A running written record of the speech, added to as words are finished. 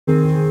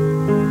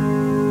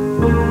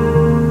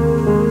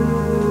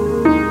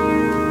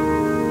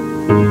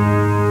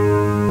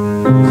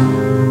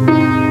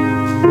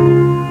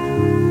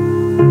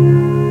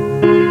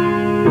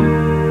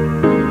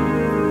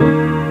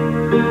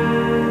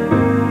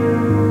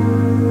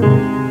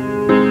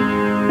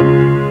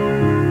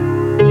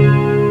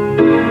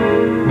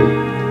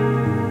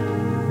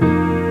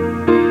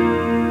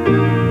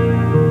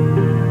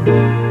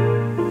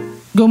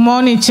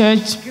morning,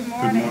 church. Good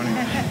morning.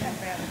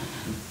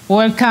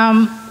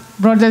 Welcome,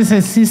 brothers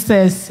and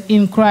sisters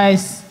in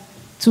Christ,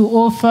 to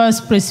Old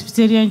First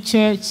Presbyterian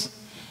Church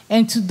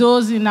and to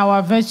those in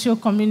our virtual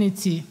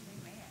community.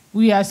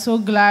 We are so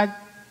glad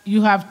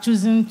you have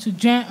chosen to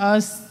join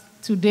us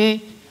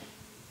today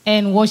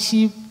and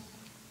worship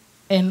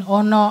and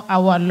honor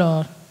our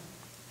Lord.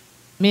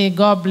 May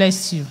God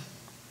bless you.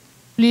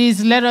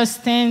 Please let us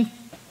stand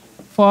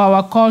for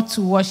our call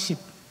to worship.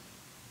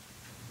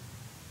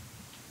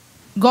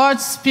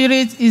 God's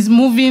Spirit is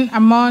moving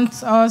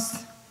amongst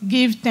us.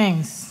 Give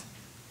thanks.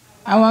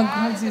 Our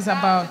God is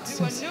about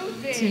to.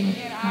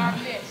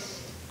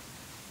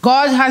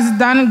 God has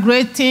done a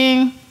great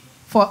thing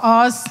for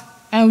us,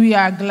 and we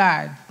are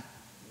glad.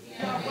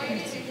 We are waiting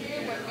to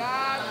hear what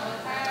God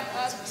will have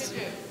us to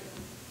do.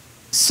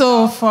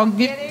 So,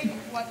 forgetting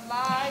what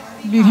lies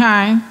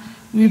behind,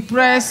 we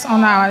press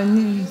on our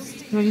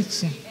knees,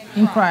 preaching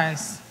in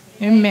Christ.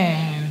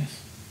 Amen.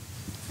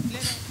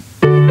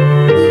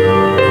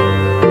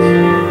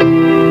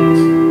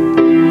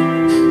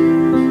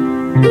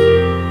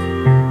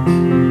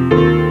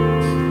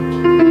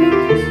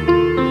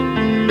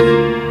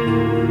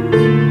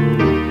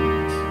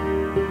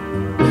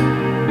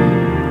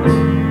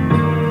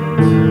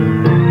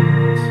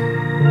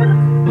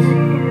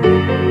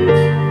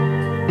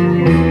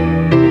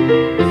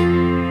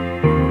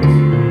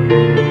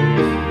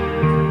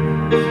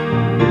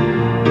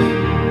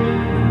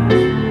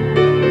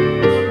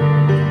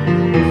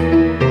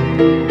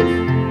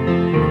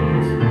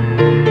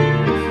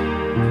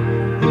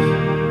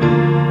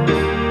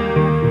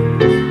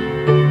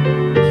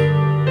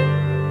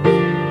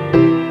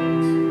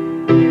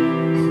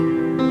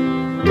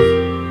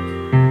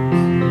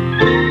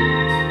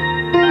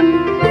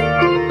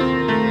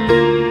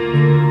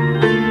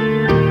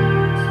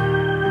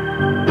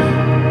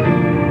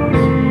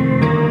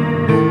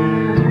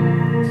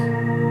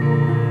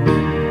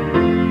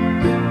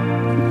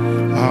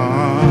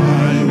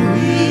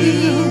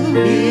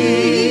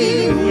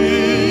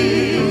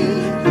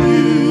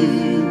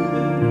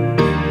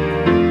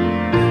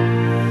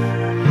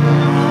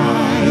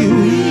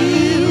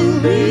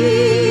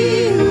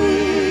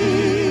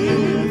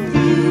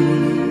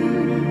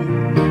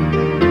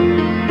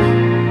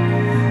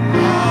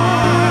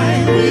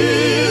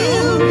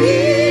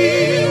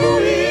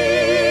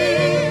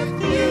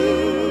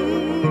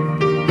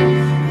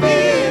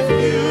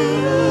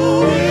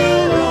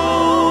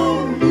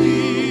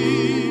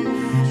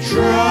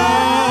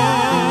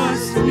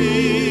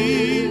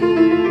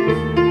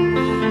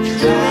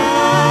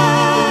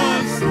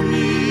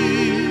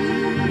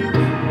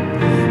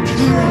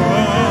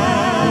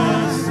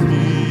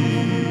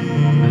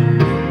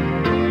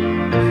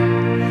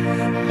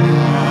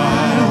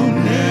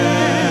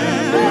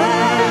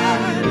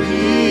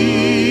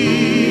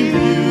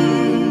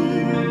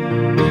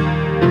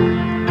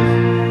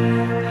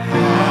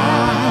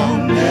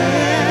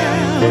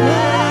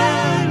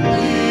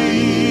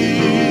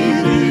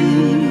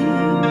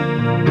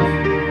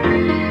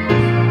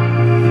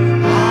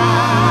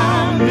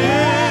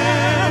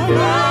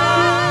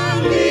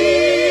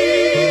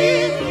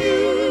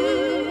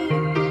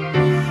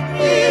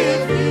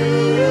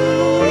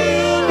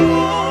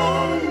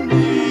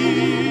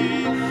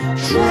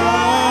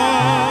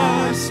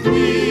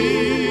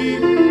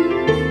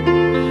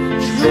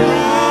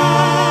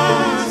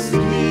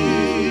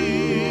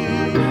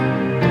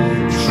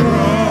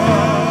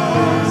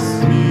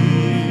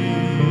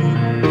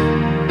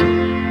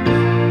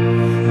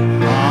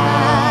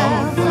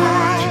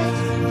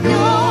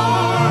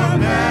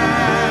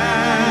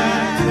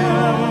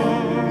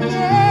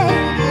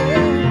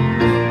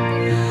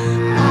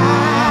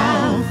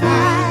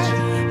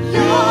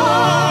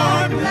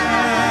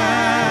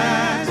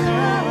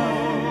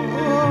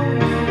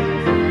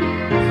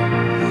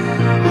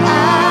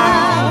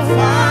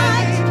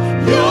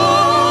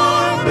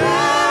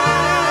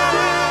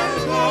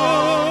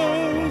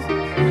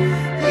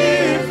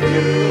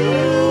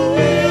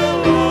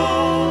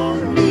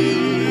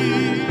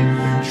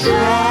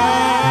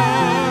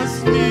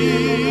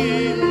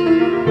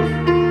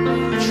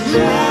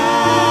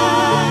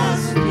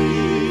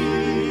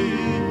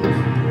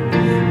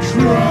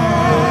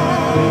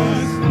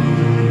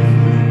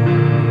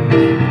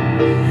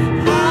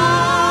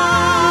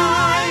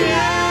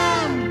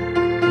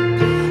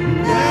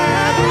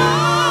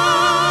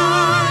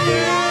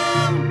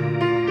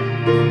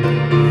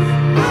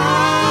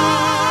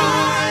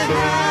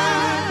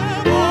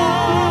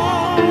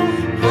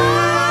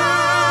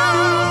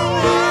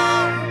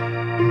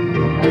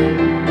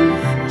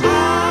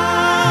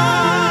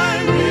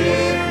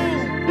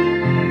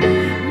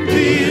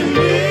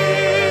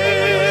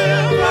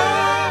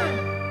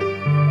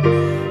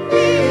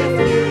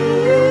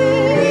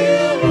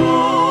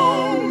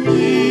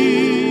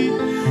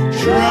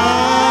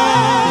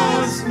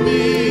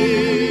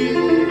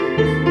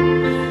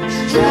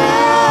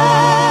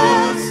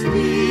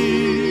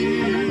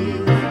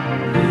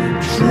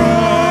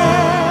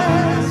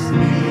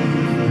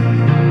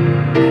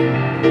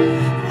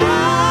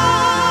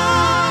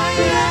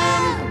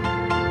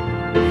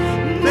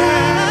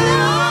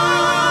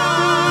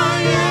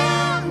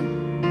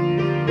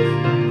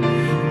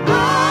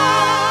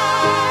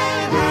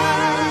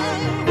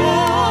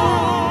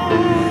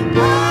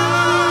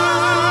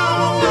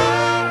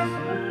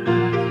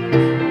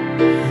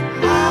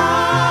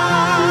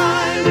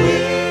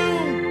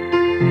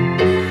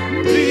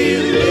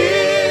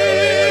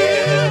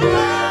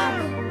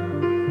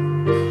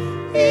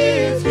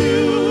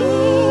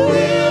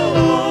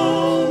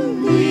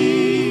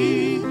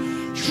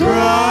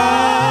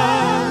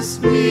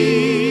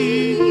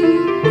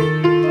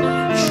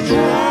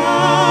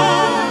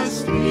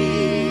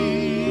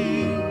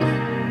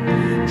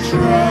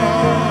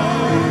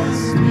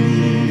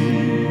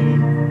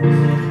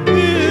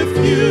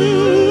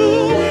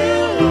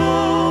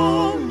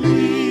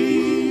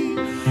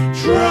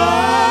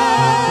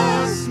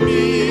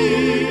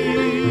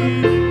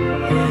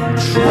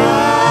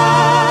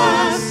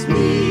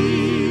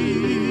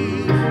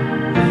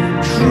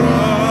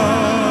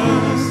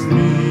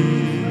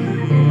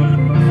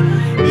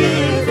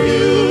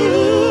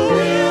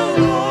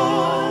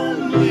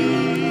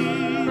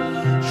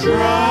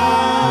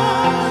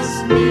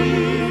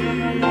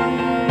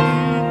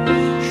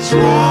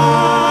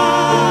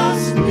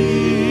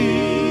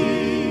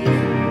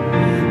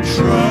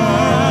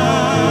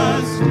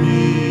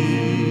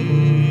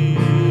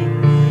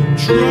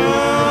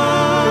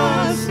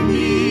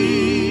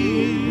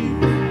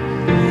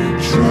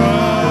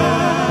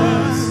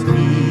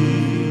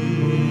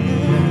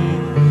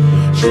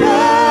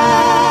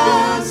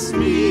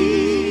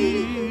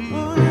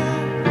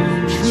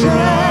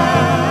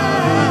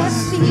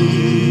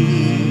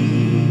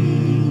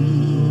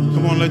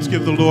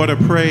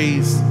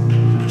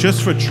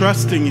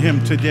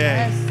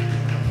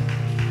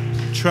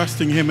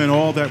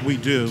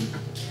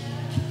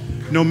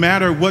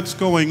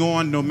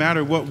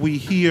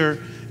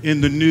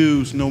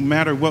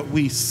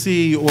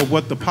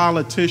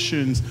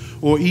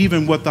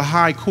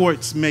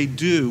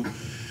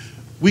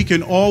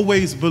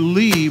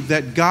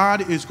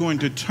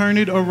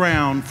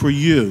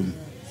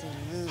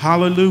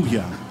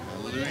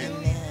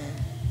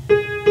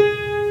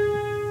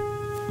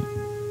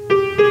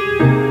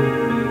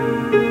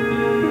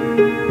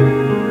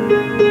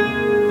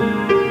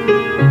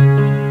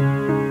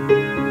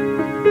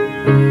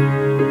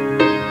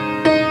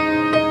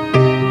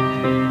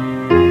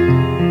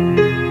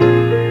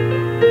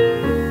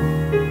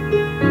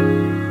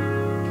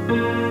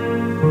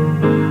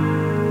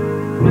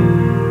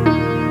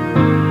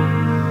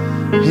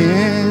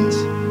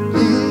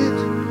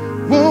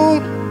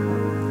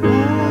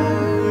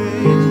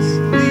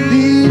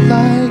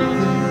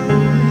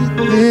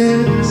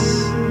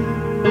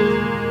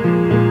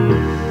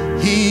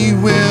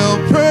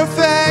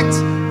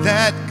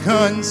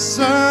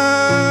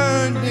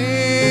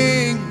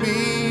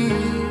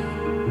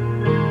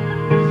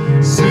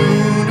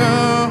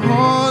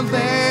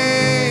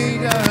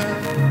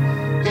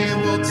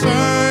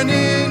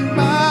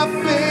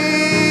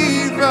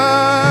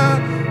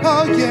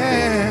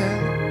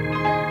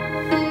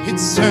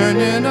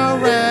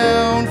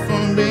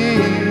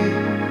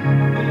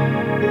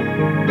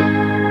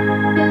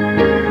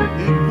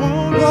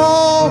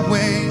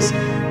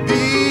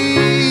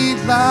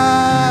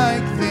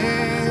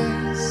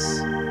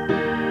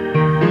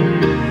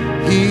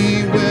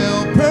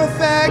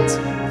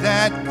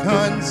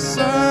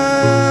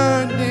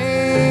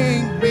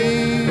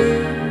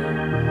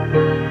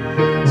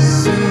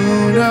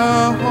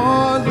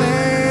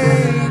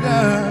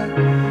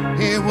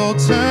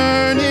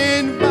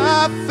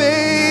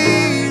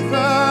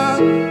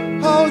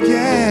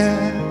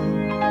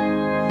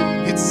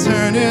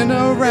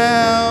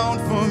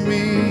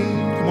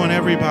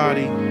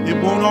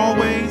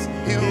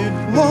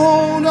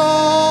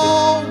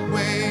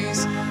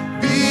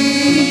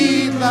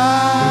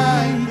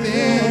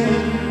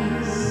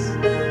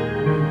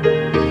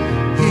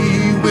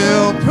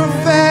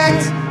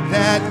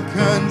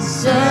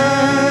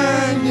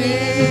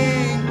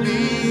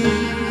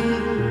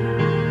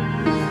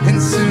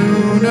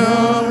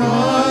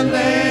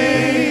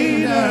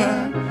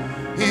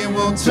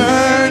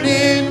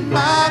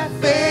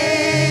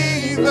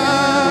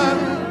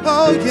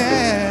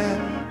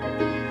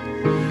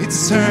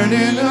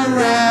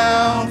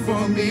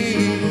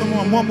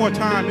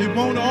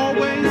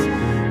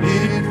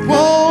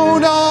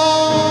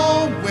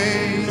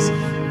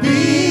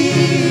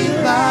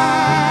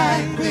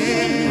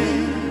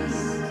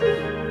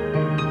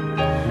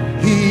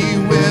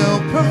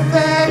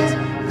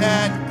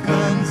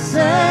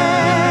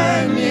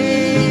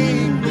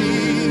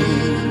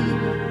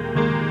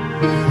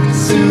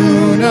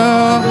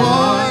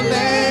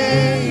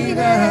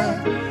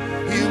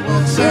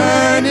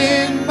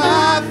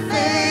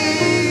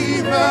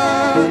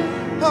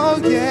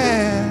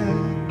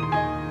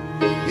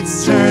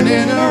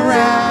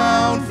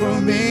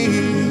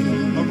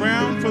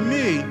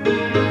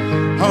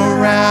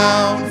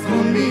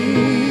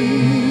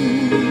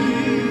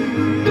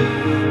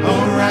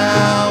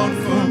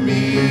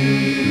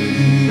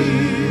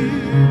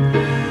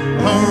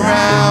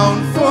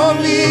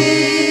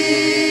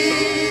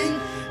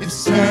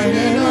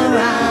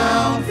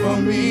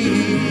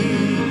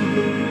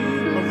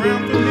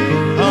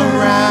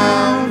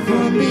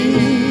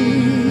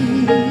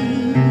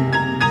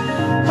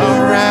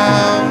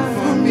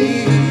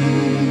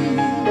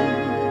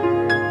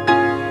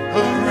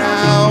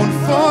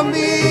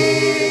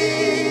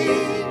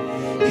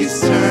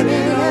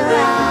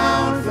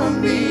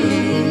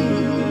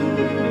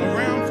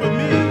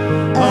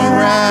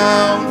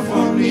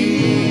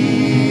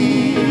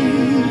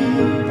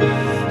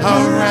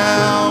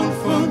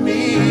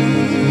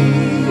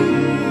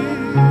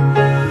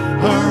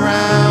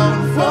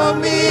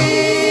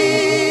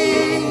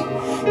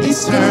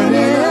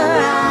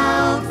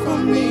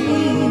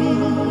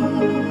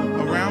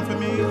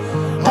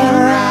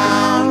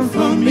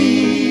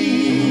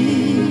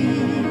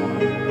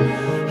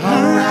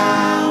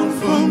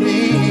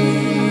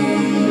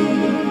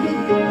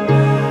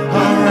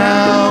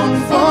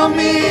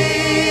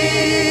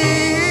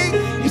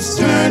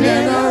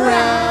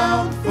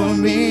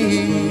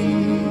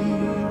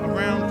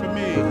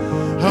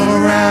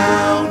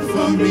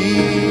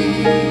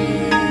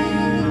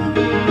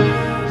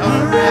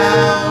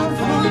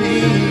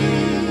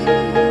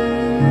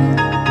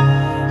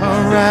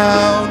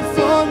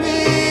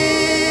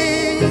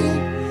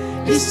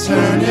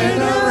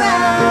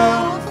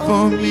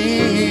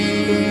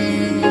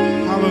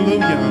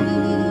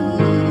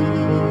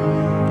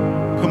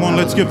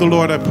 Let's give the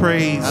Lord a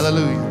praise.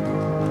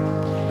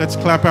 Hallelujah. Let's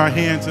clap our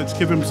hands. Let's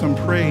give him some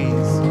praise.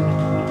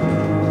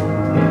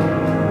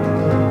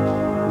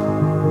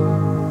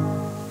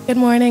 Good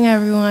morning,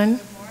 everyone.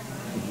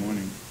 Good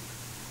morning.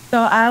 So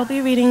I'll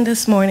be reading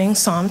this morning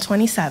Psalm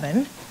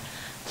 27,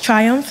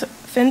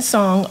 Triumphant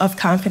Song of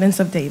Confidence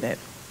of David.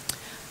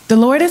 The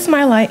Lord is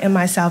my light and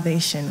my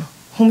salvation.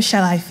 Whom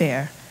shall I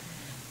fear?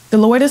 The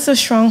Lord is the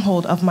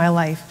stronghold of my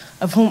life.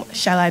 Of whom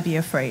shall I be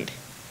afraid?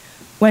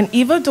 When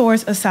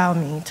evildoers assail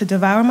me to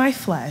devour my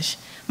flesh,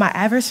 my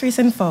adversaries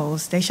and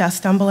foes, they shall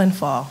stumble and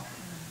fall.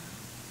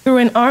 Through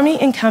an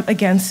army encamp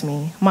against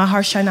me, my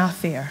heart shall not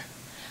fear.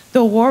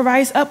 Though war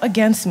rise up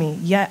against me,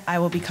 yet I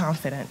will be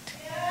confident.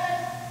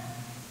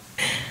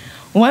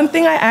 One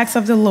thing I ask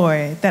of the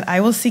Lord that I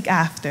will seek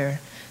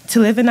after, to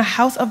live in the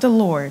house of the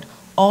Lord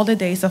all the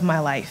days of my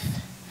life,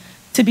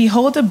 to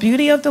behold the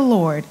beauty of the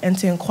Lord and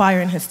to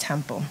inquire in his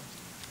temple.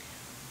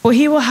 For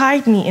he will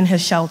hide me in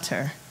his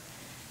shelter.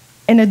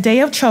 In the day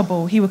of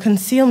trouble, he will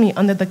conceal me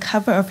under the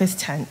cover of his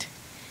tent.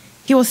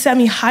 He will set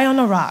me high on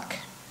a rock.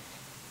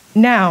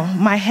 Now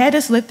my head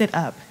is lifted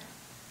up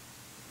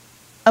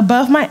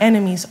above my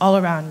enemies all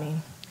around me,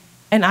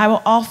 and I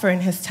will offer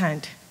in his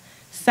tent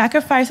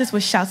sacrifices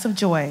with shouts of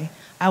joy.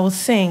 I will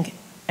sing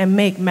and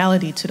make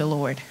melody to the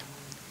Lord.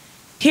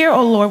 Hear,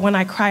 O Lord, when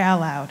I cry out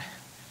loud.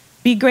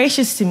 Be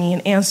gracious to me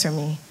and answer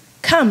me.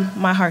 Come,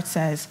 my heart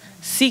says,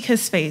 seek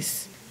his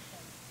face.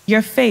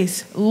 Your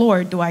face,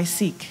 Lord, do I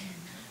seek.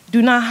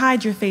 Do not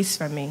hide your face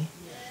from me.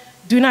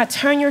 Do not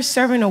turn your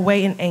servant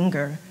away in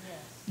anger.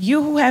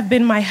 You who have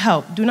been my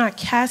help, do not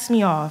cast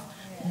me off.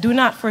 Do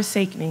not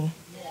forsake me.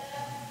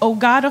 O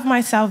God of my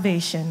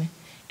salvation,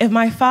 if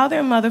my father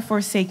and mother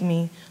forsake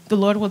me, the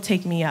Lord will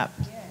take me up.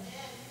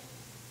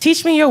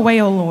 Teach me your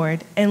way, O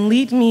Lord, and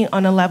lead me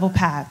on a level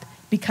path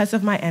because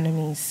of my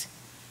enemies.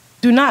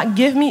 Do not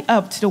give me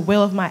up to the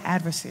will of my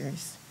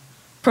adversaries.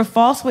 For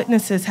false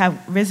witnesses have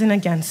risen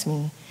against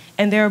me,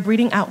 and they are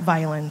breathing out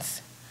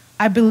violence.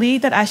 I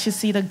believe that I should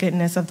see the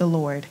goodness of the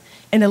Lord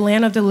in the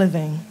land of the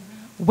living.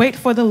 Wait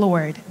for the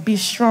Lord. Be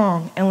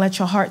strong, and let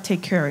your heart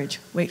take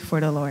courage. Wait for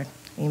the Lord.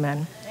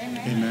 Amen.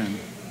 Amen.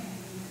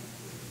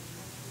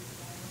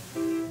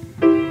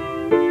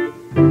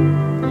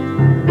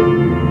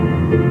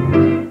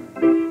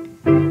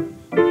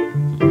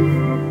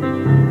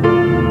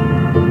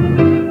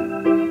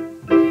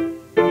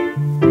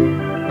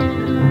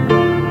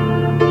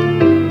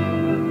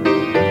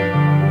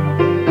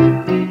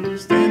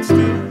 Stand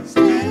still.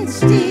 Stand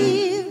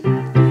still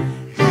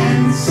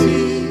and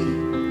see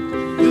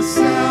the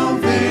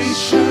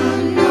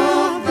salvation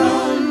of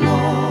the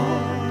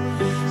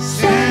Lord.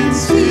 Stand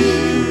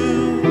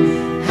still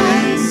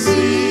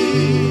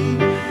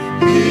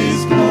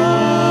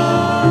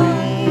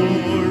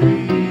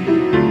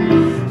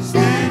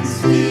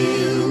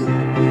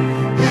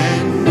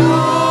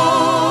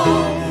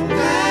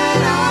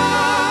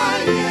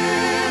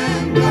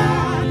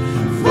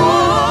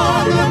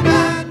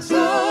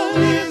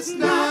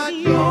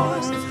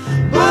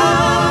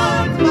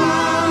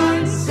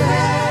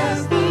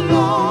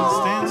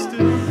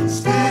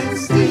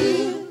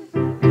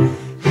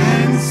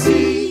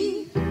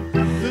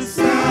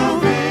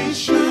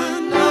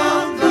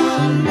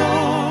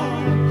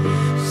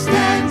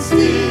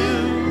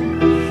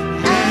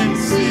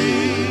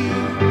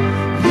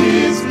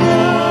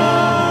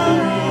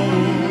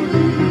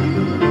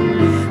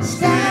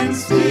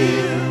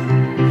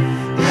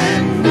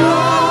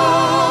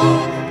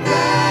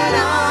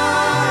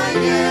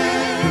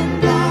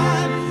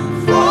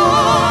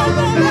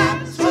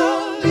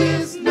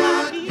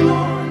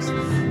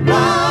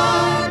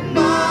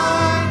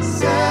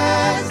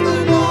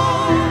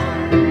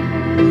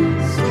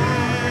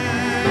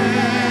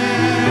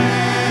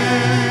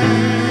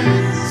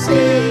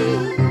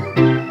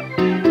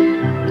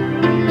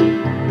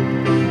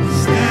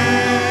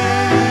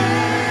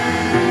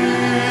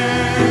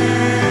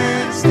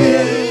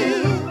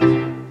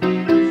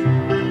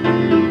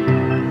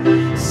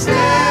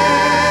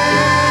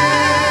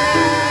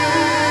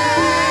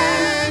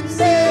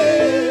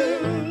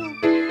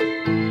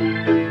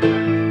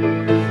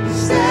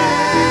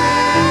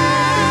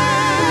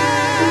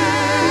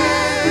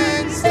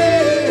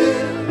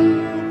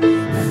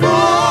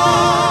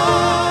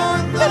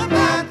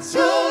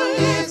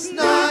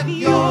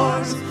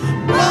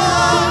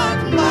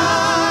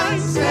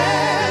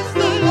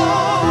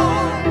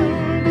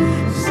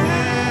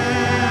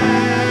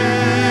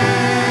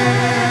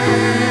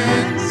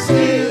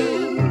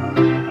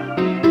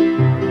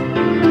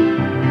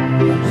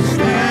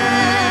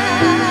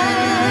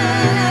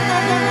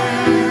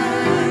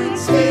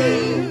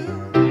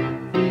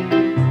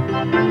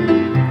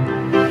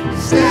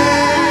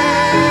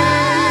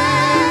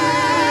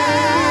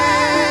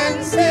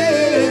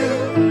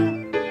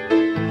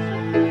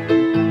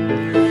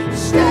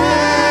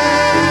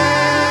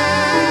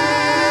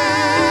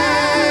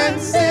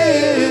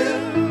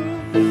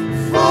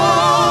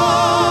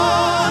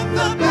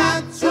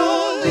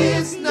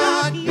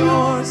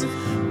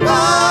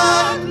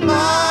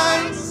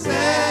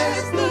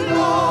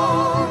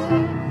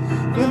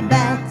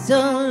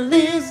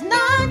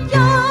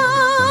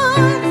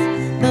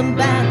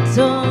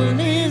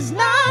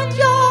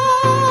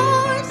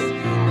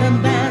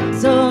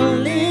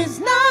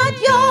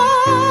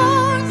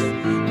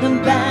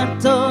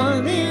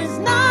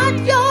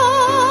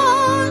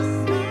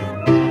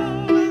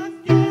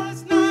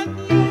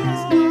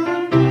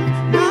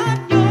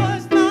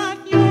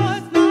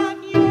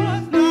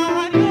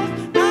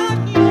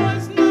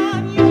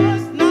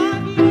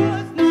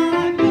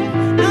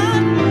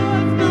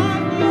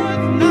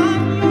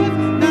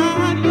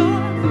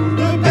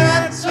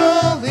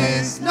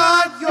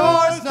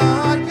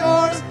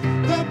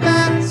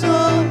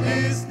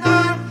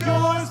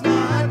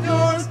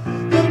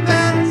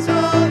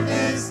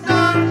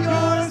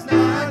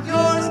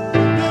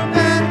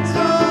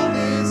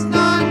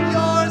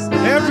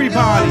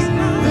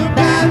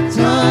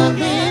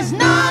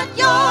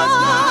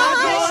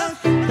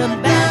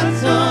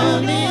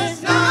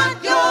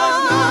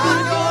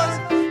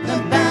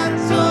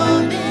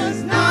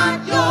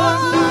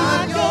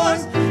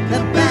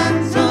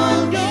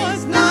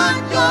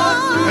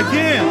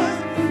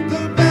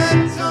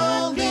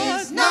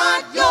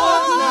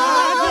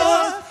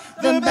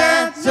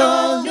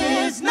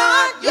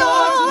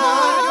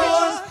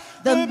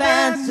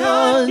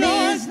battle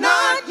is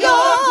not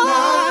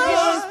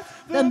yours.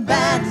 The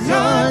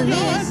battle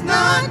is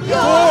not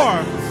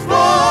yours.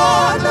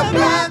 For the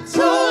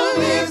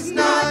battle is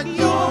not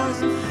yours,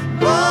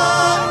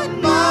 but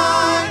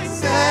mine,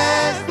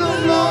 says the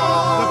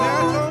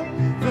Lord.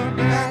 The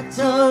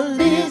battle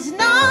is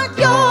not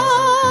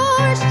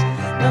yours.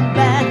 The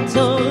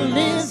battle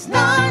is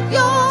not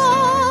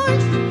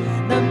yours.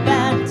 The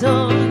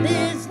battle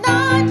is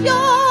not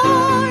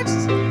yours.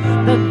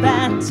 The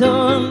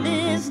battle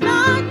is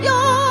not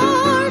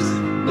yours.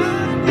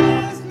 Not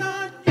yours,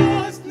 not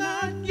yours,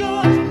 not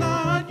yours,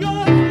 not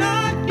yours,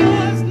 not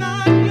yours,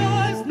 not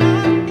yours,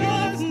 not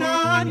yours,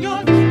 not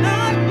yours, not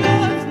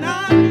yours,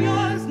 not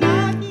yours,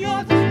 not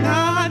yours,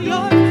 not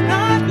yours,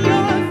 not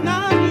yours,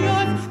 not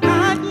yours,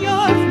 not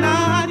yours,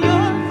 not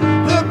yours.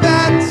 The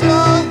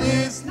battle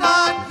is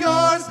not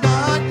yours,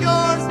 not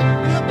yours.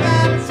 The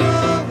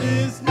battle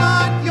is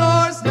not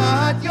yours,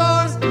 not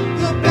yours.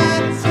 The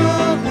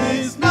battle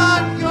is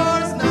not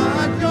yours,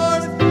 not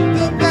yours.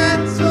 The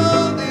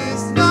battle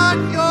is not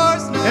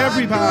yours, not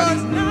Everybody.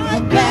 yours. The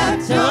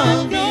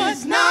battle is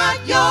not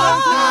yours,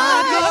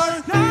 not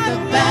yours. The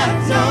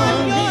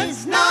battle is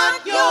not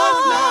yours,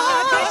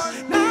 not yours.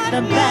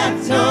 The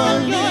battle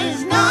is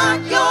not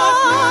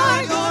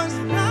yours.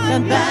 The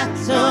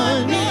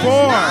battle is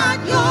Four. not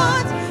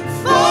yours.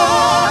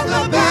 For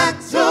the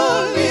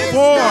battle is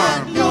Four.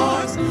 not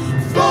yours.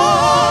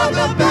 For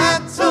the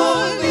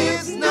battle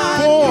is not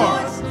Four.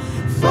 yours.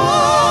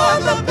 For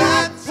the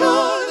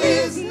battle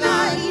is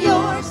not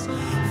yours.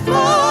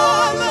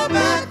 For the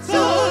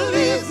battle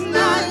is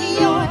not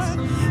yours.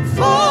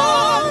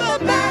 For the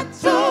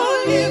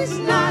battle is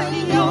not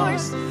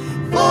yours.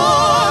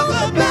 For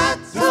the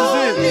battle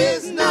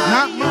is not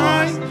Not yours.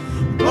 mine.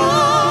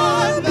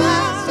 For the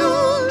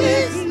battle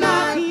is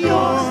not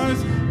yours,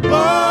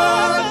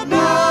 but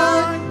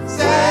mine,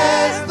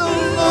 says the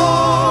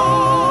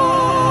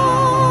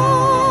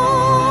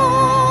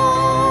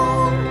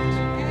Lord.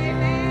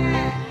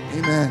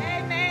 Amen.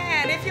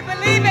 Amen. If you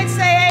believe it,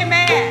 say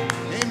amen.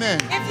 Amen.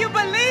 If you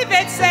believe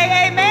it,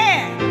 say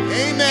amen.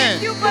 Amen.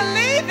 If you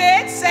believe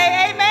it,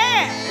 say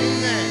amen.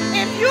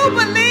 Amen. If you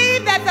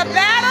believe that the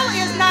battle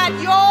is not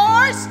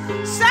yours,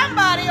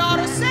 somebody ought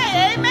to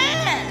say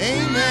amen.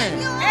 Amen.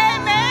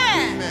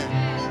 Amen.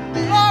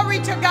 Glory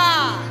to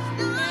God.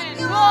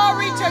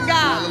 Glory to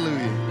God.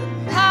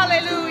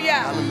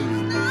 Hallelujah.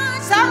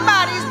 Hallelujah.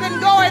 Somebody's been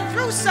going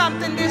through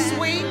something this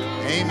week.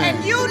 Amen.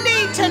 And you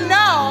need to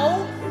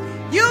know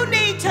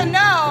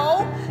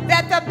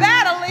that the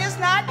battle is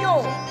not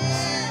yours.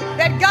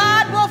 That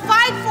God will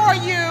fight for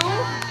you.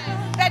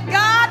 That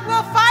God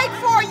will fight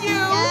for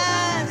you.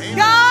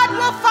 God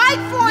will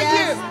fight for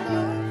you.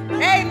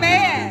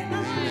 Amen.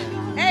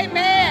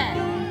 Amen.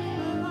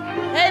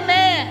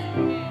 Amen.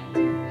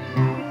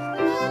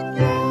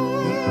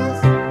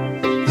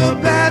 The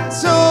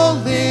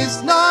battle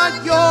is not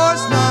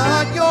yours,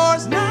 not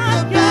yours. The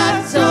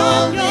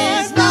battle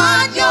is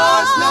not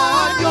yours,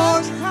 not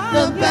yours.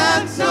 The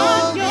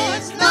battle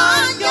is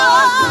not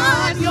yours,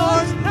 not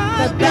yours.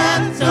 The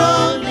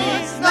battle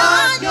is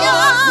not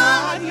yours,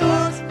 not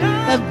yours.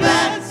 The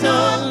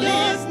battle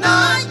is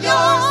not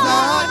yours,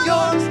 not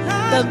yours.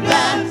 The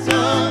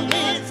battle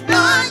is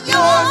not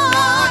yours,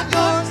 not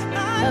yours.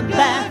 The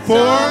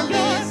battle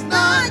is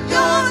not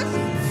yours.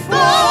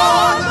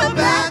 For the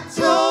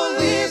battle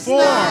is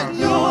not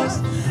yours.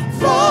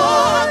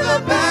 For the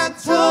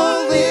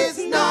battle is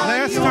not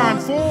Last yours. time,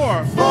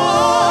 4.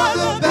 For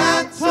the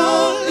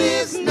battle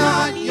is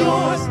not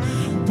yours,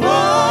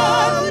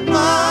 but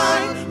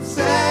mine,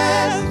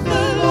 says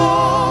the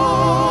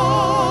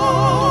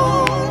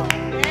Lord.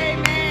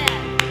 Amen.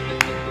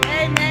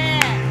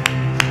 Amen.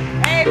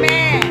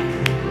 Amen.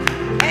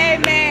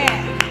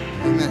 Amen.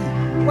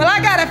 Amen. Well, I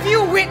got a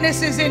few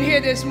witnesses in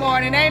here this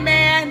morning.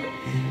 Amen.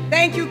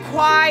 Thank you,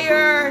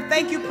 choir.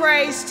 Thank you,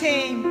 praise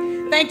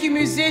team. Thank you,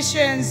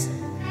 musicians.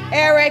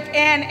 Eric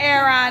and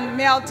Aaron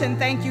Melton.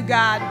 Thank you,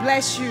 God.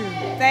 Bless you.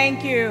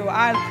 Thank you.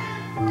 Our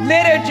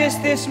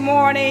liturgist this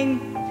morning,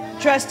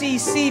 Trustee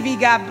Seavey,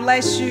 God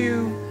bless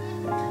you.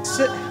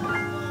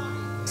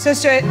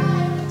 Sister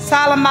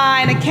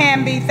Salamine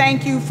Akambi,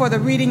 thank you for the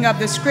reading of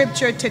the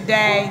scripture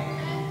today.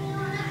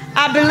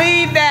 I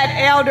believe that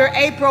Elder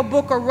April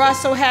Booker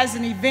Russell has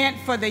an event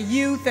for the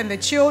youth and the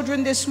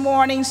children this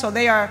morning, so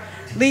they are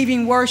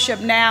leaving worship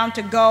now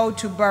to go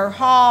to Burr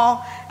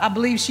Hall. I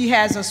believe she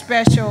has a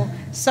special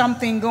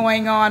something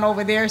going on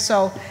over there,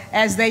 so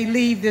as they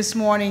leave this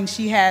morning,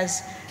 she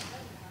has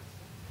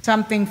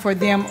something for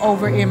them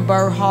over in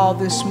Burr Hall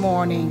this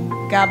morning.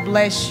 God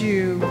bless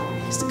you.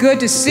 It's good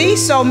to see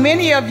so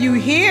many of you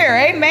here.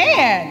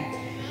 Amen.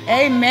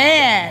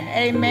 Amen.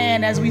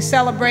 Amen. As we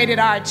celebrated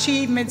our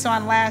achievements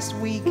on last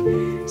week,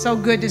 so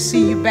good to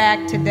see you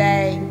back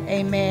today.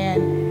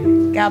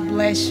 Amen. God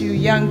bless you,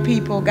 young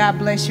people. God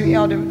bless you,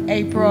 Elder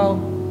April.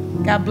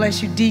 God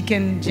bless you,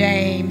 Deacon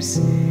James,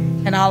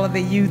 and all of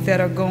the youth that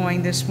are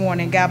going this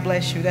morning. God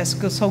bless you. That's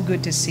good, so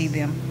good to see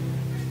them.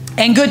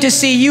 And good to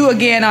see you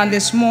again on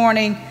this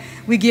morning.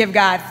 We give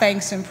God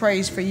thanks and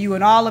praise for you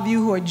and all of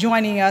you who are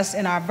joining us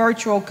in our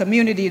virtual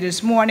community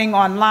this morning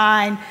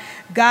online.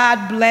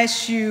 God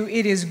bless you.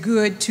 It is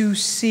good to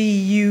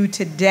see you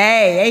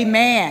today.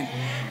 Amen.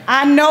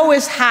 I know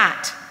it's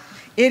hot.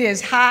 It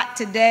is hot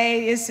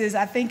today.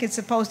 I think it's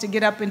supposed to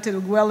get up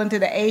well into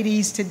the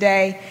 80s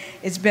today.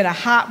 It's been a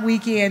hot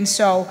weekend,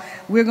 so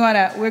we're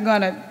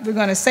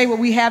gonna say what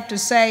we have to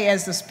say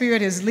as the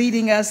Spirit is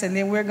leading us, and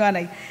then we're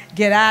gonna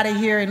get out of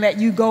here and let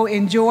you go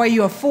enjoy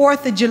your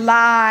 4th of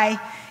July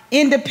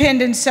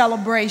Independence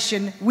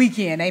Celebration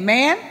weekend.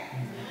 Amen?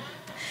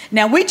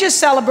 Now, we just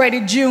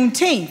celebrated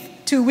Juneteenth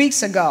 2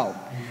 weeks ago.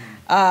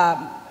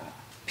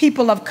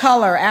 People of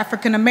color,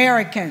 African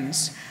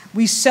Americans,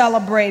 we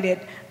celebrated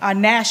our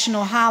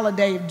national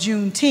holiday of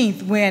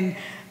Juneteenth when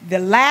the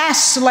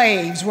last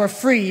slaves were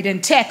freed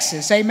in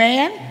Texas,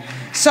 amen?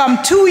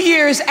 Some 2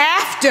 years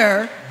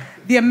after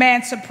the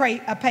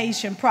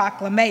Emancipation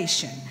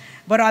Proclamation.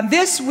 But on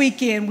this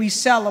weekend, we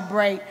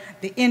celebrate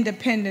the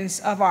independence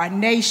of our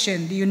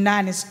nation, the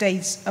United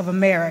States of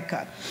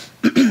America.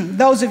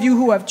 Those of you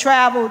who have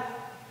traveled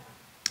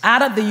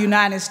out of the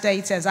United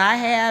States, as I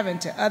have, and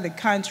to other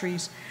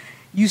countries,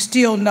 you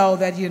still know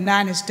that the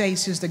United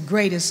States is the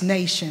greatest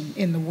nation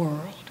in the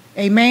world.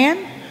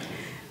 Amen?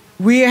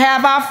 We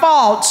have our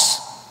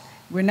faults.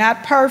 We're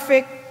not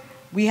perfect.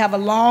 We have a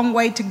long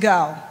way to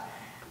go.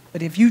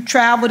 But if you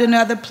traveled in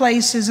other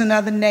places and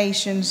other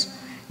nations,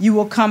 you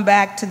will come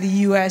back to the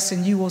U.S.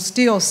 and you will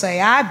still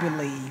say, I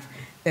believe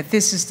that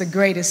this is the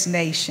greatest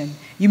nation.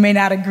 You may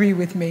not agree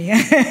with me,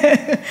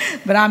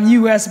 but I'm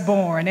U.S.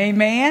 born.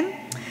 Amen?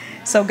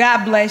 So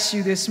God bless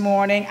you this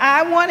morning.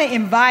 I want to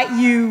invite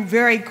you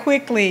very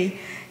quickly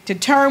to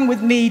turn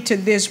with me to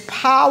this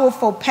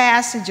powerful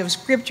passage of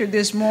Scripture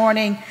this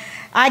morning.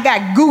 I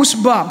got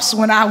goosebumps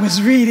when I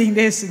was reading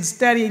this and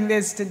studying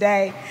this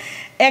today.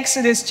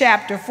 Exodus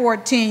chapter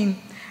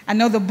 14. I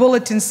know the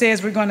bulletin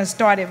says we're going to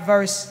start at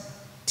verse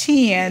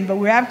 10, but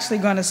we're actually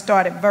going to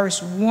start at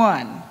verse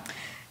 1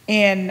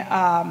 in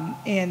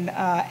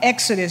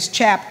Exodus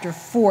chapter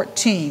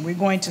 14. We're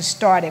going to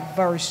start at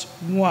verse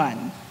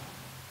 1.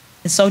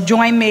 And so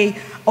join me,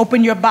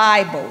 open your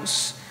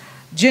Bibles.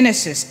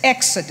 Genesis,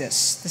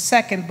 Exodus, the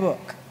second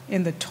book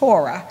in the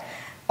Torah.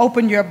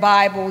 Open your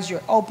Bibles,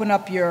 open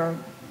up your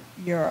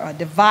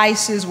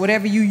devices,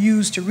 whatever you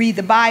use to read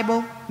the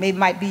Bible. Maybe it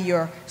might be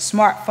your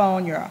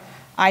smartphone, your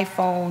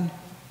iPhone,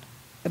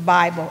 the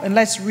Bible. And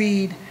let's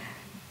read,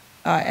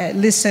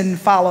 listen,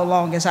 follow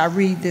along as I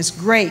read this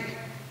great,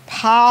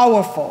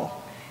 powerful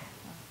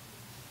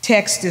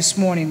text this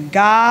morning.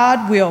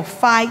 God will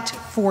fight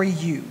for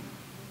you.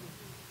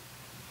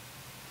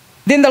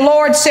 Then the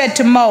Lord said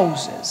to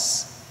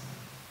Moses,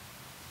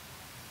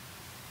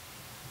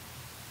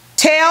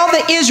 tell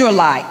the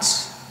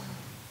Israelites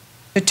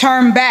to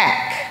turn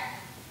back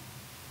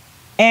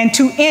and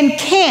to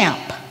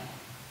encamp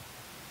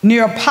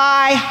near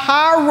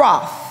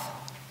Pi-Hahiroth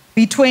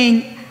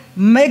between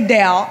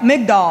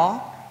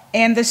Migdal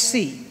and the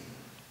sea.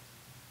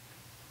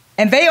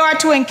 And they are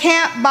to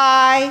encamp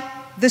by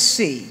the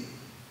sea,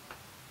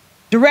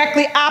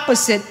 directly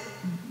opposite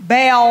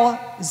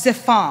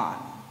Baal-Zephon.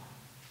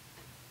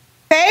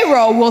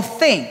 Pharaoh will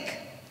think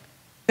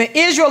the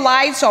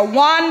Israelites are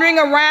wandering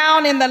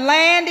around in the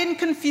land in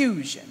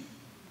confusion,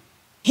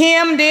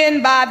 hemmed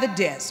in by the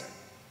desert.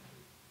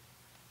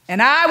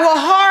 And I will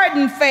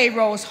harden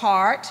Pharaoh's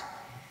heart,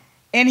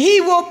 and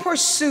he will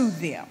pursue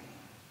them.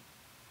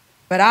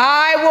 But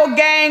I will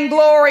gain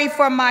glory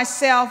for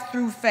myself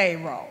through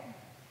Pharaoh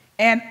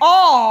and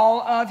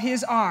all of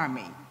his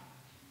army.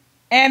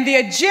 And the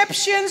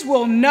Egyptians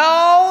will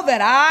know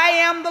that I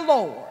am the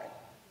Lord.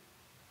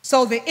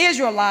 So the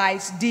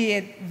Israelites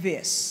did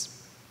this.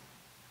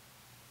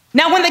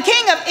 Now, when the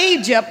king of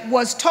Egypt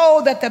was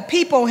told that the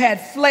people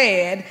had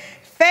fled,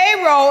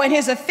 Pharaoh and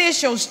his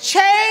officials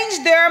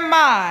changed their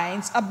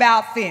minds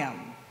about them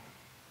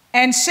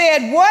and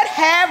said, what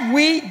have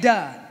we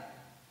done?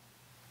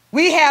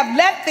 We have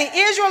let the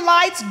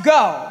Israelites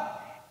go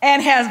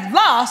and have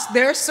lost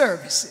their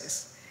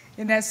services.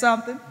 Isn't that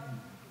something?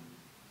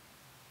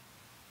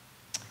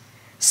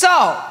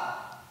 So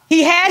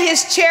he had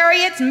his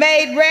chariots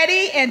made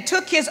ready and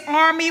took his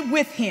army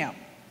with him.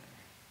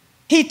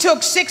 He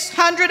took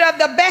 600 of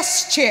the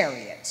best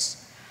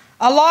chariots,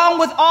 along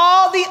with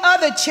all the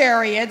other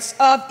chariots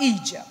of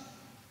Egypt,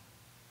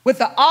 with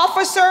the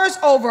officers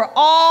over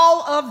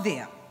all of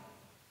them.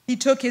 He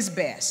took his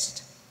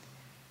best.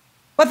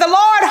 But the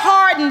Lord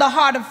hardened the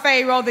heart of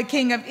Pharaoh, the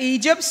king of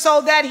Egypt, so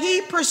that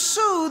he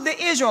pursued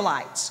the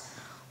Israelites,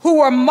 who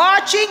were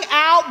marching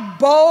out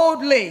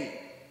boldly.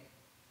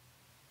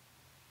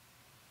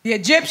 The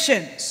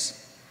Egyptians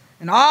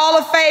and all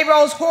of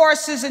Pharaoh's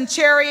horses and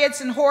chariots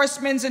and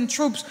horsemen and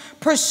troops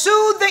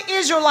pursued the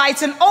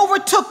Israelites and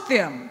overtook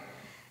them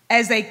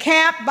as they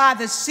camped by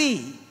the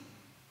sea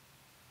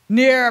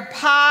near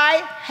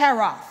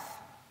Pi-Hahiroth,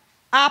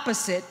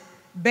 opposite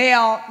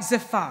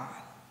Baal-Zephon.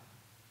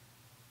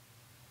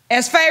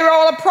 As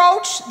Pharaoh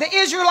approached, the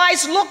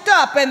Israelites looked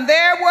up, and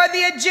there were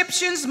the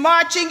Egyptians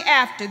marching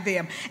after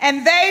them.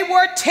 And they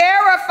were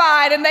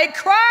terrified, and they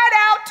cried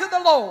out to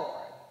the Lord.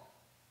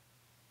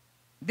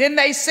 Then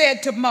they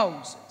said to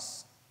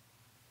Moses,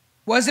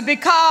 "Was it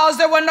because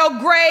there were no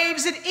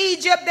graves in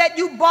Egypt that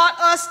you brought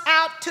us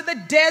out to the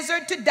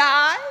desert to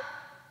die?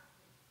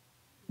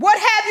 What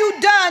have you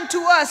done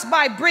to us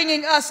by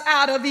bringing us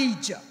out of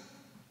Egypt?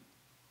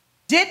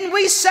 Didn't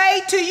we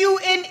say to you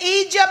in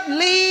Egypt,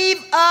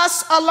 'Leave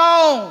us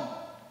alone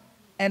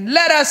and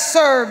let us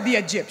serve the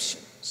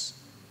Egyptians'?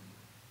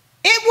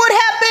 It would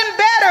have been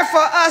better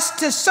for us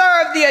to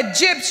serve the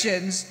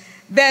Egyptians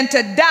than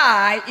to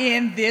die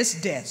in this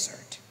desert."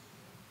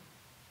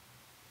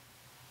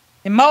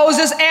 And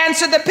Moses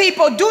answered the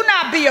people, "Do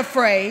not be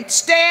afraid.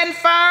 Stand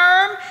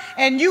firm,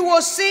 and you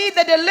will see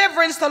the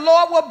deliverance the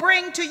Lord will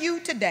bring to you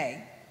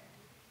today.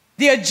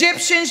 The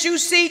Egyptians you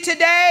see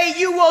today,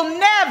 you will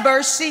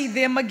never see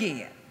them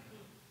again.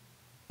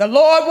 The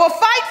Lord will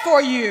fight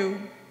for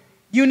you.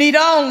 You need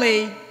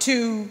only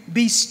to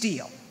be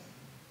still."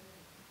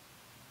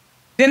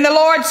 Then the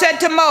Lord said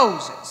to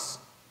Moses,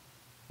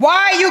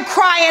 "Why are you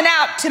crying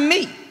out to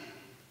me?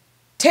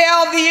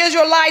 Tell the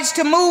Israelites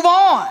to move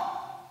on.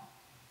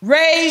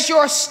 Raise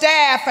your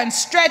staff and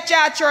stretch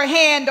out your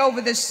hand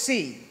over the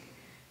sea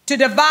to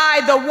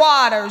divide the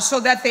waters so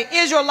that the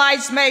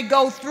Israelites may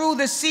go through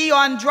the sea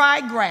on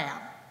dry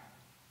ground.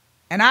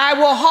 And I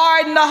will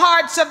harden the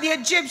hearts of the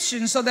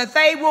Egyptians so that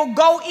they will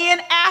go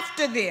in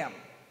after them.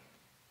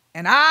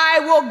 And I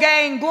will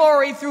gain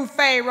glory through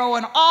Pharaoh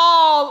and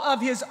all of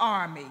his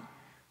army,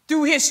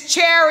 through his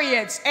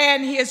chariots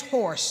and his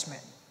horsemen.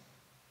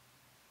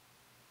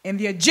 And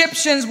the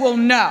Egyptians will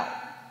know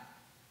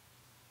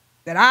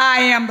that I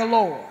am the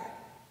Lord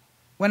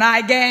when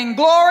I gain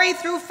glory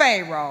through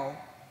Pharaoh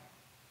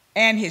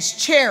and his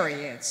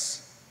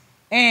chariots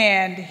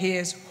and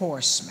his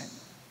horsemen."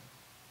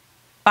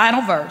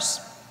 Final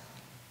verse.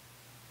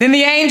 Then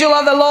the angel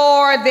of the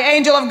Lord, the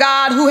angel of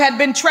God, who had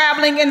been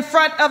traveling in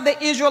front of the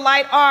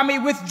Israelite army,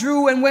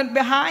 withdrew and went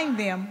behind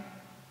them.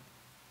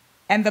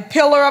 And the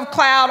pillar of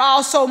cloud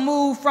also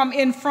moved from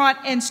in front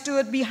and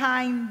stood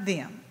behind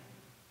them,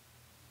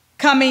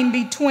 coming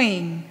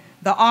between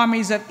the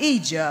armies of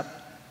Egypt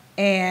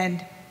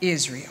and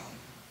Israel.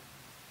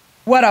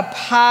 What a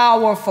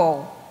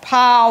powerful,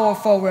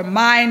 powerful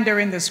reminder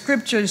in the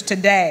scriptures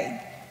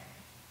today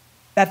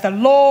that the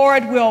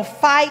Lord will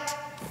fight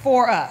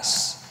for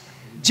us,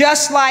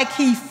 just like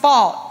he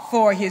fought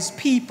for his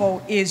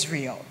people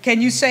Israel.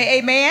 Can you say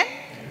amen?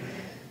 Amen.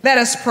 Let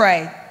us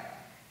pray.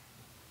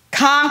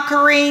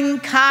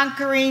 Conquering,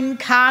 conquering,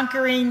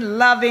 conquering,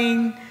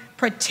 loving,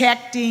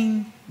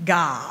 protecting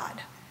God.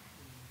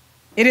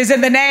 It is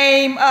in the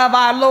name of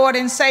our Lord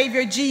and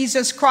Savior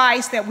Jesus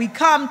Christ that we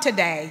come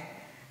today,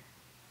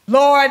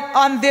 Lord,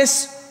 on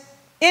this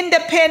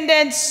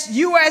Independence,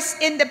 U.S.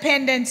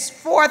 Independence,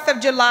 4th of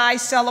July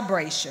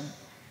celebration.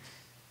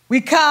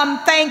 We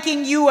come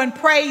thanking you and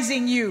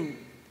praising you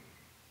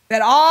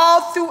that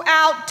all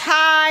throughout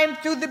time,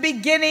 through the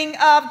beginning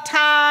of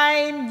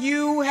time,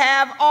 you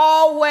have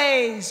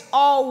always,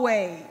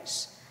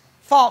 always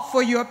fought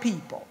for your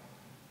people.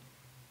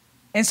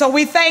 And so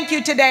we thank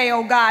you today,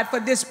 oh God, for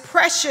this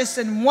precious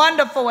and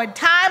wonderful and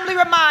timely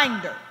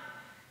reminder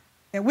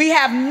that we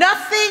have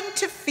nothing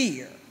to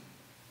fear.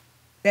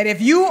 That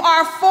if you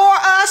are for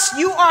us,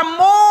 you are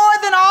more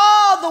than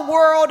all the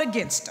world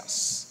against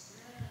us.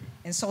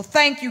 And so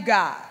thank you,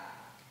 God.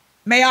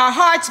 May our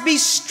hearts be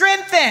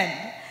strengthened.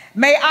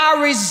 May our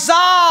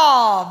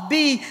resolve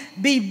be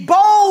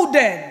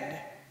boldened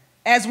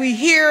as we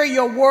hear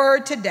your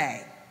word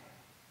today.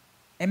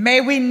 And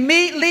may we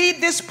leave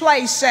this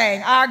place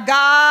saying, our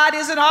God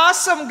is an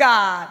awesome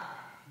God.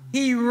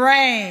 He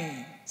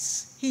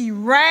reigns. He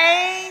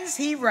reigns.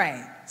 He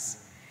reigns.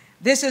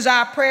 This is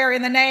our prayer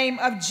in the name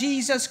of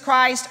Jesus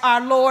Christ,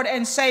 our Lord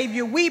and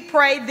Savior. We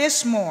pray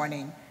this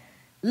morning.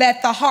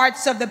 Let the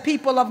hearts of the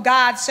people of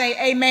God say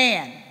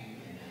amen.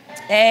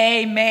 Amen.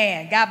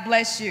 Amen. God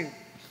bless you.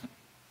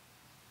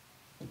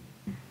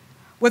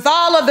 With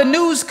all of the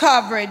news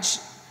coverage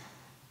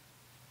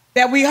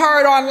that we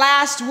heard on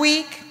last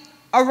week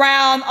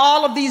around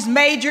all of these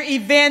major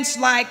events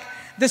like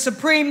the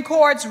Supreme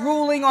Court's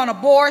ruling on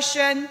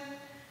abortion,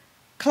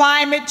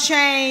 climate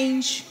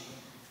change,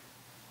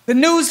 the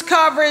news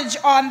coverage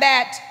on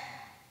that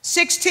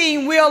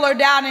 16-wheeler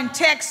down in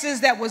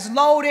Texas that was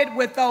loaded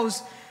with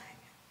those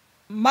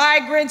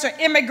migrants or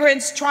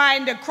immigrants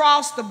trying to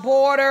cross the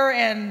border,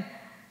 and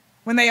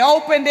when they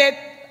opened it,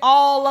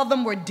 all of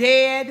them were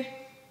dead.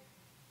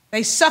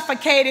 They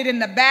suffocated in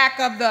the back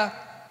of the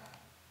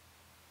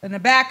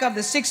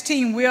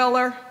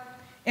 16-wheeler.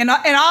 And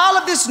all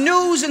of this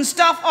news and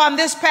stuff on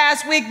this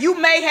past week, you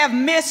may have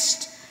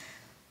missed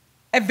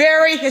a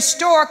very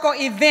historical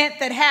event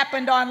that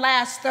happened on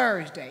last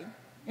Thursday.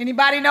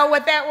 Anybody know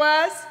what that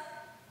was?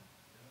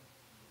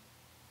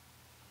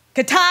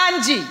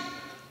 Ketanji.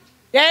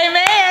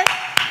 Amen.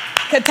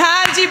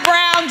 Ketanji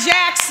Brown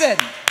Jackson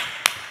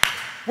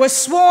was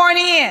sworn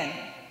in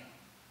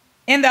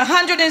in the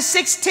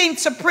 116th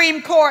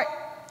Supreme Court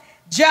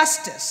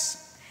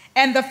Justice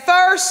and the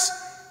first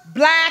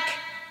Black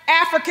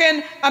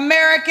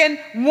African-American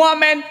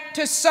woman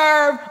to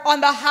serve on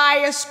the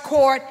highest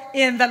court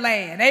in the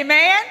land.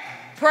 Amen?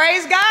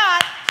 Praise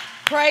God.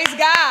 Praise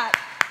God.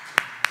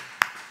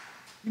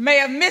 You may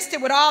have missed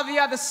it with all the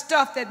other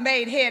stuff that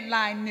made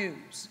headline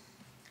news.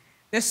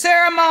 The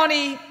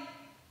ceremony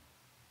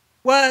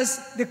was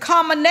the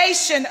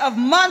culmination of a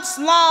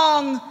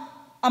months-long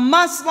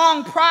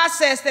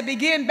process that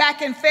began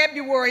back in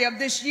February of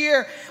this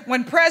year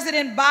when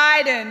President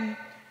Biden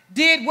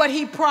did what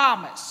he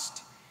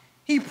promised.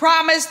 He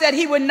promised that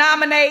he would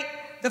nominate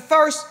the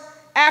first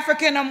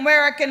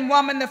African-American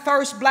woman, the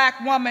first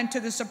Black woman to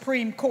the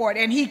Supreme Court,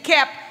 and he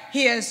kept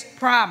his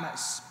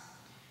promise.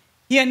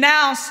 He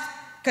announced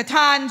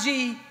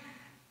Ketanji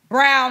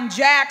Brown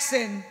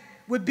Jackson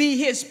would be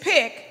his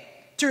pick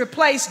to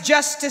replace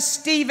Justice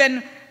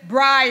Stephen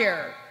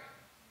Breyer,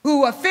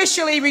 who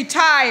officially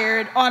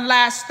retired on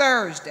last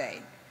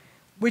Thursday,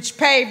 which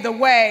paved the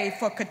way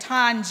for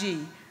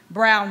Ketanji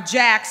Brown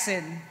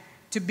Jackson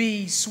to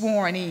be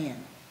sworn in.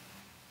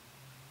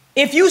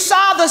 If you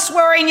saw the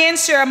swearing-in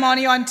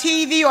ceremony on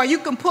TV, or you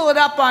can pull it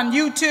up on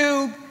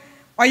YouTube,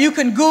 or you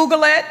can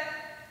Google it,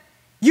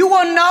 you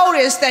will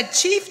notice that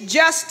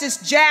Justice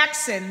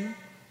Jackson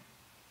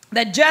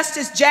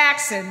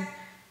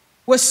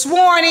was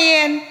sworn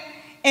in,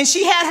 and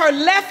she had her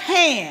left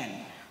hand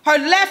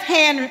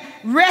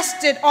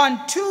rested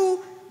on two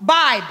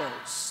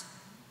Bibles.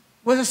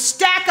 It was a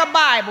stack of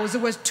Bibles.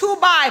 It was two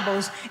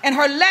Bibles, and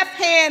her left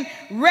hand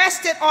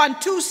rested on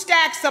two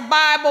stacks of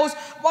Bibles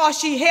while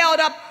she held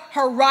up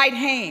her right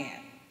hand.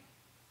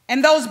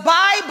 And those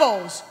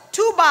Bibles,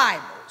 two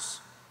Bibles,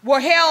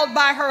 were held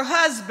by her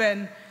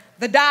husband,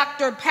 the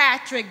Dr.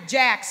 Patrick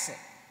Jackson.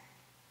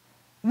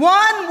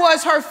 One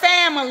was her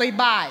family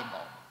Bible,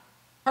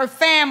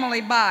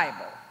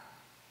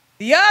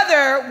 The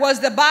other was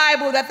the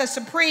Bible that the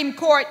Supreme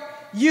Court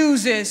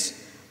uses,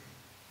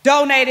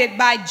 donated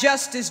by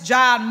Justice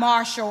John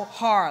Marshall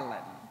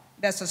Harlan.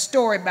 That's a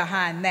story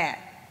behind that.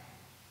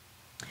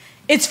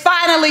 It's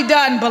finally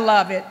done,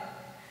 beloved.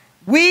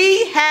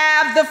 We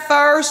have the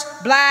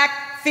first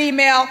Black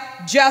female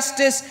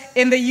justice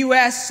in the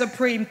U.S.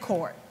 Supreme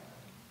Court.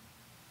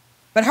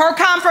 But her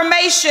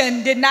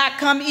confirmation did not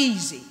come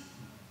easy.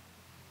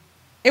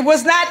 It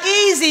was not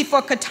easy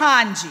for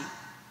Ketanji.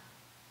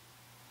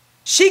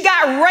 She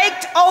got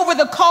raked over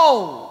the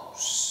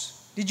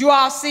coals. Did you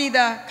all see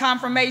the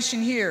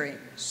confirmation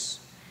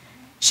hearings?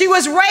 She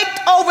was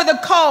raked over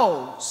the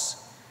coals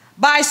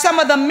by some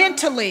of the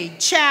mentally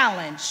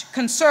challenged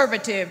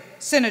conservative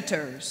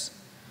senators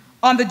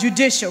on the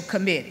Judicial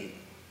Committee.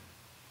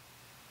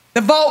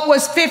 The vote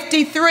was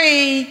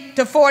 53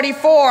 to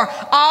 44.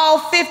 All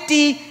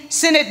 50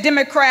 Senate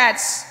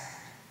Democrats,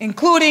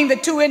 including the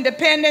 2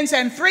 independents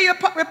and 3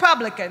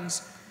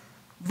 Republicans,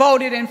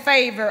 voted in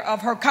favor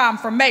of her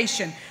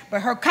confirmation.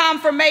 But her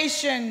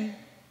confirmation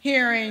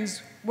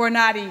hearings were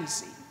not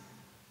easy.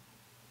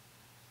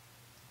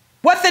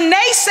 What the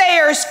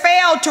naysayers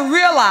failed to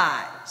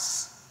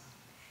realize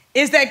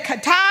is that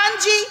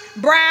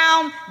Ketanji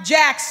Brown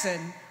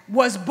Jackson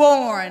was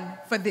born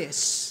for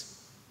this,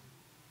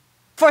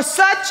 for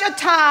such a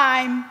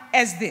time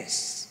as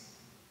this.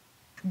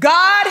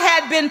 God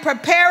had been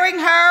preparing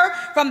her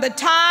from the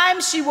time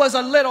she was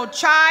a little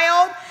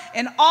child,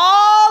 and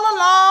all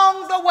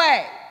along the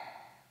way,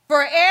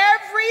 for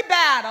every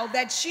battle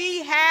that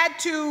she had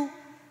to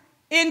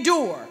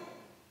endure,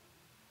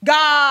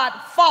 God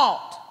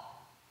fought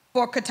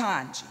for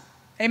Ketanji.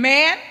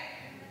 Amen?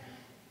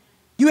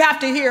 You have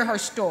to hear her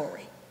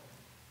story.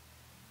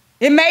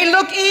 It may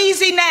look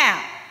easy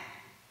now,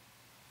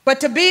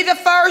 but to be the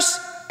first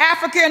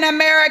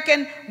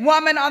African-American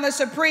woman on the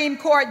Supreme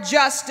Court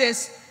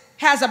justice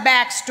has a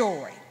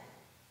backstory.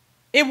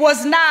 It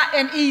was not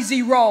an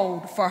easy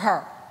road for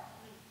her.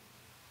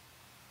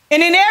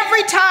 And in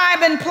every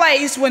time and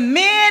place when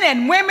men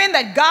and women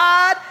that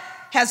God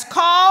has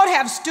called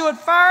have stood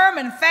firm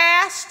and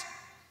fast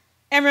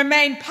and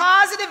remained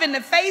positive in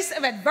the face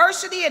of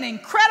adversity and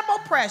incredible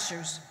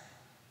pressures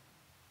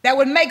that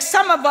would make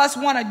some of us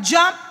want to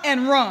jump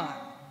and run,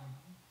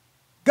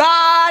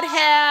 God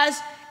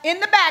has, in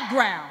the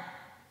background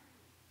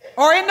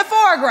or in the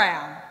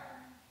foreground,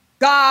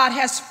 God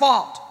has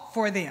fought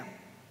for them.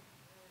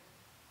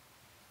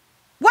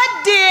 What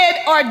did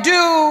or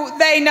do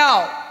they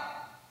know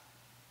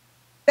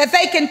that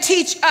they can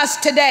teach us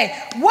today?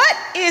 What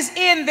is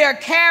in their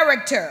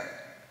character?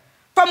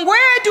 From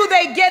where do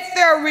they get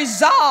their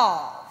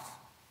resolve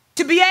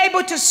to be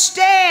able to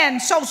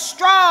stand so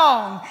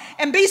strong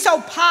and be so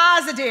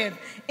positive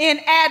in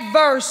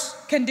adverse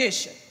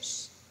conditions?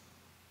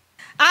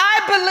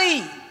 I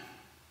believe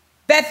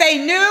that they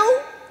knew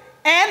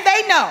and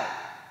they know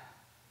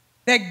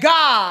that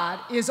God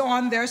is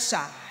on their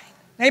side.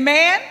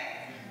 Amen?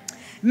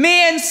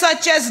 Men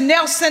such as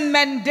Nelson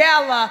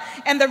Mandela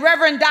and the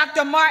Reverend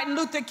Dr. Martin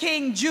Luther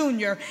King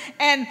Jr.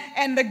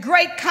 and the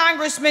great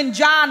Congressman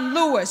John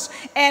Lewis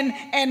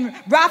and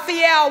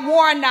Raphael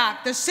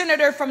Warnock, the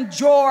senator from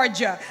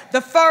Georgia,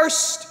 the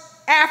first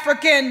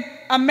African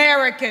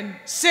American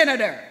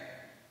senator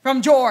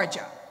from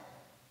Georgia.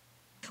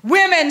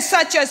 Women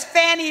such as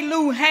Fannie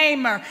Lou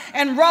Hamer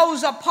and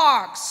Rosa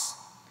Parks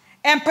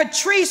and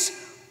Patrice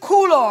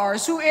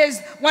Cullors, who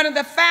is one of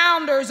the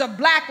founders of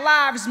Black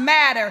Lives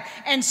Matter,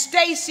 and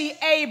Stacey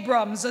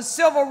Abrams, a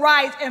civil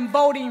rights and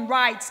voting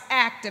rights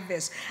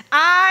activist.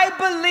 I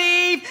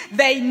believe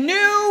they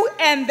knew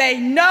and they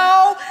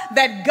know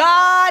that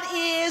God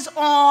is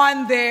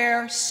on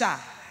their side.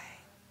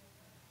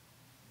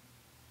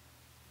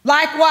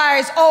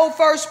 Likewise, Old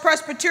First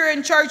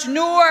Presbyterian Church,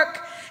 Newark,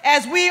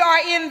 as we are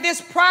in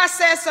this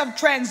process of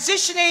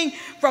transitioning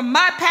from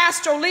my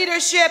pastoral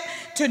leadership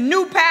to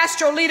new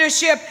pastoral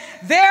leadership,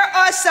 there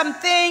are some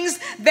things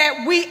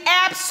that we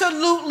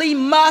absolutely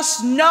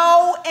must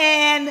know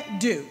and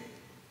do.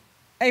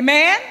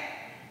 Amen?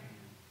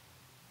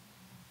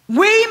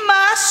 We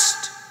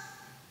must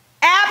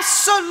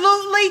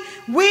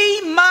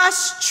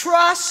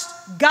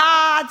trust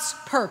God's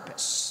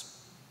purpose.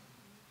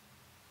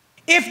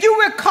 If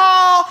you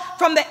recall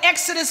from the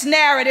Exodus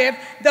narrative,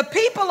 the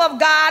people of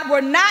God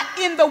were not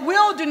in the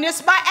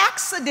wilderness by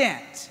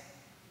accident.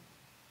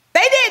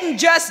 They didn't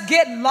just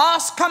get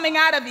lost coming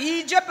out of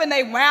Egypt and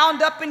they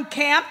wound up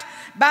encamped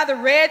by the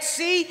Red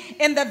Sea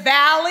in the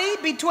valley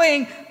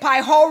between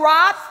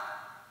Pi-Hahiroth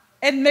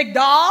and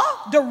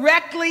Migdal,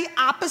 directly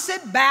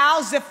opposite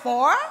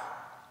Baal-Zephor.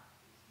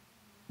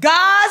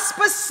 God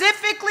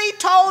specifically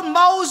told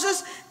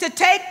Moses to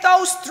take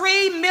those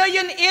 3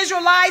 million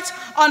Israelites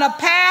on a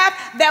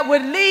path that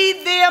would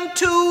lead them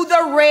to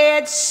the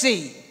Red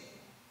Sea.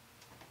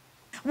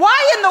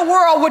 Why in the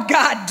world would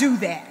God do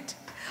that?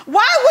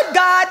 Why would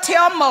God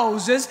tell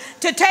Moses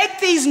to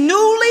take these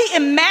newly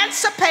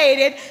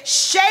emancipated,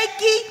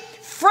 shaky,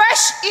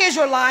 fresh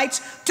Israelites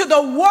to the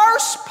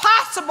worst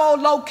possible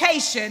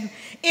location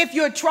if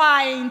you're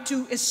trying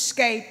to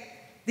escape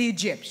the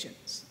Egyptians?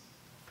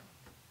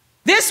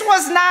 This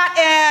was not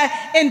an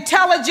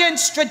intelligent,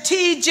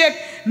 strategic,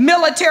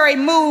 military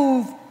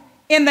move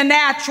in the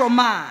natural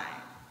mind.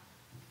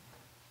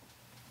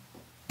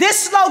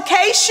 This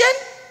location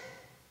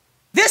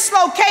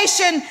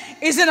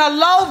is in a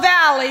low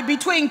valley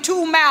between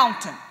two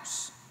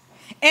mountains,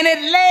 and it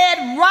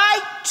led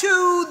right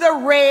to the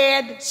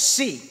Red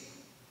Sea.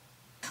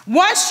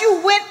 Once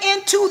you went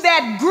into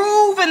that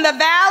groove in the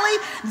valley,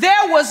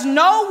 there was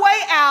no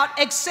way out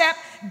except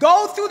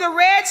go through the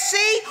Red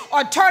Sea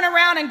or turn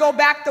around and go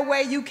back the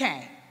way you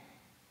came.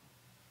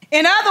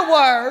 In other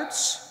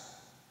words,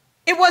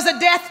 it was a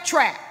death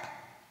trap.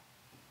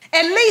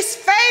 At least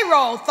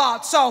Pharaoh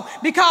thought so,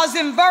 because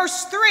in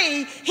verse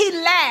 3, he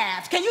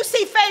laughed. Can you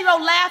see Pharaoh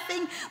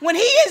laughing? When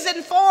he is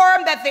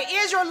informed that the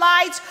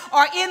Israelites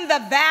are in the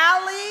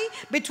valley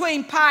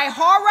between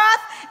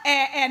Pi-Hahiroth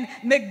and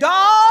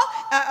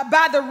Migdal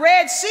by the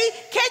Red Sea,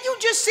 can you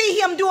just see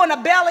him doing a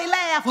belly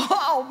laugh?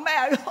 Oh,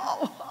 man,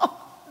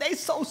 they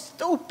so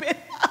stupid.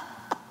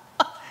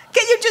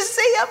 Can you just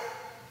see him?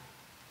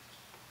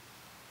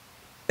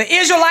 The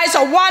Israelites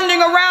are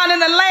wandering around in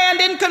the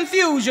land in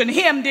confusion,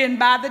 hemmed in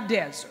by the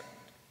desert.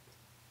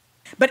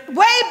 But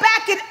way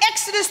back in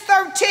Exodus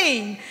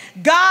 13,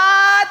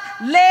 God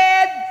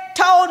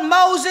told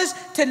Moses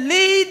to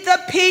lead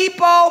the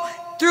people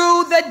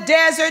through the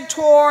desert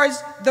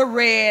towards the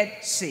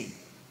Red Sea.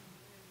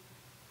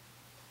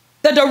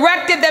 The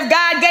directive that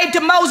God gave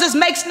to Moses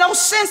makes no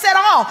sense at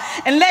all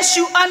unless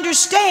you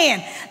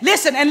understand.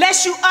 Listen,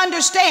 unless you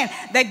understand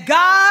that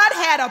God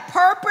had a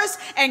purpose,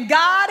 and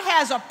God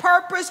has a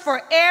purpose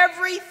for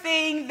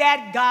everything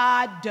that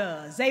God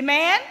does.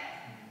 Amen?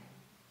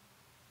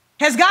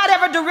 Has God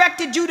ever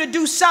directed you to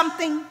do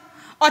something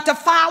or to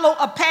follow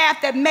a path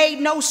that made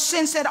no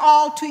sense at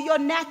all to your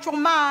natural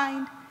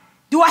mind?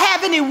 Do I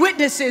have any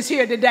witnesses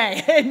here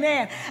today?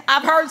 Amen.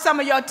 I've heard some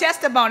of your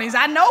testimonies.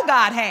 I know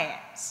God has.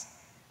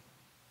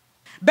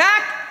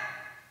 Back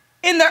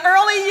in the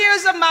early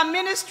years of my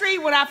ministry,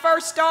 when I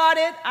first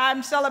started,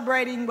 I'm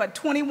celebrating,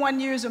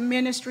 21 years of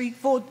ministry,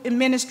 full in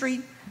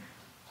ministry.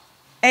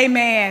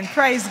 Amen.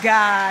 Praise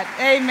God.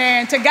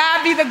 Amen. To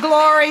God be the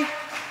glory.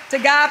 To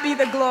God be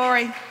the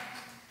glory.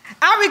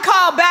 I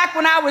recall back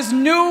when I was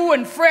new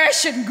and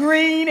fresh and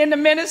green in the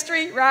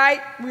ministry,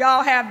 right? We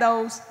all have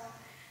those.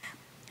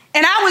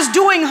 And I was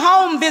doing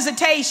home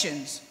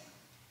visitations,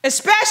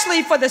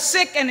 especially for the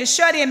sick and the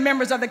shut-in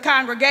members of the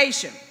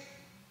congregation.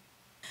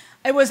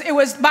 It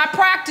was my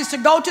practice to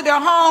go to their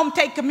home,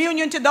 take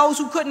communion to those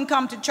who couldn't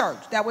come to church.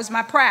 That was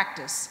my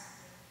practice.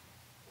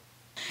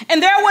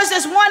 And there was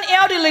this one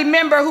elderly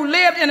member who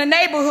lived in a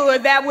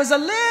neighborhood that was a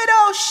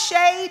little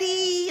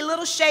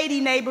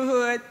shady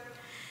neighborhood.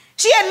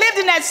 She had lived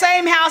in that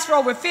same house for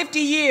over 50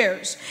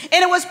 years.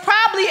 And it was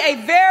probably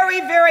a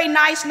very, very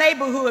nice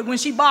neighborhood when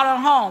she bought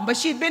her home. But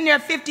she'd been there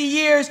 50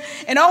 years,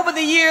 and over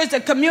the years, the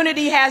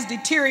community has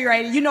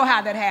deteriorated. You know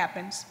how that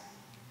happens.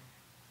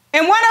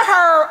 And one of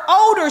her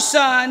older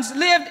sons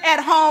lived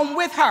at home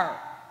with her.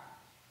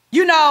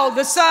 You know,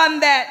 the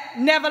son that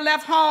never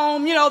left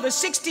home, you know, the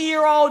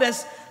 60-year-old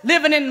that's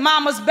living in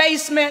mama's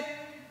basement,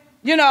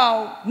 you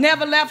know,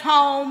 never left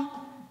home,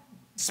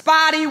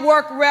 spotty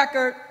work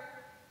record.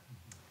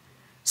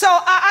 So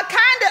I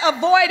kind of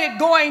avoided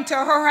going to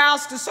her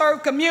house to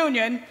serve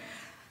communion.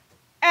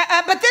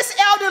 But this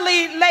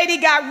elderly lady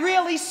got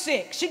really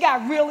sick. She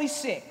got really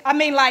sick. I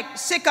mean, like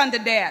sick unto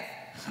death.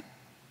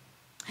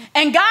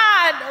 And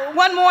God,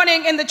 one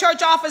morning in the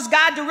church office,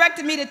 God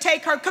directed me to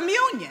take her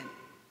communion.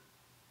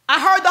 I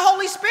heard the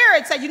Holy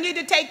Spirit say, you need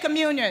to take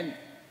communion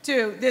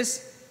to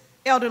this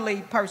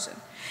elderly person.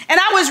 And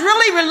I was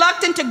really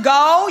reluctant to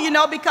go, you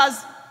know,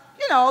 because,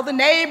 you know, the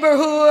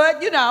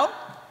neighborhood, you know.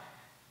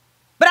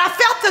 But I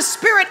felt the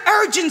spirit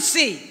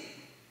urgency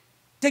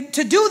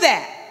to do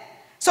that.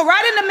 So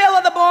right in the middle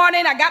of the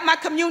morning, I got my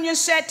communion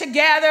set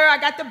together. I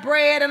got the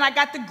bread and I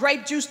got the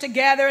grape juice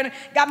together and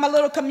got my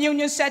little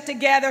communion set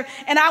together.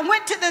 And I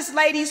went to this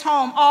lady's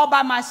home all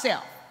by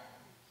myself.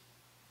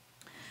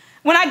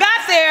 When I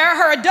got there,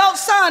 her adult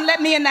son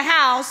let me in the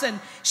house, and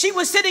she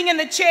was sitting in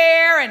the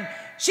chair and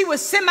she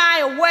was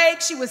semi-awake.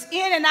 She was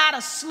in and out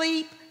of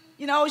sleep.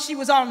 You know, she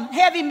was on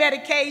heavy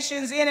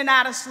medications, in and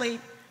out of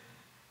sleep.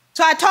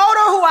 So I told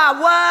her who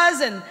I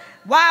was and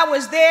why I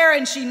was there,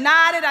 and she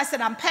nodded. I said,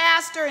 I'm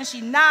pastor, and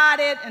she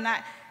nodded, and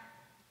I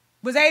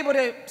was able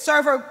to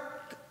serve her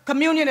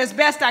communion as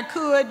best I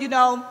could, you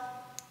know.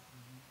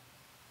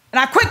 And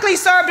I quickly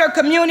served her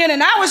communion,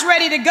 and I was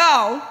ready to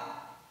go.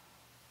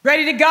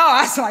 Ready to go.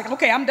 I was like,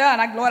 okay, I'm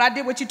done. Lord, I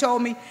did what you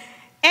told me.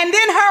 And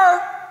then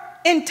her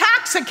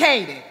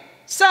intoxicated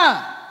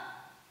son,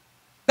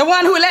 the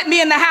one who let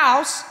me in the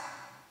house,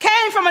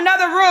 came from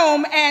another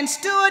room and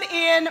stood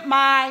in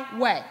my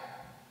way.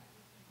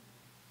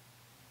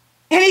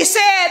 And he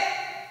said,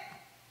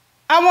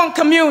 I want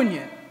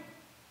communion.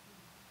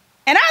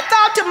 And I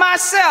thought to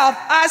myself,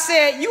 I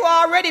said, you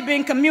already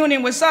been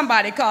communing with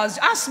somebody, because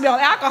I smell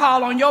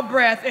alcohol on your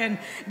breath, and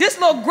this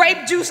little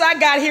grape juice I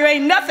got here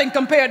ain't nothing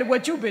compared to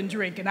what you've been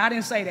drinking. I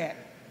didn't say that,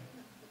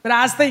 but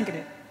I was thinking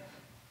it.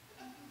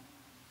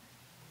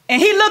 And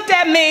he looked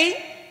at me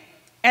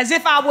as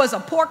if I was a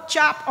pork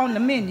chop on the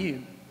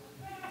menu.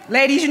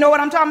 Ladies, you know what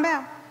I'm talking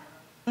about?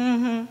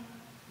 Mm-hmm.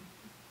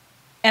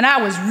 And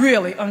I was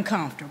really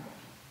uncomfortable.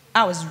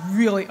 I was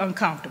really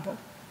uncomfortable.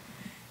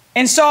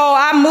 And so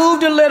I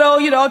moved a little,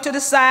 you know, to the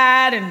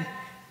side, and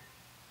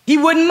he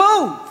wouldn't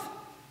move.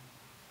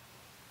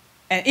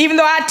 And even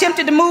though I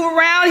attempted to move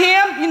around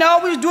him, you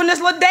know, we was doing this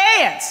little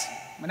dance.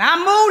 When I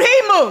moved,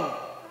 he moved.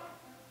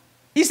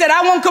 He said,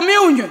 I want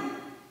communion.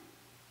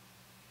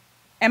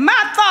 And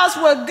my thoughts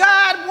were,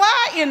 God,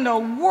 why in the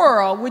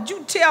world would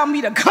you tell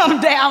me to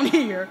come down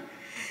here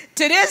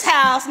to this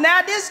house?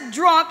 Now this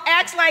drunk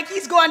acts like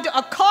he's going to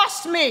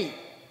accost me.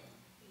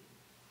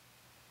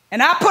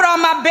 And I put on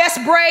my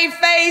best brave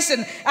face,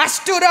 and I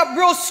stood up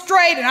real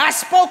straight, and I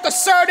spoke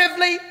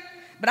assertively,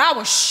 but I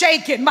was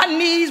shaking. My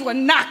knees were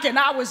knocking.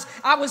 I was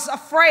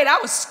afraid. I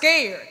was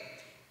scared.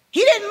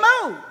 He didn't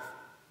move.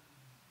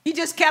 He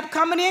just kept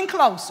coming in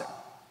closer.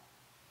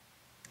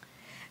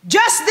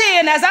 Just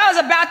then, as I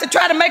was about to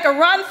try to make a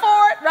run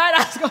for it,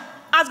 right,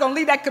 I was going to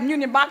leave that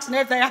communion box and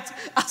everything. I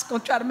was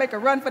going to try to make a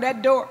run for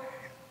that door.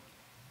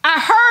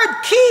 I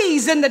heard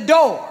keys in the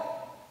door.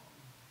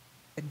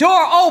 The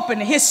door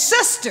opened. His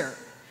sister,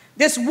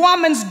 this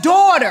woman's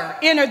daughter,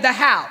 entered the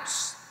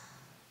house.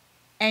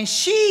 And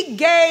she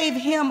gave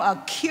him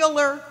a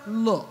killer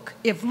look.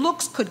 If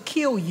looks could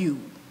kill you,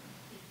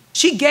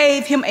 she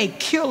gave him a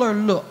killer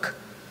look.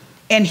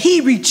 And he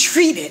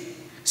retreated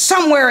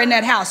somewhere in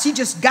that house. He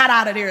just got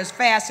out of there as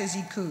fast as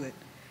he could.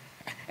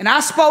 And I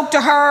spoke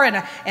to her, and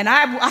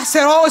I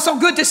said, oh, it's so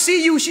good to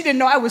see you. She didn't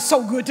know it was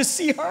so good to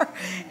see her.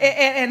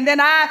 And then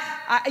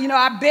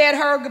I bade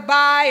her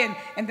goodbye,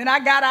 and then I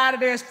got out of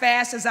there as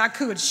fast as I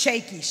could,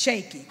 shaky,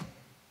 shaky.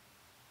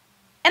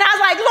 And I was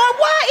like, Lord,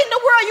 why in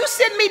the world you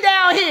send me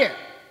down here?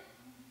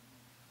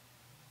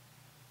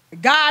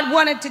 God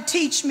wanted to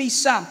teach me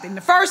something.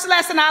 The first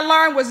lesson I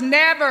learned was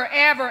never,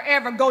 ever,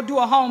 ever go do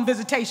a home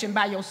visitation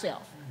by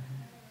yourself.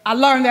 I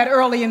learned that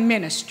early in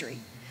ministry.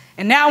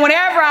 And now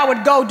whenever I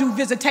would go do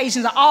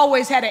visitations, I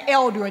always had an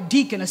elder, a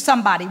deacon, or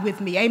somebody with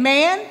me.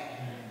 Amen?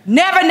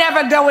 Never,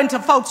 never go into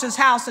folks'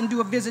 house and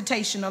do a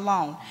visitation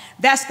alone.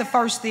 That's the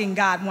first thing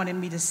God wanted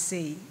me to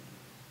see.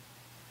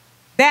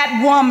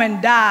 That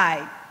woman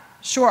died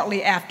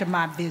shortly after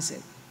my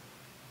visit.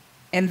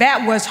 And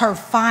that was her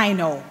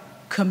final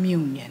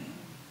communion.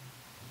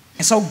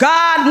 And so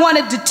God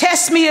wanted to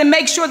test me and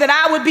make sure that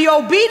I would be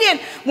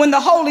obedient when the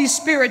Holy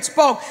Spirit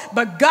spoke.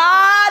 But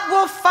God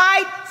will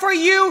fight for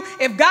you.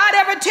 If God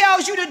ever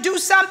tells you to do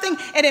something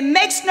and it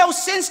makes no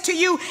sense to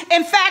you,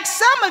 in fact,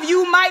 some of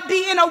you might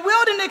be in a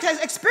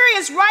wilderness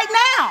experience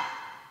right now.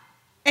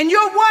 And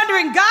you're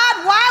wondering,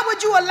 God, why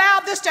would you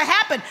allow this to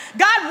happen?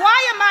 God,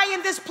 why am I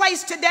in this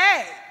place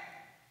today?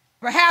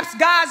 Perhaps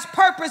God's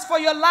purpose for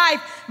your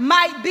life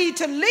might be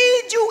to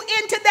lead you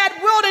into that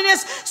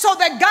wilderness so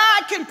that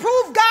God can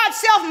prove God's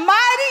self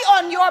mighty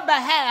on your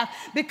behalf.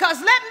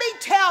 Because let me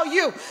tell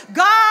you,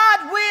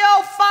 God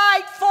will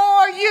fight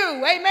for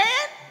you.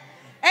 Amen?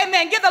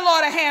 Amen. Give the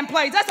Lord a hand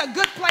praise. That's a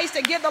good place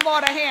to give the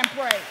Lord a hand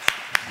praise.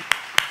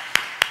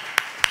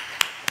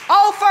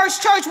 Oh,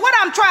 First Church, what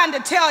I'm trying to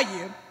tell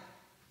you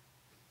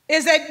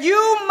is that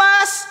you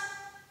must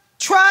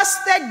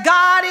trust that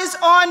God is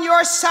on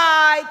your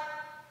side.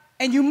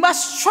 And you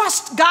must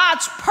trust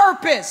God's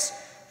purpose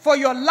for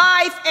your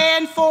life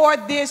and for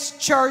this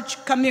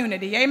church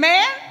community.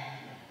 Amen?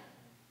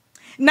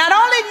 Not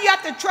only do you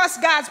have to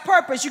trust God's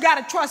purpose, you got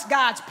to trust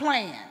God's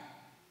plan.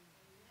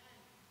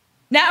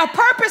 Now, a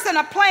purpose and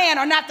a plan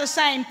are not the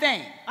same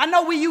thing. I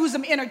know we use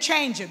them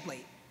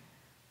interchangeably.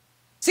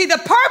 See,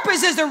 the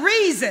purpose is the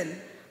reason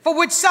for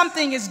which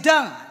something is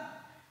done.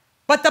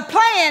 But the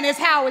plan is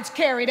how it's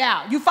carried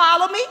out. You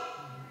follow me?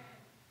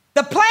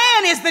 The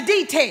plan is the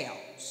detail.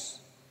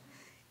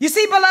 You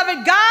see,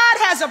 beloved, God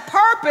has a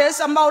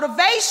purpose, a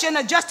motivation,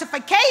 a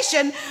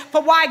justification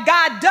for why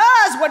God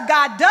does what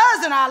God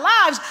does in our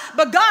lives,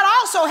 but God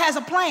also has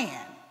a plan.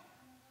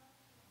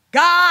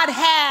 God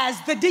has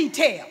the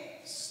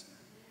details.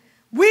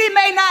 We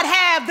may not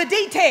have the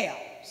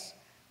details,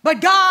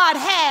 but God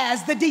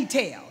has the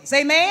details.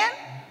 Amen?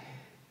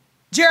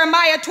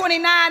 Jeremiah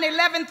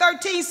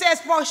 29:11-13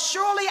 says, "For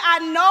surely I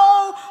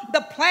know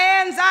the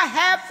plans I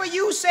have for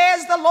you,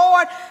 says the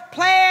Lord,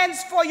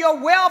 plans for your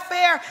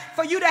welfare,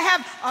 for you to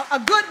have a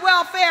good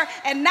welfare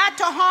and not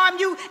to harm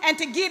you and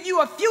to give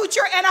you a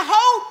future and a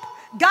hope."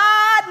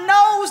 God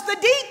knows the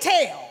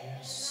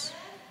details.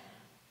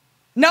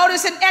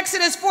 Notice in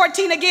Exodus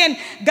 14 again,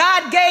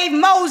 God gave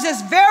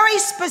Moses very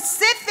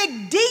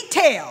specific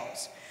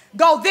details.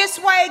 Go this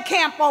way,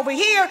 camp over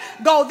here,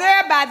 go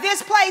there by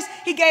this place.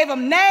 He gave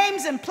him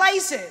names and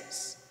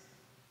places.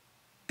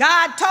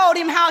 God told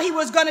him how he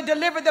was going to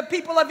deliver the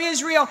people of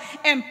Israel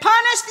and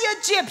punish the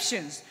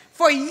Egyptians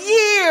for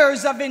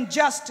years of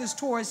injustice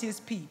towards his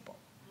people.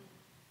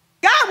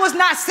 God was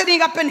not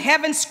sitting up in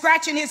heaven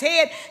scratching his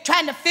head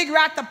trying to figure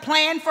out the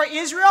plan for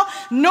Israel,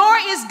 nor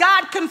is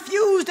God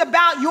confused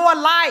about your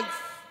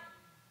life.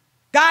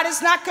 God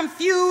is not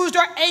confused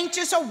or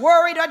anxious or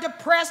worried or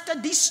depressed or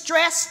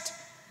distressed.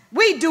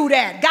 We do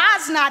that.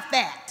 God's not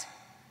that.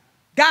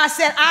 God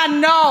said, I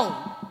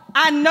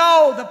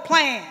know the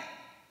plan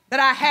that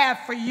I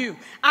have for you.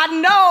 I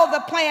know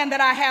the plan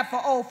that I have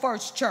for Old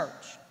First Church.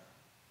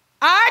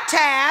 Our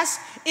task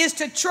is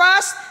to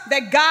trust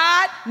that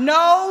God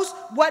knows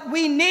what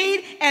we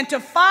need and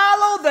to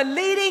follow the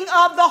leading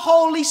of the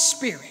Holy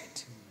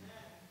Spirit.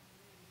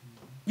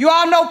 You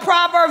all know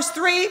Proverbs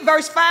 3,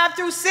 verse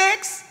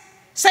 5-6?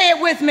 Say it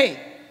with me.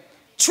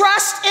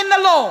 Trust in the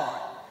Lord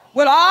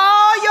with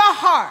all your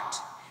heart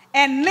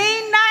and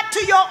lean not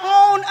to your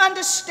own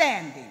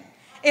understanding.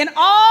 In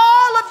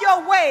all of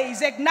your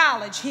ways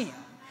acknowledge him,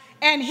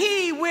 and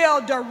he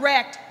will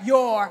direct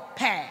your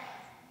path.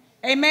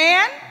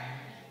 Amen?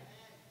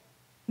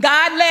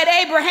 God led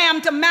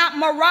Abraham to Mount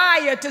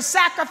Moriah to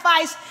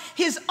sacrifice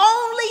his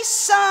only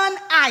son,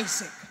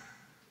 Isaac.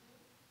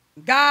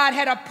 God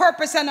had a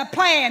purpose and a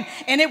plan,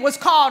 and it was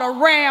called a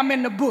ram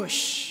in the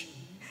bush.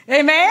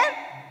 Amen?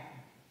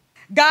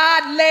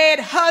 God led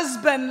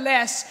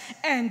husbandless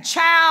and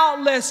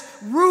childless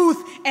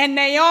Ruth and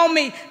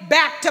Naomi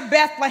back to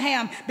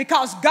Bethlehem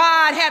because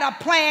God had a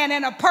plan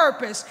and a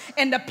purpose,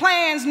 and the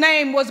plan's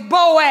name was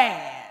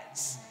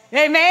Boaz.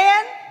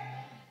 Amen?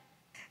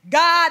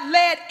 God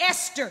led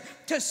Esther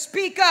to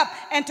speak up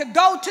and to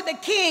go to the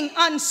king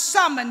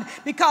unsummoned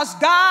because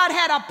God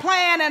had a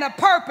plan and a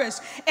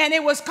purpose, and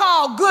it was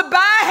called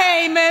Goodbye,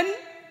 Haman.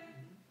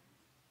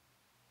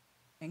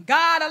 And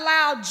God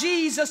allowed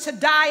Jesus to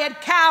die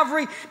at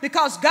Calvary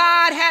because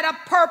God had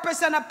a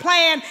purpose and a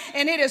plan,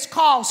 and it is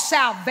called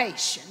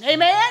salvation.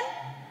 Amen?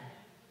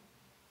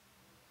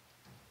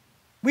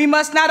 We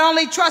must not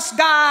only trust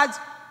God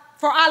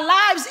for our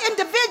lives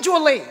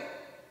individually,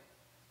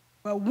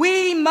 but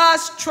we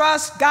must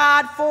trust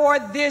God for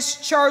this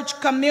church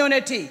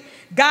community.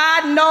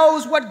 God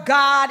knows what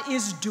God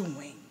is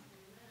doing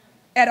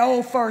at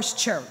Old First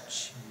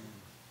Church.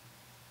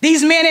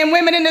 These men and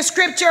women in the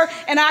scripture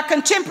in our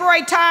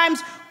contemporary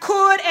times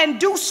could and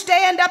do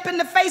stand up in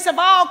the face of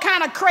all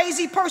kind of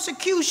crazy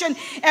persecution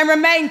and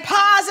remain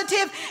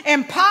positive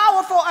and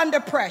powerful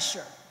under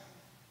pressure.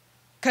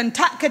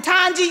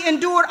 Ketanji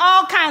endured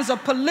all kinds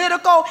of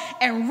political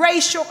and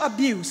racial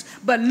abuse,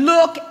 but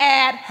look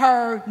at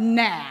her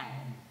now.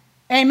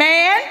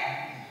 Amen?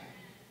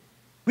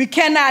 We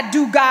cannot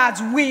do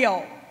God's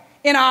will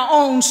in our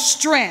own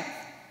strength.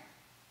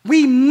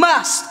 We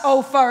must,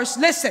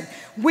 listen,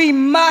 we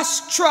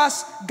must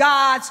trust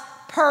God's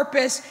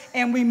purpose,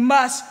 and we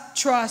must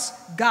trust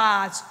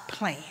God's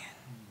plan.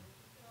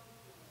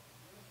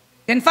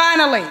 And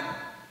finally,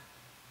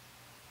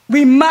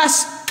 we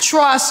must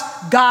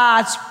trust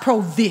God's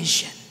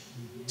provision.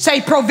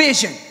 Say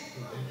provision.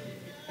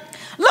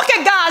 Look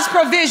at God's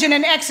provision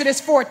in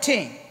Exodus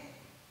 14.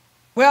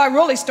 Well,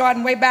 really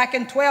starting way back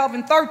in 12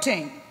 and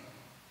 13.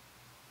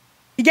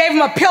 He gave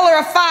them a pillar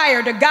of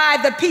fire to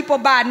guide the people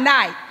by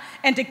night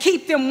and to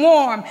keep them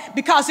warm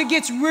because it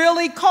gets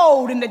really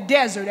cold in the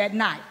desert at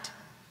night.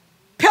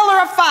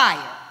 Pillar of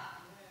fire.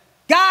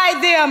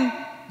 Guide them,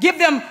 give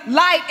them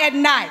light at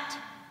night,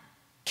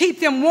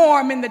 keep them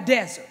warm in the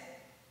desert.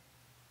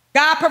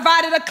 God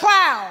provided a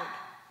cloud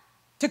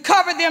to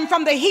cover them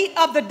from the heat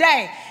of the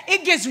day.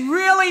 It gets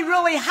really,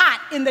 really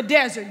hot in the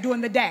desert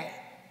during the day.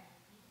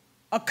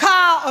 A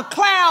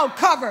cloud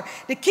cover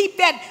to keep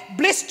that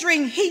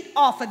blistering heat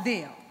off of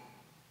them.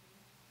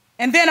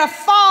 And then a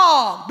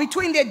fog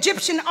between the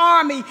Egyptian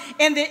army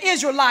and the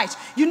Israelites.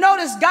 You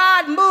notice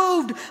God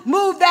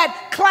moved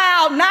that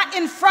cloud not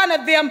in front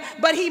of them,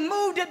 but he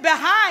moved it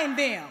behind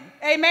them.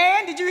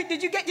 Amen. Did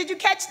you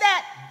catch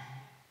that?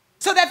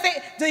 So that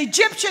the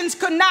Egyptians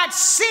could not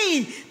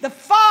see. The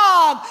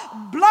fog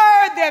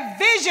blurred their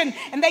vision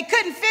and they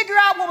couldn't figure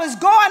out what was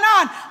going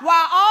on,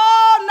 while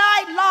all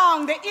night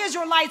long the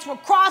Israelites were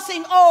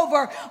crossing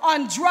over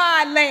on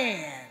dry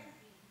land.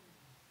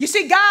 You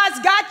see, God's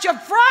got your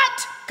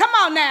front, come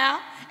on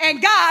now,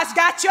 and God's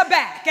got your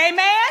back.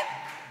 Amen.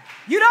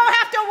 You don't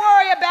have to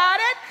worry about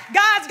it.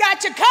 God's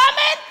got you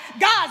coming,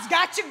 God's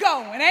got you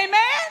going.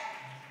 Amen.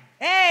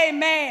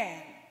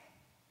 Amen.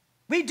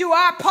 We do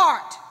our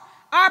part.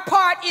 Our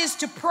part is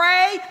to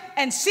pray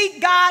and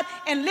seek God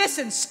and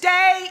listen,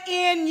 stay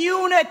in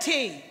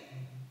unity.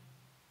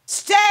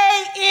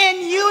 Stay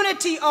in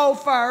unity,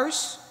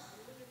 First,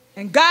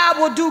 and God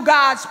will do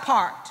God's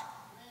part.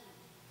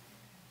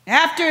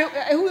 After,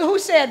 who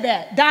said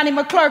that? Donnie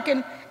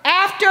McClurkin.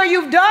 After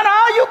you've done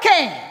all you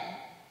can,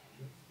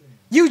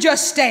 you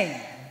just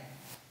stand.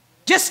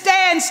 Just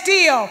stand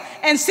still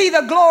and see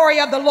the glory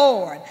of the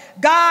Lord.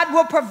 God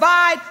will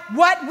provide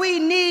what we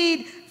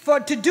need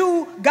to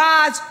do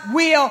God's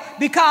will,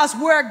 because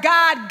where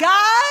God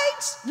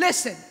guides,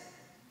 listen,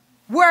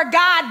 where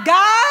God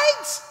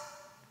guides,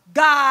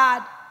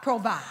 God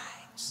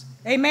provides.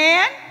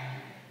 Amen?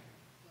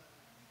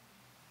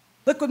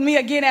 Look with me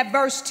again at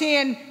verse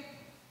 10.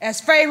 As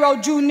Pharaoh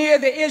drew near,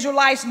 the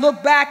Israelites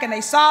looked back and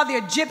they saw the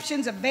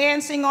Egyptians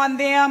advancing on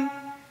them.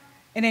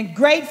 And in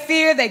great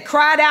fear, they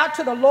cried out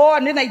to the Lord,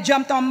 and then they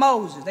jumped on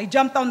Moses. They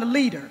jumped on the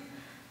leader.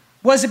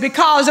 Was it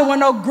because there were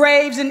no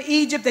graves in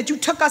Egypt that you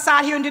took us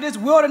out here into this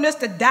wilderness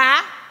to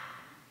die?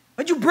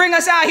 What'd you bring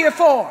us out here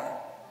for?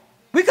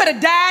 We could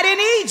have died in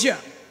Egypt.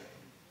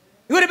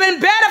 It would have been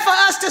better for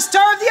us to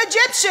serve the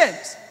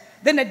Egyptians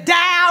than to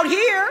die out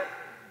here.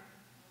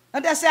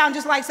 Doesn't that sound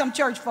just like some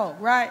church folk,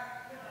 right?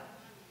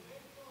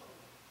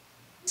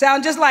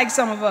 Sound just like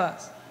some of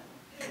us.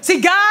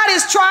 See, God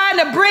is trying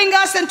to bring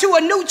us into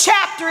a new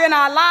chapter in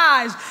our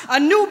lives, a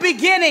new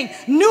beginning,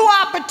 new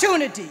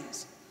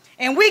opportunities.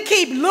 And we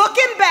keep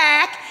looking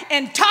back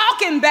and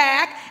talking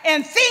back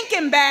and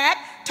thinking back,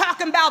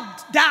 talking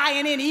about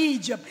dying in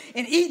Egypt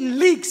and eating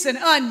leeks and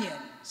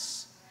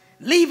onions.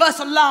 Leave us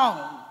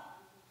alone.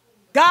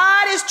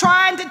 God is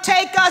trying to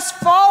take us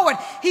forward.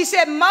 He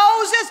said,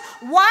 Moses,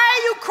 why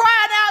are you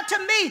crying out to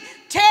me?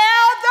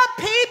 Tell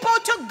the people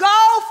to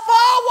go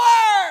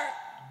forward.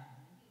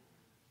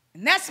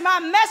 And that's my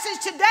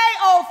message today,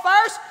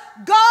 First.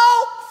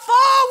 Go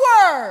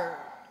forward.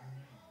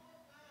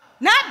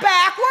 Not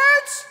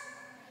backwards.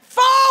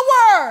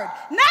 Forward.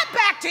 Not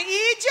back to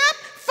Egypt.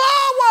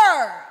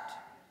 Forward.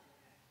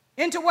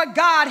 Into what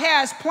God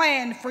has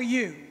planned for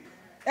you.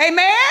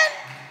 Amen?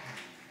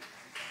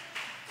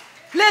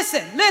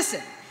 Listen,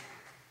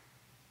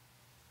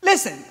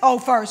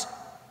 First.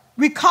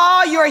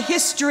 Recall your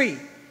history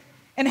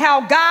and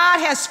how God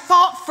has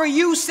fought for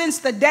you since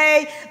the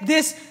day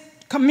this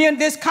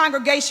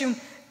congregation,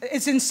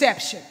 its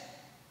inception.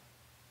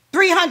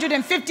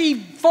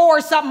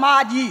 354 something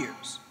odd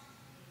years.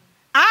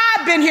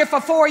 I've been here for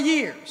 4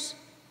 years.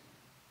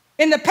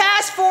 In the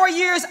past 4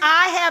 years,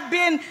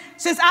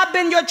 since I've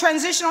been your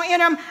transitional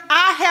interim,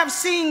 I have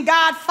seen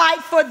God fight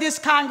for this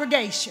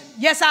congregation.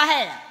 Yes, I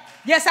have.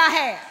 Yes, I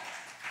have.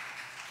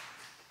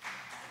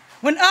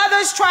 When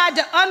others tried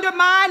to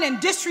undermine and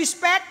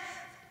disrespect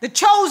the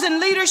chosen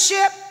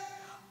leadership,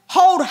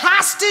 hold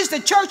hostage the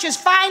church's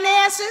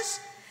finances,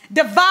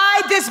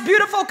 divide this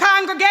beautiful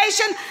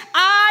congregation,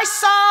 I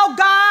saw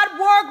God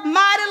work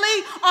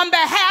mightily on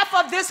behalf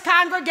of this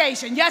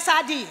congregation. Yes,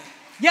 I did.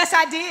 Yes,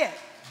 I did.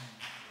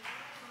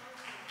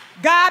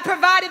 God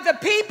provided the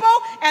people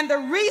and the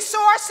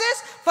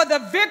resources for the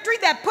victory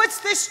that puts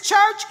this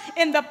church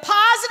in the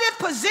positive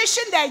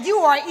position that you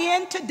are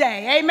in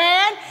today.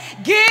 Amen.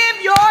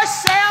 Give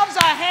yourselves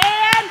a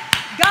hand.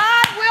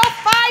 God will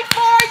fight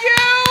for you.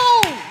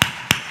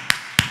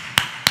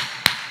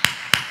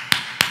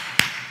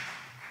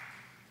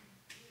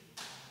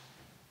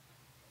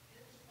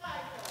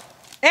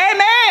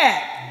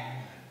 Amen.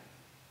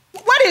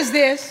 What is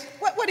this?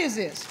 What is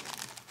this?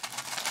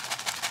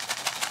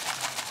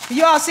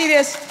 You all see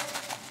this?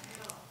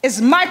 It's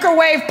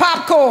microwave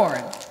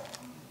popcorn.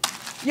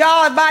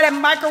 Y'all buy that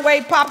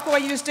microwave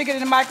popcorn, you just stick it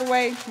in the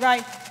microwave,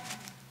 right?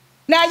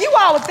 Now, you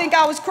all would think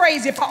I was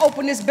crazy if I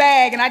opened this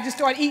bag and I just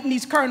started eating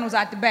these kernels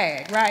out the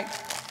bag, right?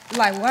 You're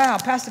like, wow,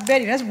 Pastor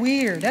Betty, that's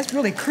weird. That's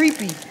really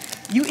creepy.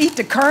 You eat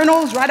the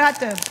kernels right out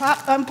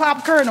the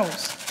unpopped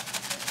kernels.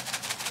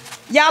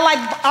 Y'all like,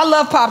 I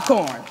love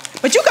popcorn.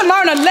 But you can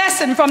learn a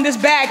lesson from this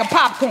bag of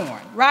popcorn,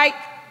 right?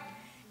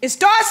 It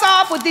starts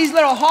off with these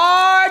little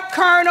hard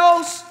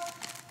kernels,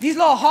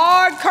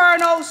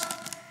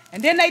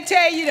 and then they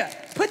tell you to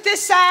put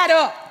this side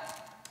up,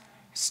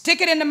 stick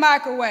it in the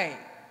microwave.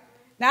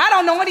 Now, I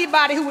don't know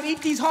anybody who would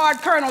eat these hard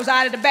kernels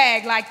out of the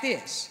bag like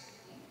this.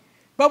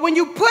 But when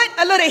you put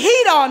a little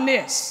heat on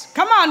this,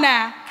 come on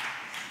now,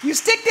 you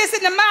stick this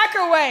in the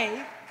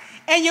microwave,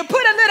 and you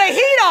put a little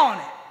heat on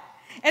it,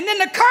 and then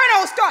the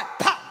kernels start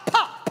pop,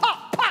 pop,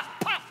 pop, pop,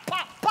 pop,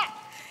 pop, pop,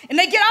 and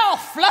they get all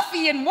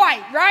fluffy and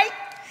white, right?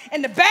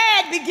 And the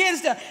bag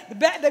begins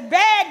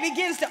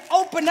to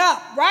open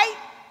up, right?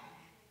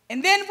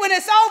 And then when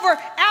it's over,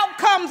 out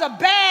comes a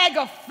bag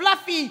of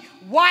fluffy,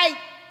 white,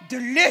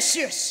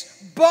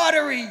 delicious,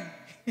 buttery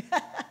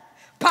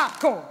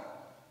popcorn.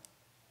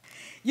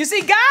 You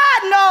see,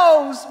 God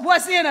knows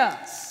what's in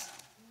us.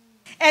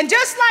 And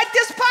just like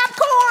this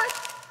popcorn,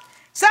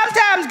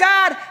 sometimes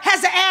God has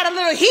to add a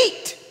little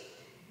heat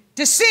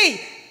to see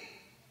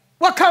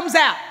what comes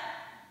out.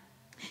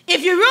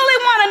 If you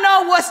really want to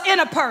know what's in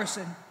a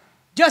person,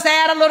 just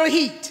add a little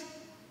heat.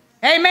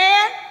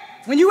 Amen?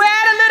 When you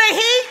add a little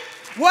heat,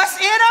 what's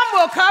in them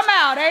will come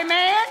out.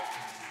 Amen?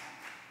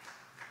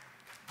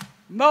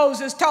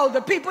 Moses told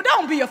the people,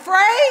 don't be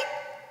afraid.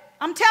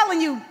 I'm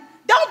telling you,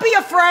 don't be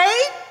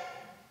afraid.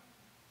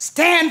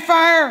 Stand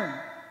firm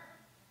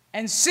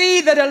and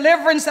see the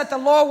deliverance that the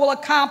Lord will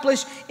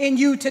accomplish in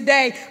you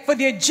today. For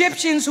the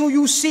Egyptians who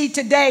you see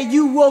today,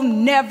 you will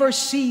never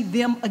see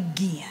them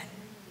again.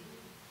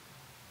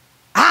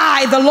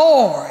 I, the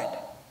Lord,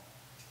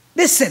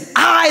 listen,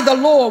 I, the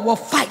Lord, will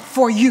fight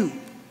for you.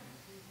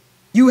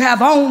 You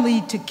have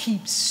only to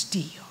keep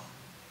still.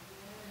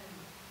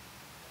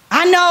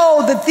 I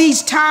know that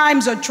these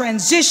times of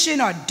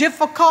transition are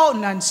difficult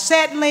and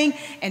unsettling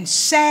and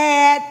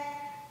sad.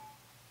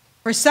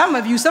 For some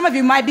of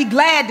you might be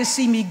glad to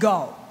see me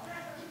go.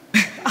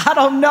 I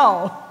don't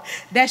know.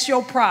 That's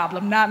your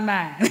problem, not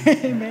mine.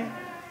 Amen.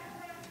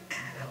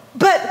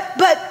 But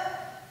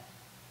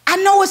I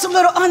know it's a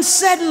little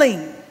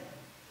unsettling.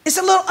 It's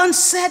a little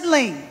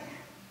unsettling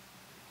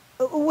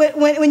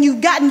when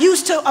you've gotten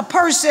used to a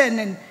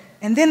person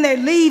and then they're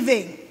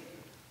leaving.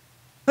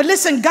 But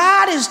listen,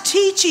 God is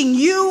teaching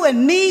you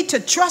and me to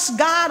trust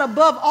God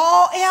above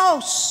all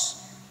else.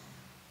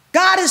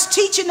 God is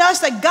teaching us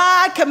that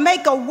God can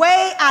make a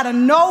way out of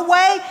no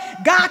way.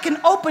 God can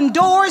open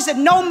doors that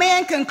no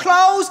man can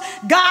close.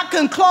 God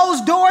can close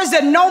doors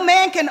that no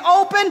man can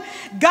open.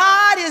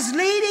 God is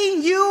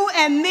leading you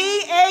and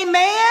me,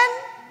 amen?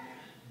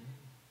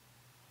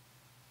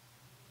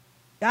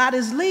 God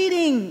is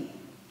leading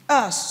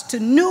us to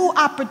new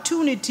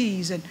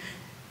opportunities and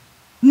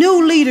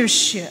new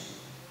leadership.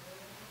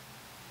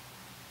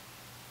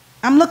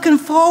 I'm looking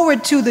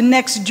forward to the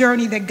next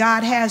journey that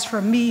God has for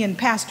me and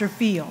Pastor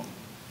Phil.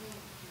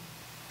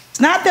 It's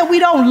not that we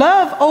don't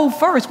love Old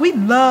First. We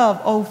love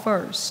Old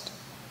First.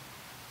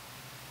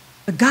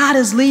 But God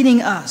is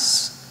leading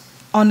us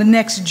on the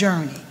next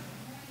journey.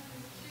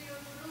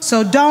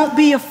 So don't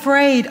be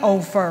afraid,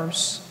 Old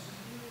First.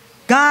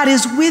 God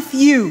is with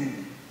you,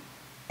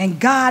 and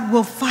God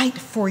will fight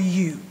for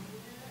you.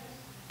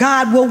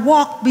 God will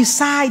walk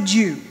beside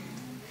you.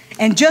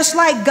 And just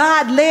like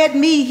God led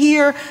me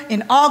here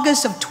in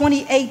August of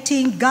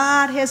 2018,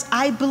 God has,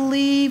 I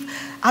believe,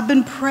 I've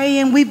been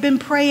praying, we've been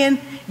praying,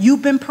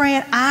 you've been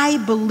praying.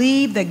 I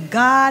believe that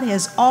God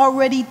has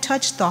already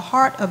touched the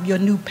heart of your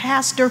new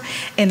pastor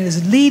and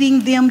is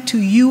leading them to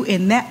you,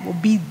 and that will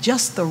be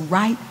just the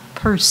right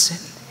person.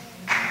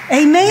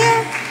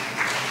 Amen?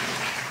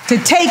 To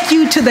take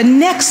you to the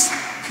next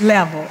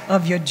level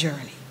of your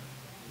journey.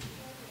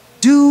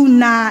 Do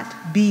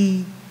not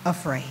be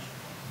afraid.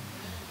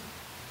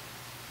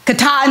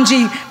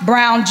 Ketanji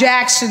Brown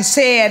Jackson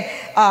said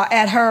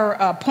at her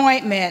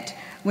appointment,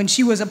 when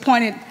she was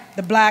appointed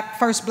the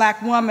first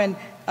black woman,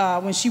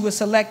 when she was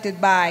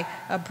selected by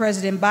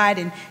President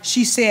Biden,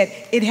 she said,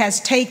 it has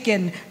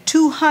taken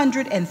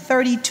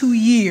 232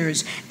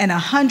 years and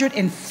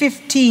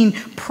 115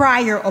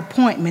 prior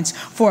appointments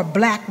for a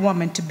black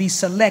woman to be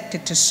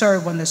selected to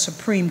serve on the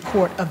Supreme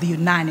Court of the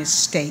United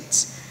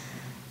States.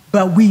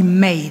 But we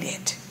made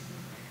it.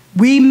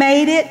 We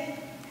made it.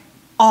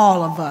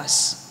 All of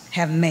us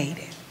have made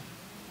it.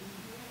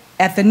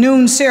 At the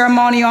noon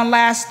ceremony on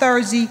last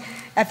Thursday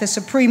at the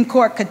Supreme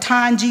Court,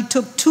 Ketanji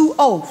took 2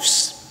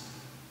 oaths.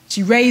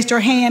 She raised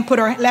her hand, put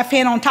her left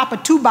hand on top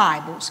of 2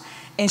 Bibles,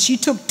 and she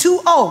took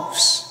 2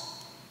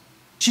 oaths.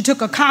 She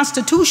took a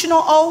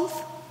constitutional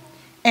oath,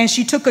 and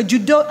she took a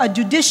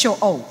judicial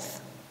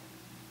oath.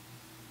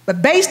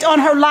 But based on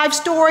her life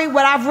story,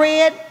 what I've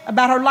read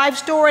about her life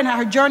story and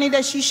her journey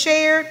that she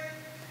shared,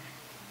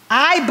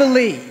 I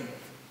believe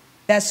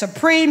that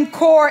Supreme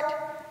Court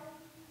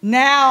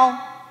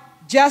now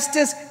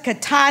Justice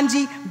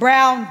Ketanji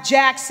Brown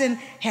Jackson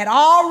had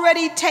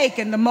already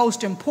taken the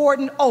most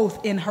important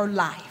oath in her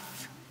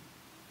life.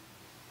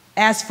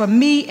 As for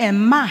me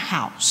and my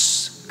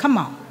house, come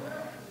on,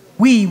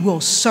 we will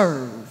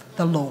serve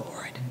the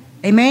Lord.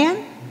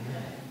 Amen?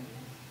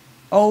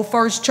 Oh,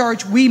 First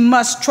Church, we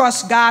must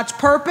trust God's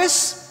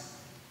purpose,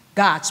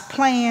 God's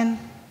plan,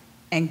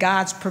 and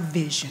God's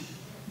provision.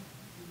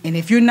 And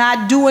if you're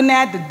not doing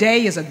that, the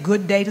day is a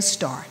good day to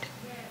start.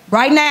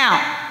 Right now,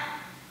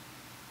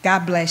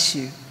 God bless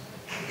you.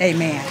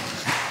 Amen.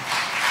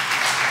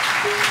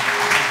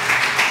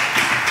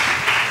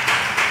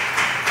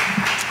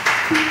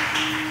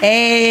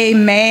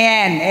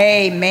 Amen,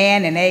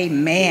 amen, and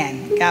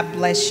amen. God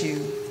bless you.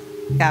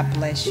 God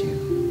bless you.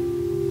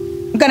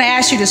 I'm going to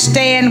ask you to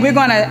stand. We're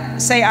going to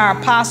say our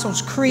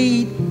Apostles'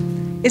 Creed.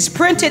 It's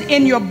printed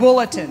in your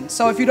bulletin.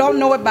 So if you don't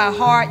know it by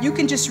heart, you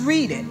can just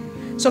read it.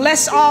 So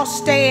let's all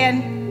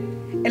stand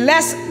and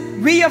let's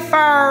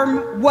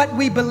reaffirm what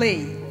we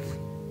believe.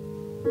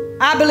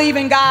 I believe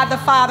in God the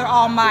Father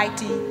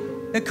Almighty,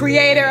 the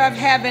creator of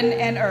heaven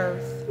and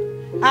earth.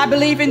 I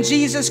believe in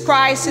Jesus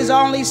Christ, his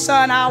only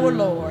Son, our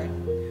Lord,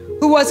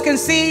 who was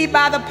conceived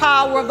by the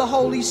power of the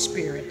Holy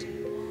Spirit,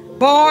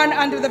 born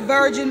under the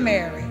Virgin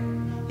Mary.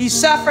 He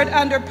suffered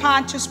under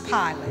Pontius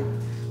Pilate,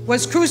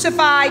 was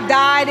crucified,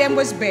 died, and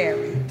was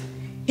buried.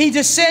 He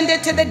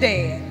descended to the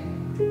dead.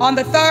 On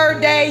the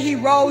third day, he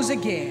rose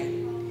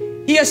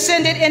again. He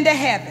ascended into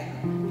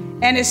heaven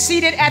and is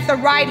seated at the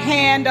right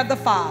hand of the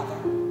Father.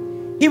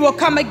 He will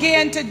come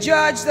again to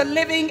judge the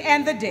living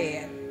and the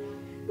dead.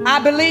 I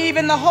believe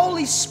in the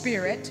Holy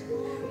Spirit,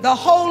 the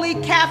Holy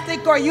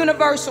Catholic or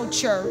Universal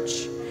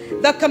Church,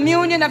 the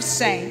communion of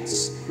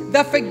saints,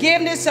 the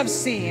forgiveness of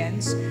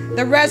sins,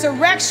 the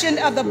resurrection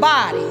of the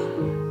body,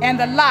 and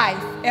the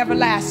life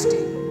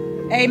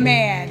everlasting.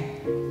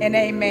 Amen and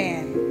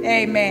amen.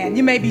 Amen.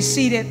 You may be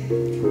seated.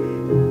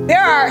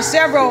 There are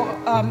several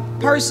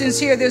persons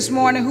here this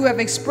morning who have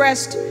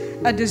expressed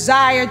a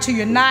desire to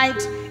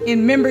unite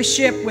in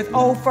membership with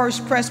Old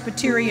First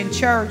Presbyterian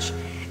Church.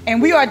 And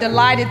we are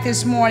delighted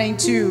this morning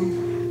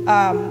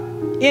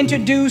to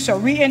introduce or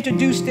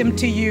reintroduce them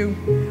to you.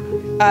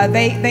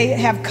 They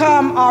have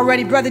come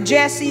already. Brother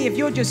Jesse, if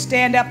you'll just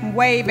stand up and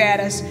wave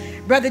at us.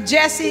 Brother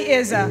Jesse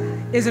is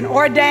an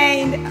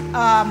ordained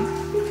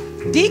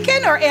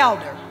deacon or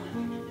elder?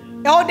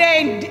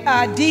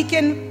 Ordained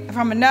deacon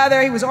from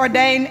another. He was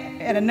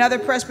ordained at another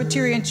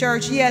Presbyterian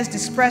church. He has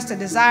expressed a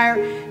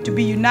desire to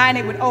be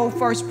united with Old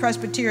First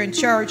Presbyterian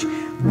Church.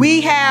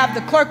 We have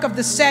the clerk of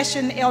the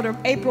session, Elder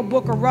April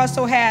Booker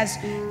Russell, has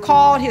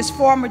called his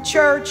former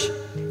church,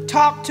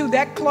 talked to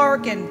that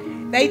clerk,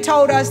 and they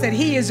told us that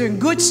he is in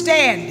good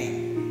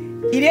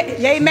standing.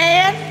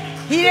 Amen?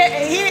 He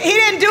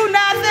didn't do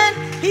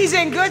nothing. He's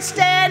in good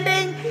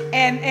standing,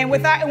 and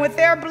with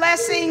their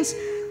blessings,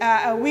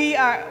 we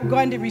are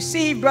going to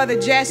receive Brother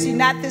Jesse,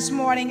 not this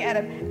morning,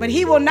 but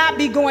he will not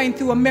be going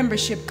through a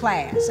membership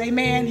class.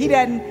 Amen. He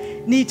doesn't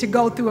need to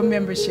go through a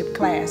membership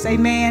class.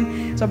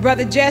 Amen. So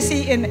Brother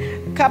Jesse,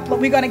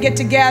 we're going to get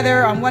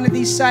together on one of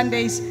these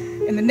Sundays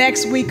in the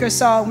next week or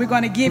so. We're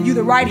going to give you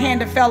the right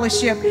hand of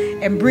fellowship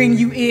and bring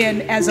you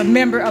in as a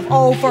member of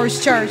Old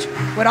First Church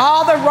with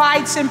all the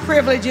rights and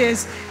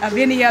privileges of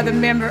any other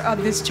member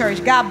of this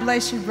church. God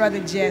bless you,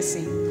 Brother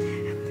Jesse.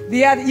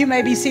 You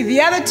may be seated.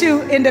 The other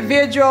two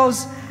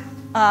individuals,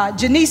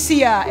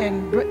 Janicia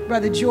and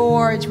Brother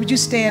George, would you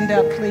stand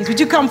up, please? Would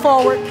you come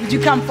forward? Would you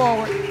come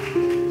forward?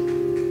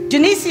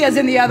 Janicia's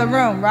in the other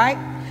room, right?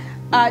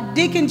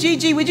 Deacon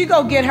Gigi, would you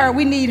go get her?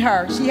 We need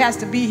her. She has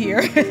to be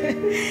here.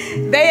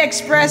 They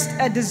expressed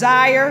a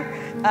desire.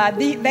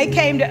 They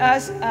came to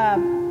us,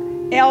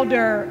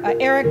 Elder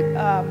Eric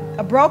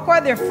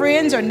Abrokwa. They're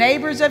friends or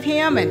neighbors of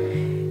him,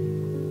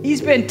 and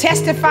he's been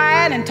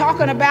testifying and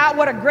talking about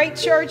what a great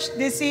church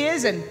this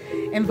is and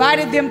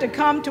invited them to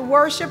come to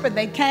worship, and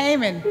they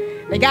came and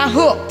they got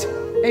hooked.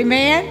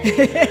 Amen.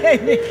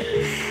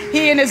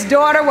 He and his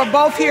daughter were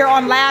both here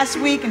on last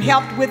week and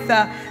helped with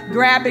the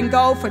grab and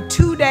go for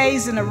 2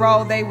 days in a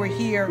row. They were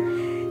here.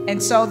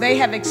 And so they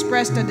have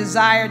expressed a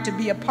desire to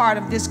be a part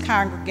of this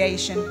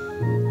congregation.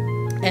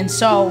 And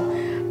so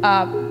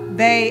I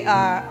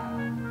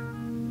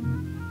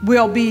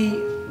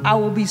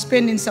will be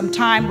spending some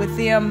time with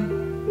them,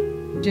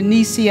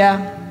 Janicia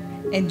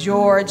and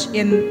George,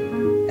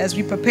 as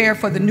we prepare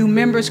for the new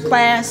members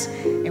class,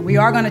 and we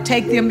are going to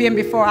take them in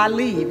before I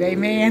leave.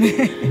 Amen.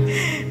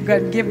 I'm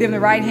going to give them the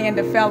right hand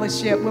of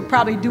fellowship. We'll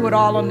probably do it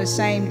all on the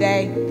same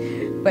day,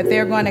 but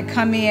they're going to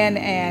come in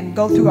and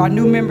go through our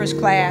new members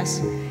class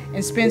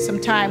and spend some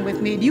time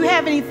with me. Do you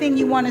have anything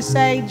you want to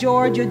say,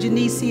 George or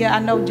Janicia? I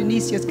know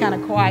Janicia's kind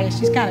of quiet.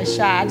 She's kind of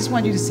shy. I just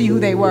wanted you to see who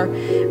they were.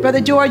 Brother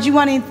George, you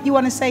want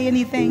to say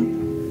anything?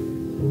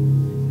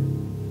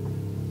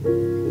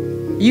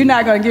 You're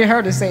not going to get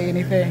her to say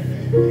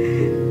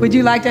anything. Would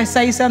you like to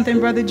say something,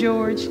 Brother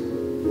George?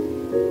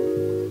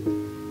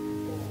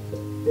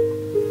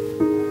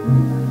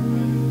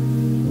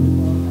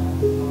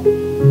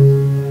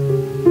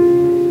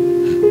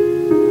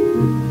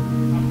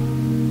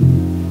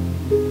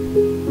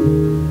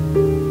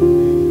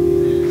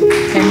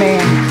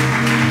 Amen.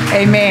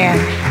 Amen.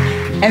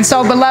 And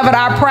so, beloved,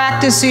 our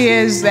practice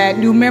is that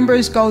new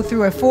members go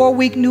through a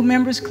 4-week new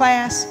members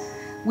class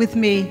with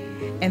me.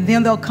 and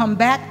then they'll come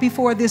back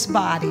before this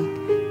body,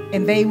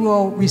 and they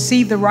will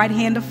receive the right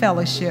hand of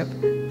fellowship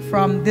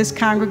from this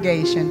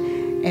congregation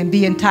and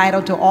be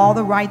entitled to all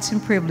the rights and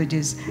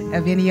privileges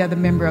of any other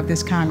member of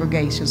this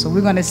congregation. So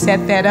we're going to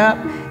set that up,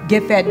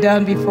 get that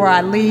done before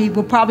I leave.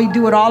 We'll probably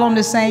do it all on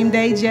the same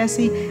day,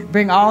 Jesse.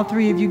 Bring all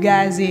three of you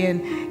guys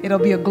in. It'll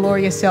be a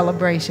glorious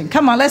celebration.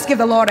 Come on, let's give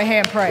the Lord a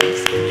hand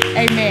praise.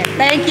 Amen.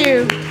 Thank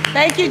you.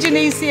 Thank you,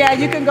 Janicia.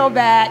 You can go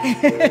back.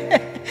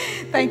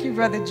 Thank you,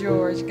 Brother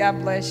George. God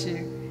bless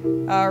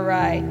you. All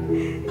right.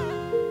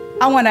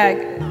 I want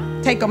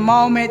to take a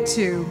moment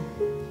to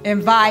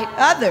invite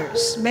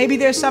others. Maybe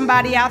there's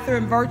somebody out there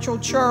in virtual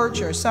church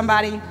or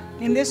somebody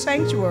in this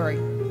sanctuary,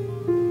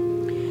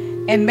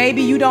 and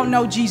maybe you don't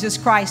know Jesus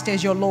Christ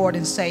as your Lord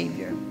and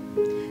Savior.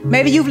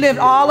 Maybe you've lived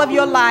all of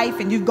your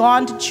life and you've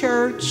gone to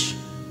church,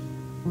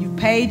 you've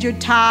paid your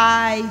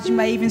tithes, you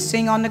may even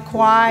sing on the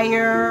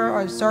choir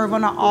or serve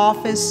on an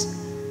office,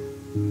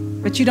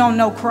 but you don't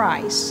know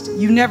Christ.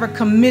 You've never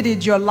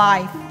committed your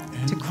life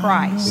to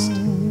Christ.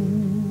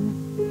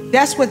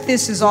 That's what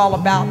this is all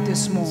about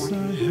this morning.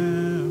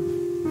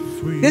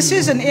 This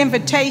is an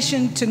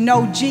invitation to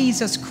know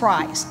Jesus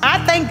Christ.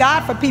 I thank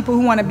God for people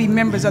who want to be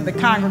members of the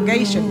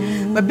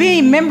congregation, but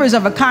being members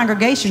of a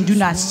congregation do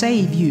not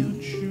save you.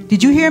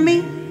 Did you hear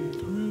me?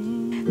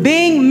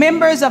 Being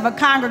members of a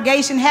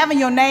congregation, having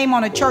your name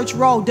on a church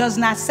roll does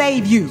not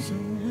save you.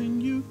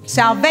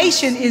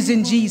 Salvation is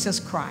in Jesus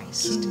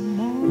Christ.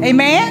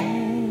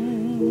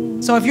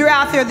 Amen? So if you're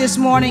out there this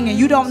morning and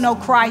you don't know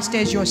Christ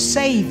as your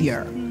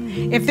Savior,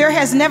 if there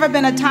has never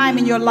been a time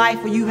in your life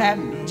where you have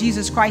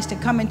Jesus Christ to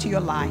come into your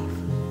life,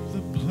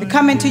 to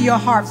come into your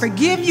heart,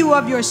 forgive you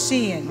of your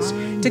sins,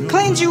 to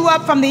cleanse you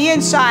up from the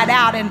inside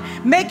out and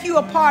make you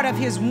a part of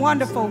his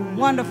wonderful,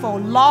 wonderful,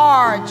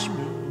 large,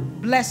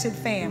 blessed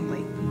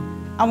family,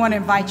 I want to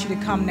invite you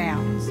to come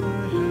now.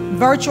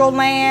 Virtual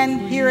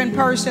land, here in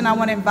person, I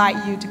want to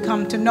invite you to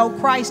come to know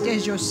Christ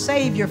as your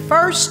Savior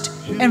first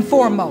and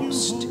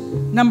foremost.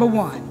 Number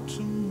one.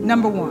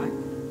 Number one.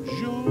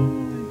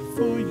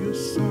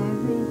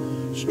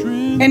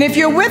 And if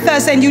you're with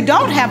us and you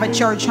don't have a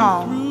church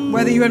home,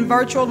 whether you're in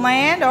virtual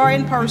land or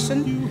in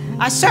person,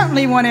 I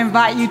certainly want to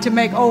invite you to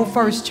make Old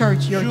First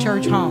Church your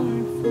church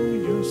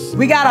home.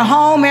 We got a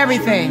home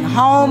everything,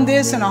 home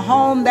this and a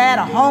home that,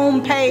 a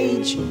home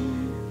page.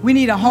 We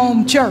need a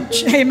home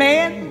church,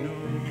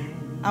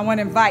 amen? I want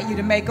to invite you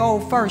to make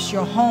Old First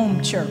your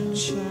home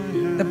church,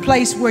 the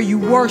place where you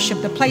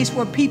worship, the place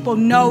where people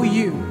know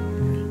you,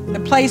 the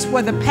place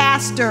where the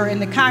pastor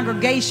and the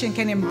congregation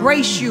can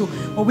embrace you,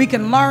 where we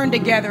can learn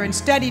together and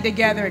study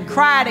together and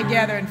cry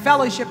together and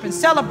fellowship and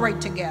celebrate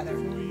together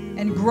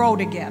and grow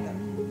together.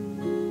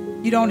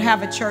 You don't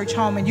have a church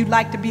home and you'd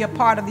like to be a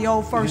part of the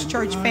Old First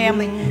Church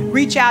family,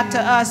 reach out to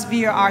us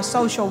via our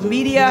social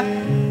media.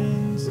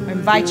 I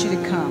invite you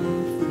to come.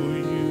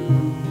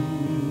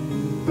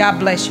 God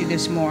bless you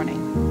this morning.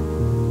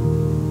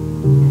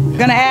 I'm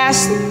going to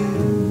ask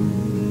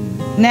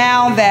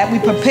now that we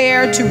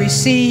prepare to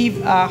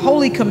receive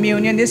Holy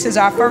Communion. This is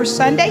our first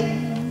Sunday.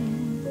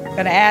 I'm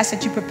going to ask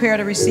that you prepare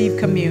to receive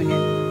communion.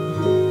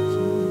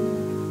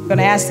 I'm going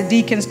to ask the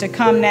deacons to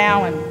come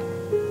now and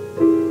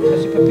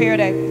as you prepare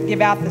to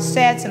give out the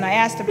sets, and I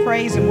ask the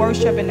praise and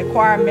worship and the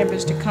choir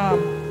members to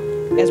come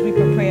as we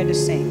prepare to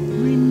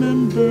sing.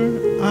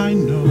 Remember, I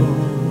know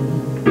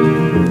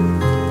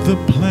the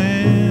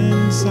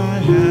plans I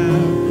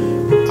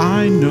have.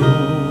 I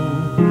know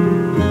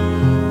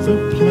the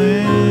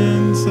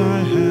plans I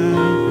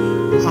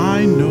have.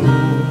 I know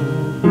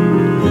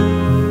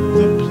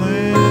the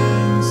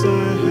plans I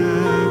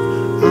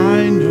have.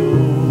 I know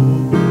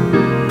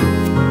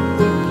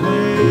the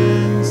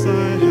plans I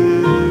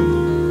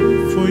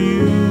have for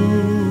you.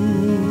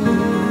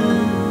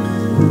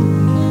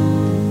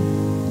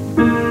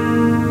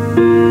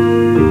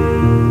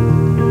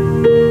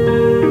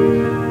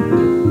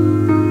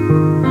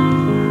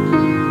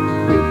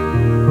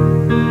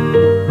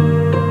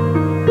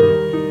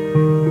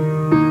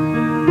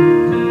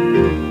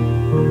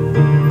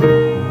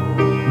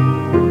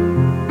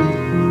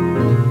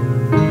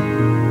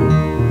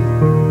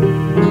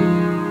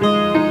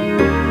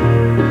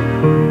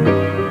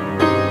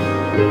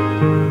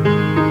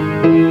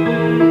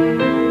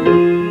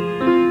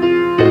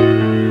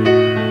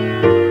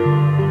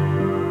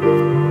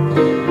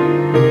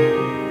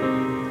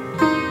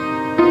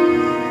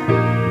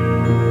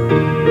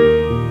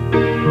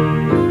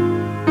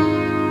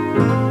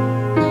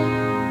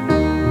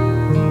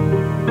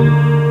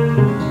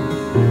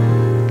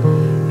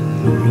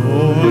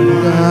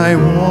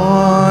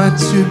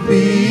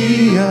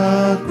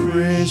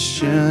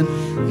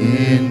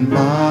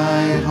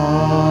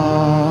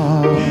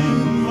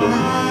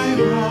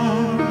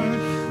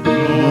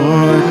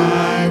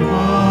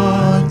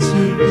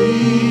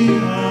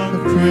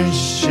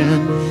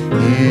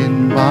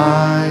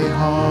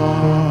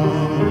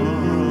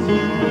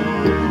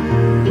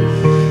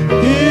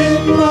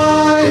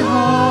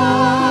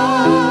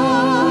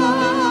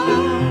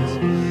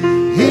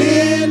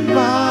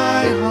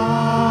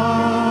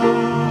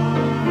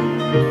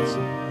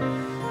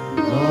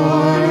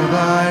 Lord,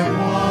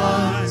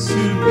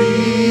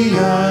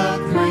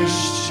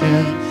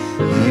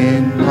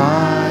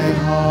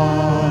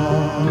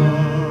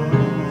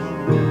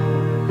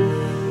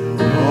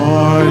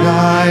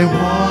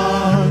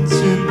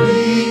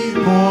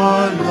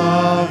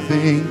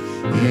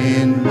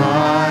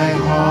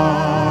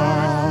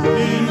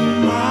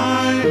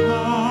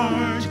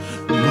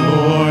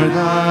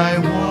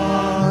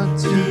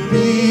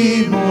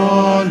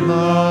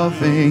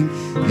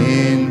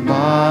 in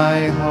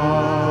my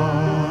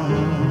heart.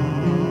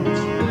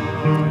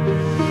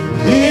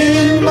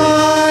 In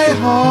my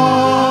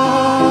heart.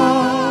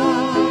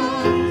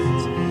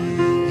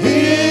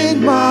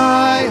 In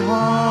my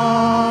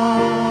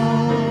heart.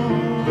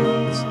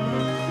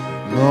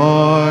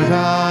 Lord,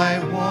 I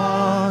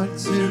want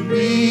to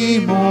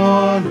be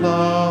more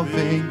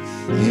loving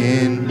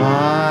in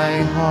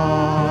my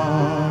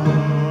heart.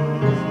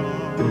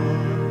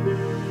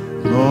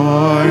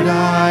 Lord,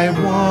 I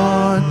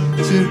want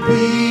to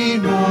be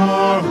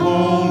more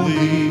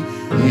holy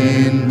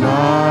in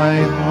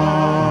my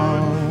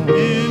heart.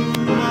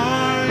 In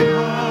my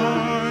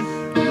heart.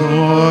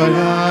 Lord,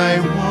 I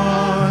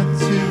want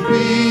to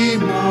be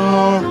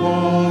more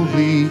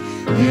holy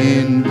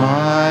in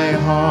my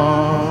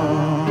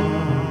heart.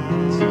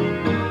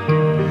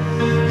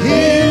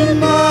 In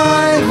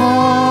my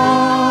heart.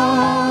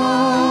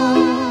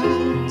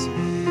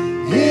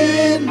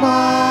 In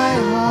my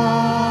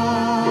heart.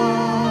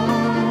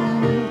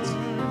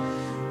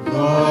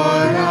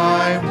 Lord,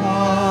 I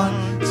want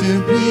to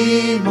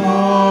be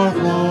more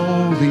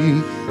holy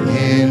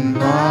in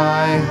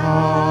my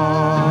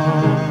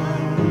heart.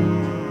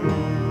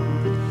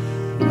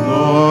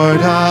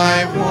 Lord,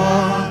 I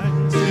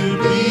want to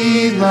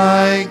be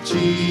like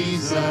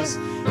Jesus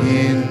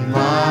in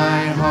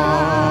my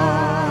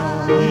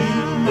heart.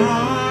 In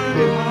my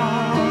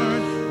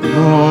heart.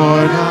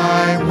 Lord,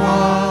 I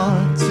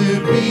want to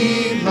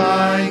be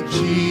like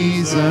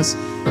Jesus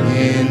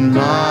in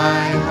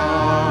my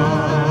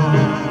heart.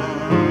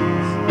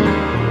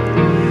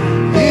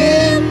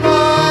 In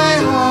my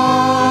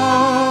heart.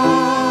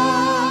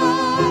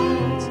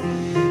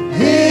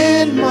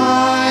 In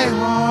my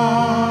heart.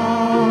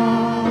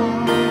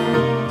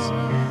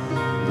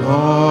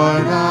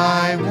 Lord,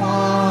 I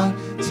want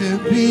to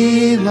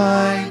be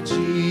like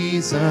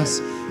Jesus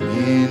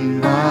in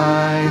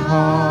my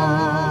heart.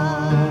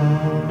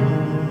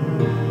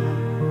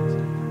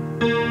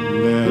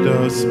 Let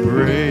us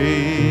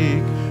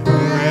break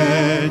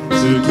bread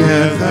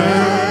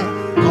together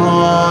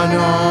on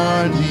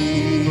our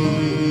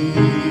knees.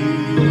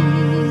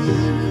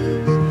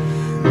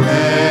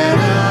 Let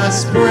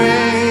us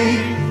break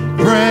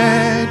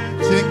bread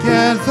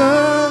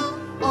together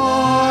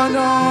on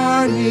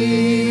our knees.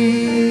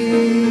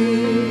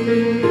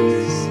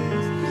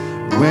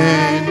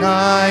 When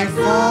I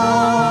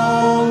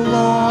fall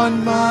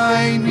on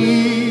my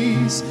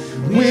knees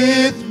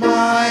with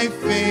my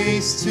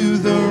face to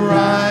the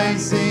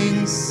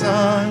rising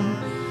sun,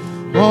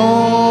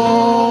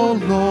 oh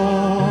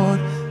Lord,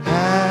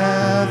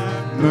 have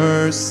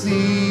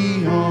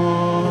mercy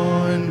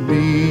on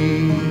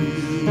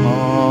me,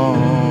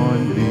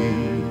 on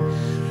me.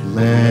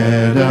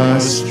 Let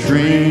us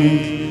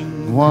drink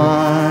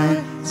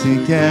wine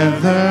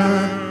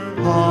together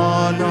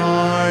on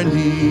our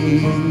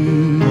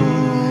knees.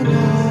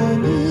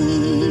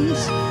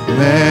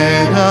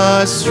 Let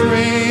us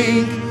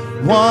drink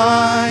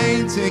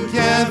wine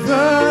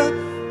together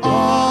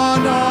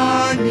on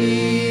our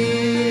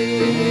knees.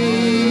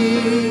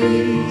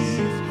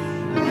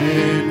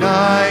 When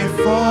I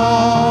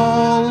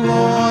fall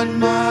on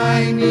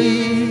my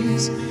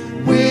knees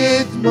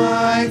with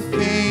my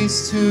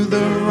face to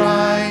the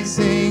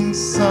rising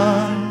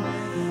sun,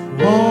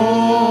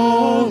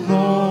 oh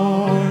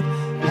Lord,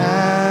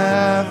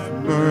 have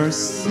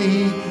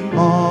mercy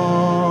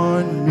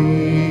on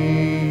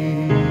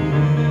me.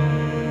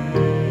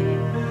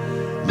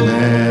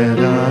 Let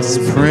us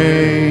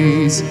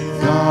praise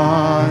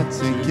God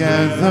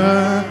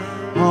together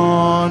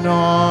on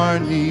our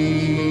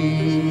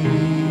knees.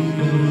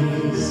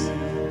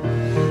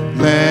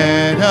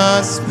 Let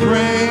us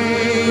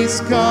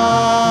praise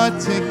God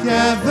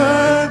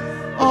together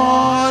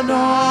on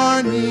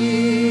our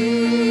knees.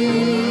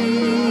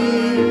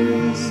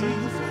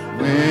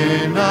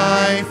 When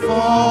I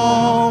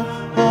fall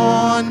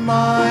on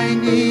my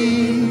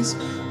knees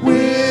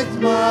with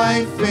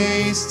my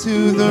face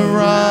to the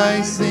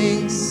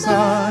rising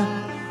sun,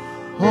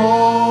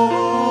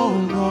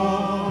 oh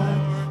Lord,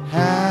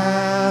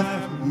 have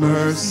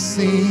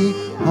mercy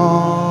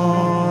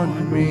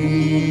on me.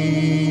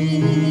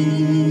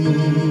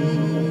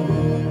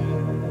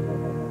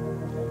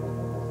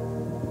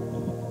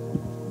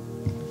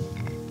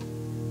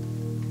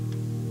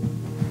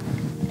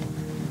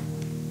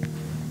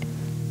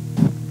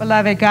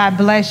 Beloved, God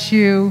bless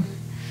you.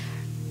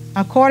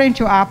 According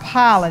to our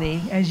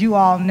polity, as you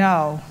all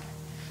know,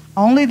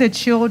 only the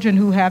children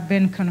who have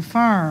been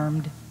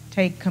confirmed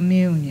take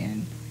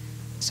communion.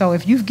 So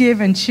if you've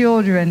given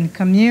children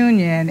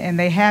communion and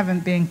they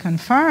haven't been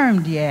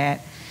confirmed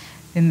yet,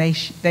 then they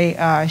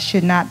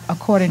should not,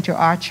 according to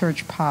our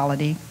church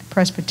polity,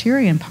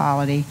 Presbyterian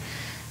polity,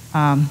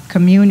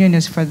 communion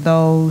is for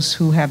those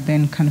who have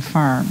been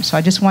confirmed. So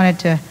I just wanted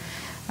to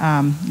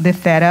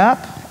lift that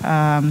up.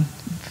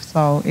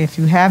 So if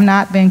you have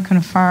not been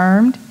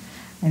confirmed,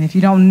 and if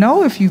you don't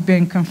know if you've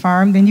been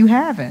confirmed, then you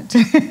haven't.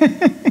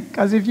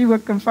 Because if you were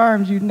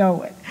confirmed, you'd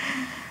know it,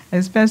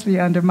 especially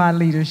under my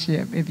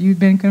leadership. If you've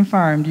been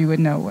confirmed, you would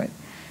know it.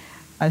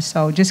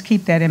 So just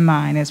keep that in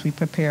mind as we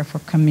prepare for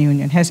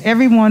communion. Has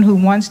everyone who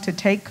wants to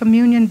take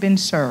communion been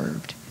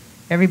served?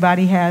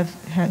 Everybody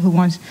who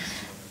wants?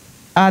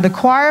 The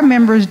choir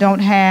members don't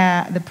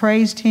have, the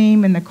praise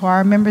team and the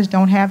choir members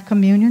don't have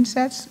communion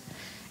sets,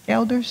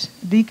 elders,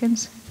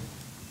 deacons?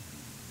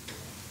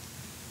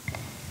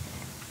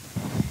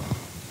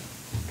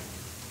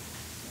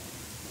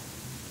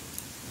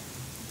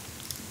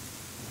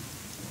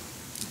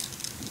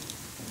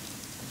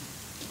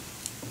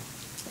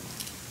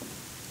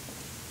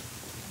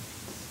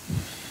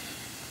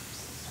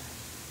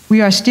 We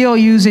are still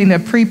using the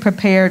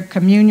pre-prepared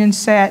communion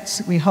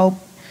sets. We hope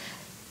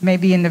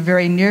maybe in the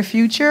very near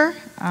future,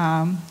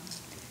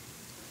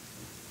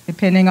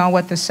 depending on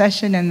what the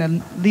session and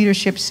the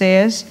leadership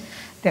says,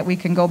 that we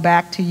can go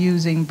back to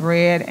using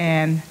bread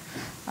and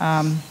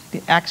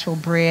the actual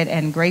bread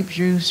and grape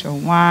juice or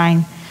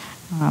wine.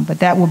 But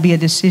that will be a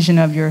decision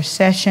of your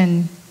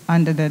session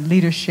under the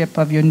leadership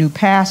of your new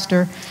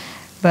pastor.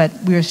 But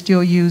we're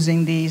still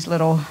using these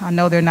little, I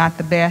know they're not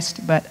the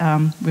best, but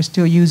we're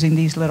still using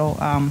these little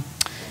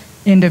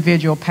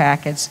individual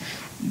packets.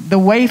 The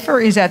wafer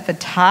is at the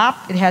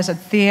top. It has a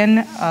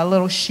thin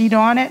little sheet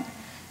on it.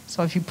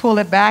 So if you pull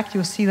it back,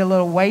 you'll see the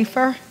little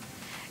wafer.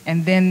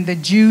 And then the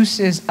juice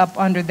is up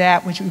under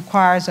that, which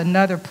requires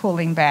another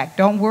pulling back.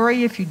 Don't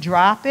worry if you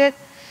drop it.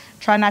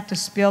 Try not to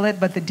spill it,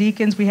 but the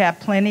deacons, we have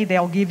plenty.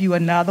 They'll give you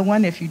another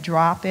one if you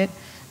drop it.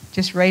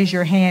 Just raise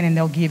your hand and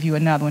they'll give you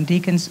another one.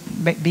 Deacons,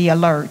 be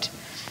alert,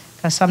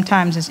 because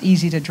sometimes it's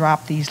easy to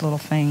drop these little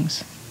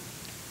things.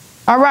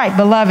 All right,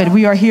 beloved,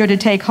 we are here to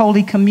take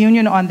Holy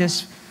Communion on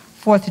this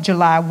 4th of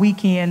July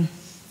weekend.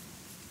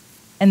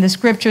 And the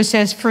scripture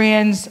says,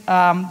 friends,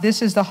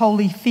 this is the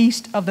holy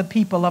feast of the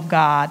people of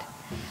God.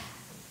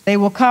 They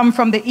will come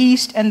from the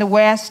east and the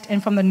west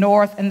and from the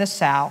north and the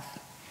south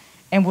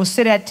and will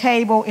sit at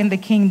table in the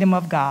kingdom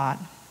of God.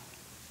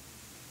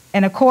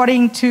 And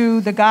according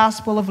to the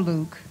Gospel of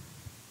Luke,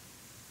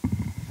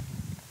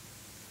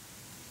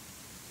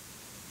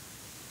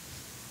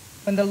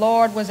 when the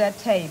Lord was at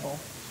table,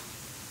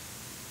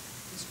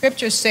 the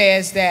scripture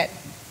says that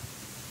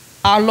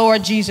our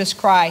Lord Jesus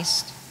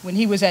Christ, when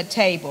he was at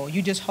table,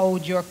 you just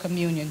hold your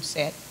communion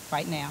set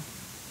right now.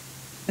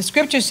 The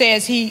scripture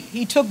says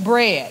he took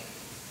bread.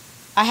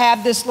 I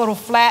have this little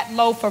flat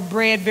loaf of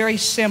bread, very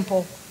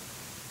simple.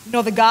 You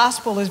know, the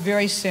gospel is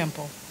very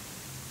simple.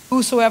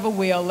 Whosoever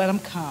will, let him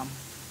come.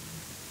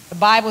 The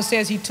Bible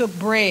says he took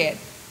bread,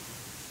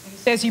 and it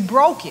says he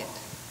broke it,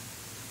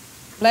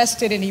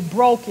 blessed it, and he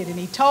broke it, and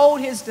he told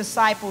his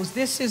disciples,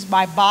 this is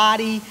my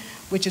body,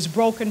 which is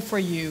broken for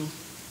you.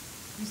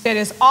 He said,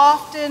 as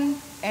often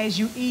as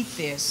you eat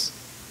this,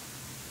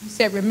 he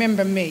said,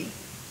 remember me.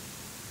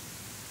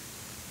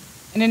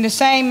 And in the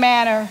same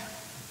manner,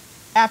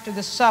 after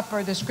the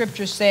supper, the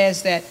scripture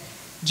says that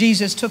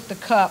Jesus took the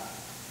cup,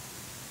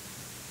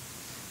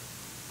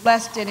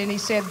 blessed it, and he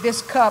said,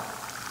 this cup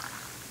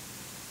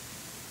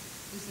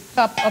is the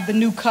cup of the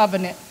new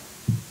covenant,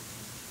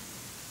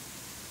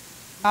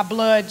 my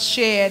blood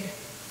shed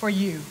for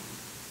you.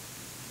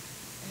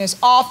 And as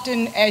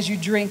often as you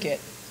drink it,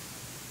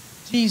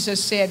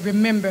 Jesus said,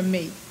 remember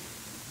me.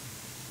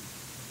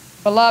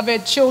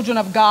 Beloved children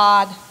of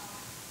God,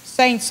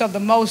 saints of the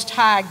Most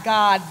High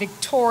God,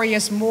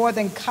 victorious, more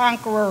than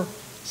conqueror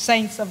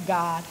saints of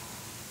God,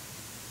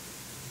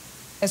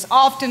 as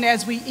often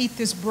as we eat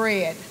this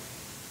bread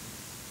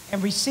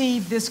and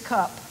receive this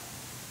cup,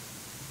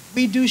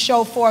 we do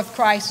show forth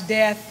Christ's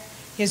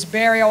death, his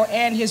burial,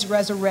 and his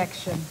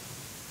resurrection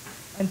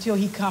until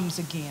he comes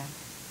again.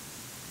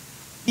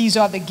 These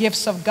are the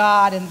gifts of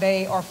God, and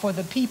they are for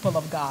the people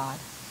of God.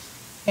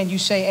 And you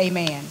say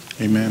amen.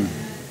 Amen.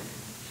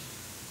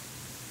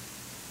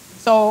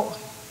 So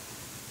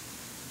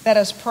let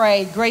us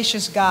pray.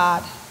 Gracious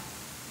God,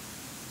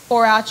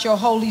 pour out your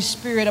Holy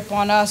Spirit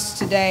upon us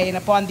today and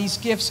upon these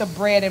gifts of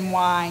bread and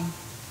wine,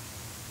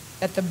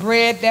 that the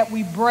bread that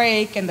we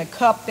break and the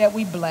cup that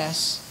we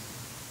bless,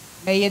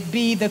 may it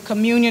be the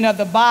communion of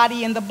the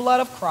body and the blood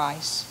of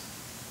Christ.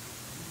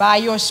 By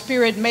your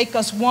Spirit, make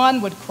us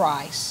one with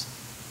Christ,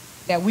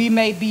 that we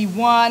may be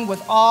one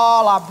with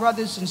all our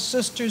brothers and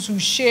sisters who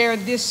share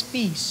this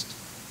feast,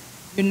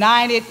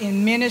 united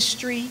in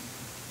ministry,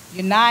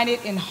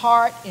 united in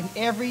heart in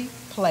every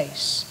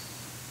place.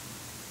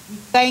 We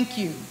thank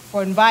you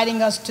for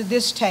inviting us to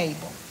this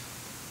table,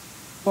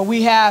 where we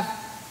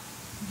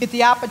get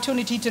the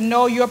opportunity to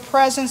know your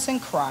presence in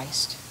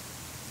Christ.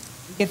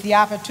 We get the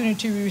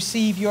opportunity to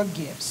receive your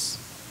gifts.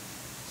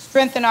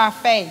 Strengthen our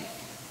faith.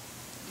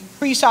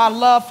 Increase our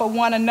love for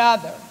one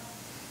another.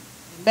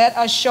 Let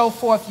us show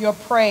forth your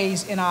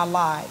praise in our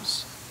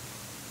lives.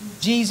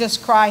 Jesus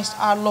Christ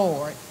our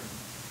Lord.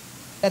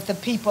 Let the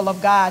people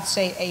of God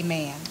say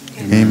amen.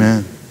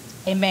 Amen.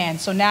 Amen.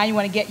 So now you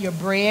want to get your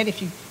bread.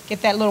 If you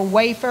get that little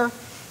wafer,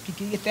 if you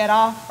can get that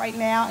off right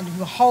now, and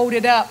you hold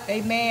it up,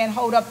 amen.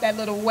 Hold up that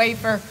little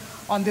wafer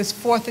on this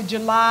 4th of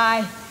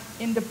July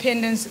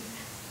Independence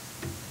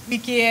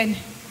weekend,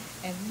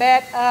 and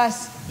let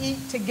us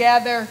eat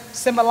together,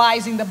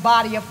 symbolizing the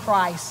body of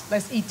Christ.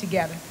 Let's eat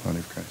together. Body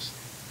of Christ.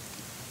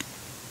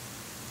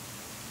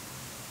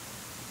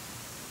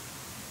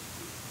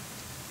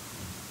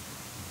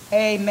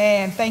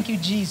 Amen. Thank you,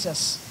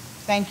 Jesus.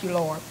 Thank you,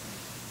 Lord.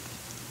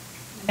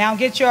 Now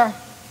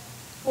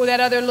pull that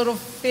other little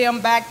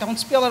film back. Don't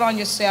spill it on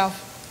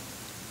yourself.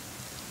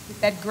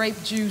 Get that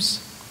grape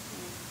juice.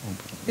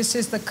 This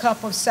is the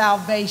cup of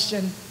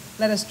salvation.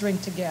 Let us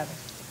drink together.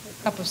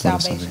 Cup of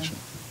salvation.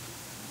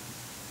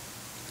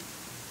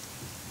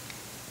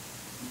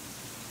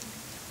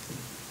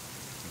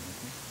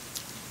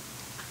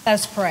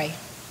 Let's pray.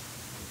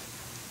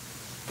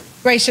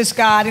 Gracious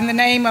God, in the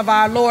name of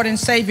our Lord and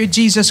Savior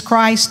Jesus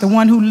Christ, the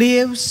one who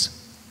lives,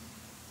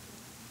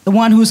 the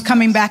one who's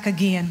coming back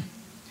again.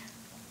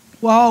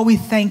 Well, we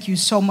thank you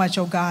so much,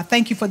 oh God.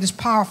 Thank you for this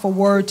powerful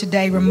word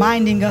today,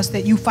 reminding us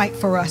that you fight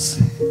for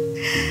us.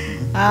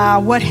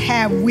 What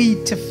have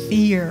we to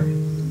fear?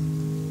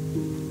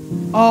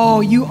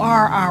 Oh, you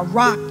are our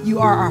rock. You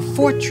are our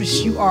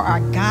fortress. You are our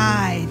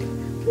guide.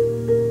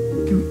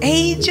 Through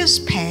ages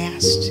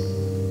past,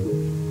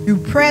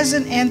 through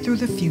present and through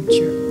the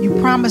future, you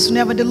promise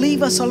never to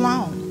leave us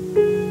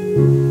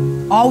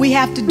alone. All we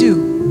have to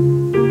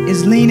do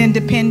is lean and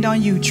depend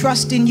on you,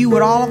 trust in you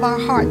with all of our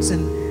hearts,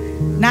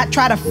 and not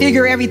try to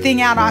figure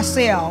everything out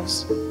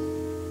ourselves.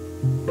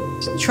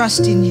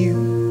 Trust in you,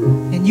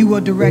 and you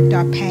will direct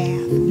our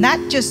path, not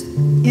just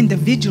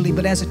individually,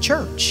 but as a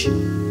church.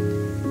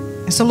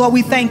 And so, Lord,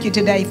 we thank you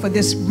today for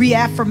this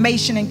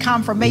reaffirmation and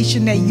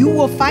confirmation that you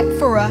will fight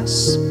for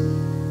us.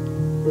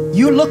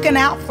 You're looking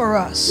out for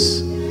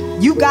us.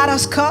 You got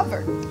us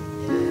covered,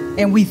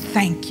 and we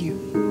thank you.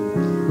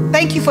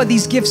 Thank you for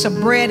these gifts of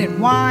bread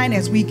and wine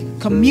as we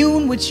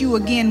commune with you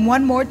again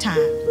one more time.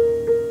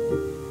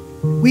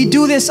 We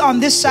do this on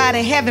this side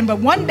of heaven, but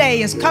one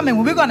day is coming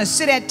when we're going to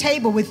sit at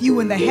table with you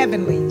in the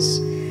heavenlies,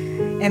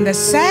 and the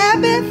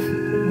Sabbath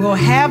will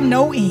have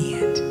no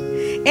end.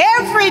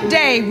 Every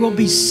day will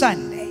be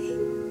Sunday,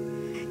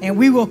 and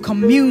we will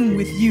commune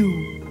with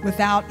you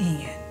without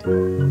end.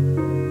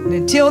 And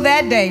until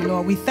that day,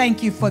 Lord, we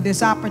thank you for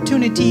this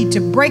opportunity to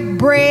break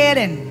bread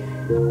and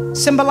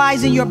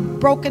symbolizing your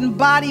broken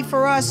body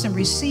for us, and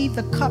receive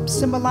the cup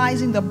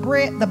symbolizing the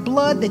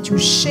blood that you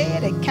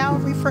shed at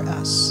Calvary for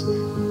us.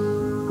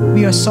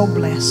 We are so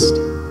blessed.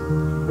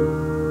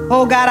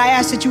 Oh God, I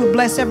ask that you would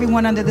bless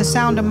everyone under the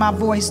sound of my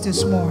voice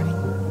this morning.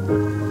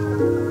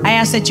 I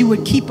ask that you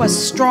would keep us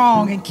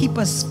strong and keep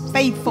us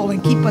faithful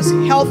and keep us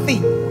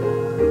healthy.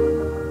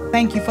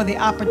 Thank you for the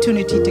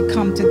opportunity to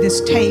come to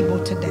this table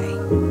today.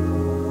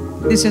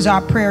 This is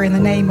our prayer in the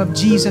name of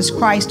Jesus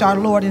Christ, our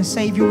Lord and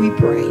Savior, we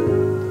pray.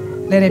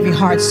 Let every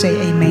heart say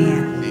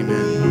amen.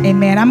 Amen.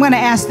 Amen. I'm going to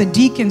ask the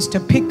deacons to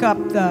pick up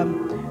the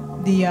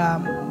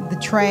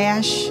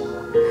trash.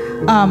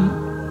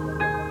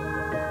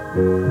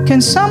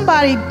 Can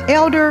somebody,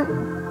 Elder,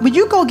 would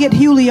you go get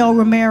Julio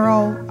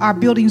Romero, our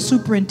building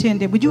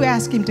superintendent? Would you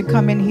ask him to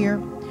come in here?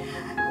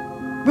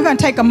 We're going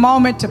to take a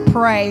moment to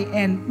pray.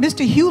 And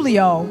Mr.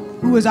 Julio,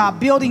 who is our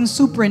building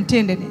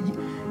superintendent,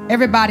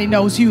 everybody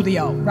knows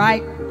Julio,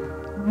 right?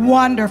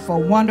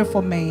 Wonderful,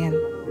 wonderful man.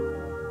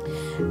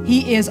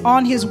 He is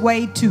on his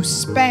way to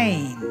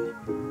Spain.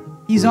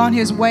 He's on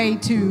his way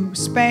to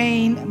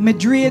Spain,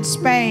 Madrid,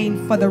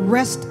 Spain, for the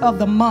rest of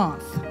the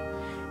month.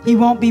 He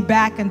won't be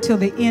back until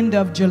the end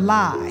of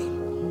July.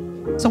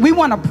 So we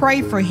want to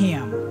pray for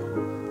him,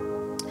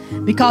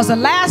 because the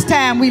last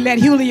time we let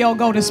Julio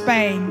go to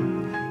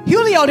Spain,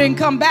 Julio didn't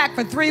come back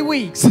for 3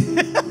 weeks.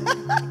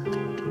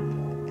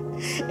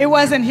 It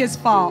wasn't his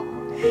fault.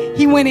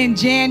 He went in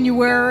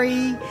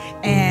January,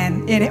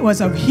 and it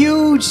was a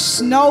huge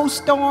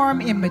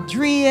snowstorm in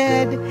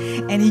Madrid,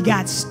 and he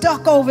got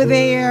stuck over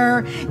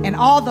there, and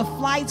all the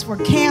flights were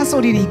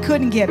canceled, and he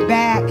couldn't get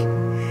back.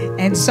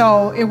 And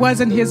so it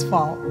wasn't his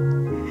fault.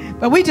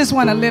 But we just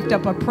want to lift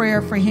up a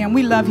prayer for him.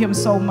 We love him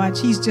so much.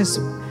 He's just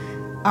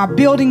our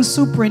building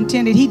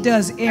superintendent. He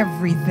does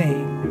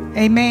everything.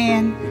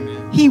 Amen.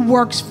 He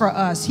works for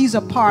us. He's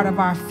a part of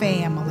our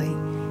family.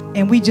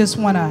 And we just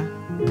want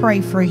to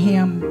pray for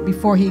him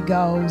before he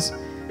goes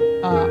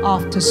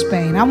off to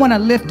Spain. I want to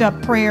lift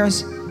up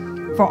prayers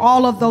for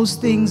all of those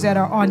things that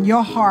are on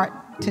your heart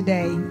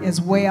today as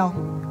well,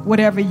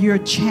 whatever you're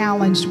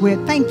challenged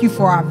with. Thank you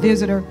for our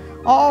visitor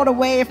all the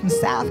way from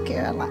South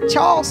Carolina,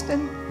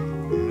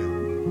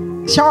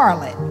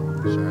 Charlotte,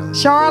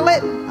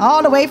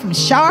 all the way from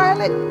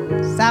Charlotte,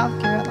 South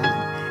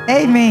Carolina.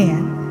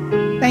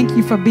 Amen. Thank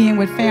you for being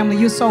with family.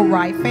 You're so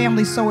right.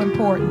 Family's so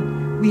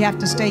important. We have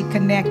to stay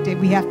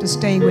connected. We have to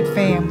stay with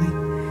family.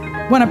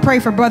 I want to pray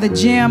for Brother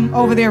Jim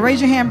over there.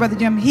 Raise your hand, Brother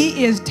Jim.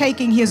 He is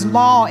taking his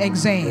law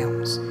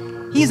exams.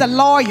 He's a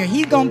lawyer.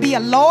 He's going to be a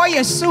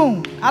lawyer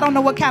soon. I don't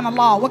know what kind of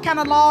law. What kind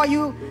of law are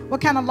you?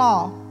 What kind of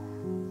law?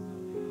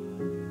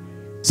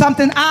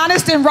 Something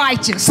honest and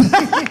righteous.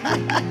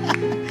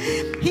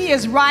 He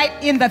is right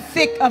in the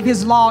thick of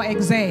his law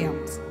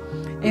exams.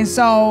 And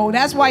so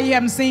that's why you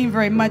haven't seen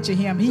very much of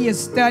him. He is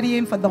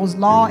studying for those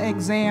law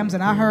exams,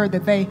 and I heard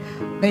that they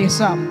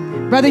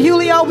something. Brother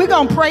Julio, we're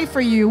going to pray for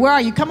you. Where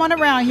are you? Come on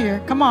around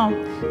here. Come on.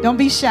 Don't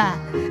be shy.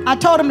 I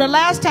told him the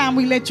last time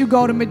we let you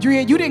go to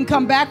Madrid, you didn't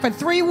come back for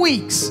 3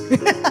 weeks.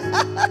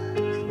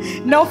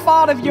 No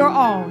fault of your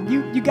own.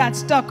 You got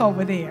stuck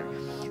over there.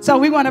 So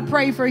we want to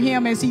pray for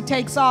him as he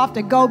takes off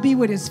to go be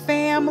with his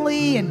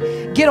family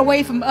and get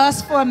away from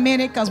us for a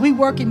minute, because we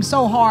work him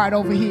so hard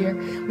over here.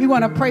 We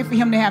want to pray for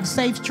him to have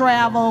safe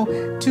travel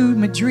to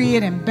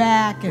Madrid and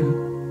back.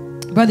 And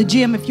Brother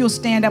Jim, if you'll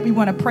stand up, we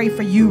want to pray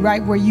for you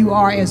right where you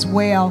are as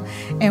well.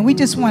 And we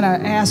just want to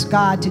ask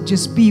God to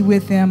just be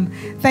with him.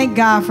 Thank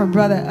God for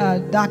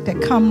Brother Dr.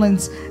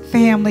 Cumlin's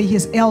family,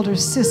 his elder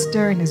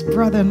sister and his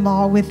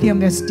brother-in-law with him.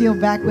 They're still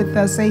back with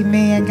us.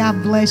 Amen.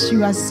 God bless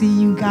you. I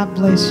see you. God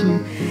bless you.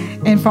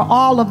 And for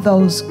all of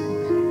those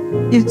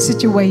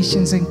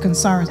situations and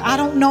concerns, I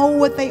don't know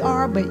what they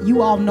are, but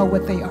you all know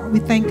what they are. We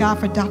thank God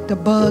for Dr.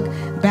 Bug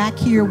back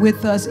here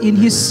with us in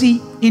his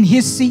seat. In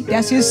his seat.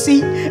 That's his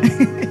seat.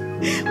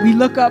 We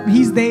look up,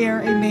 he's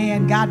there.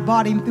 Amen. God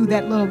brought him through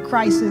that little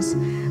crisis.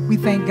 We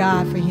thank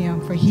God for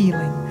him, for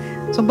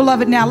healing. So,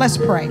 beloved, now let's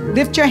pray.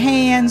 Lift your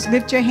hands.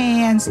 Lift your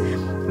hands.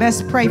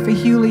 Let's pray for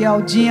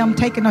Julio. Jim,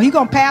 taking on. He's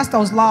going to pass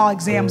those law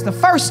exams the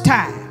first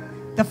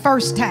time. The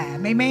first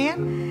time.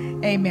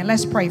 Amen. Amen.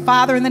 Let's pray.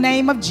 Father, in the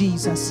name of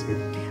Jesus,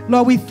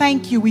 Lord, we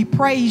thank you. We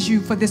praise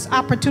you for this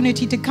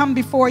opportunity to come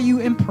before you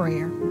in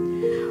prayer.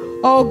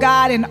 Oh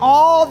God, in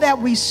all that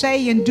we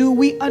say and do,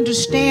 we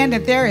understand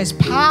that there is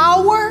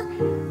power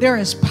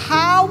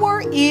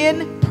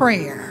in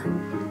prayer.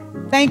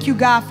 Thank you,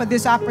 God, for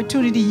this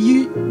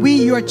opportunity. We,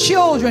 your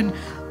children,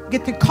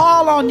 get to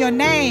call on your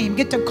name,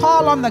 get to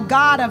call on the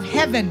God of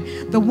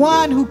heaven, the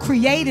one who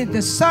created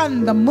the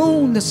sun, the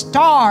moon, the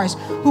stars,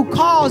 who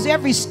calls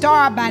every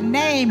star by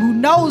name, who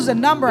knows the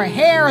number of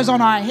hairs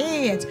on our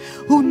heads,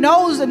 who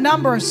knows the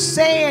number of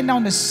sand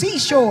on the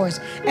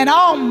seashores, and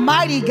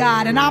almighty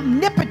God, and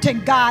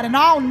omnipotent God, and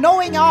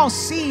all-knowing,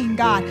 all-seeing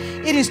God.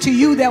 It is to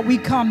you that we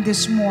come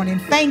this morning.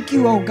 Thank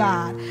you, oh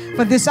God,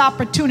 for this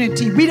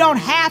opportunity. We don't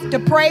have to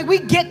pray. We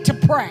get to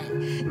pray.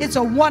 It's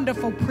a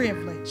wonderful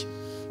privilege.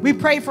 We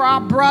pray for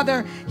our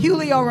brother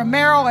Julio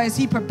Romero as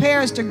he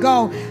prepares to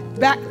go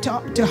back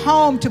to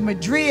home to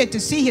Madrid to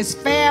see his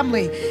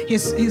family,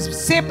 his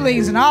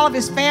siblings, and all of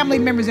his family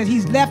members that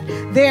he's left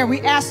there.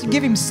 We ask to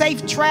give him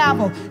safe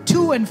travel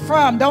to and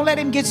from. Don't let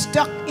him get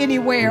stuck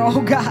anywhere, oh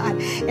God,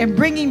 and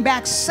bring him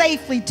back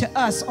safely to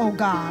us, oh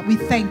God. We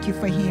thank you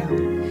for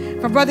him.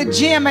 For Brother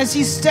Jim, as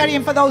he's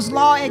studying for those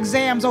law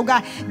exams, oh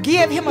God,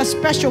 give him a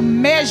special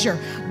measure.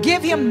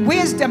 Give him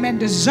wisdom and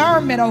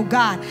discernment, oh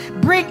God.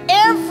 Bring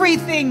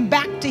everything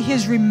back to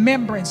his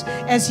remembrance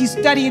as he's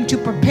studying to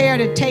prepare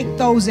to take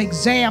those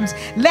exams.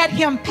 Let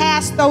him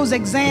pass those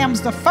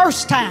exams the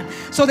first time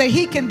so that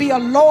he can be a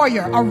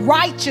lawyer, a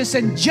righteous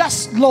and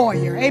just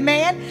lawyer.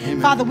 Amen?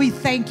 Amen. Father, we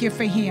thank you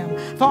for him.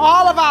 For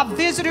all of our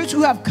visitors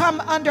who have come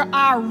under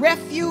our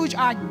refuge,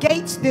 our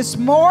gates this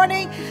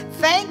morning,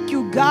 thank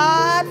you,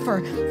 God,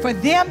 for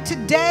them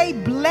today.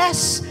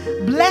 Bless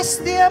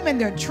them in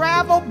their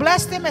travel.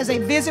 Bless them as they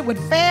visit with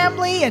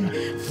family and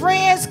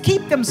friends.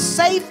 Keep them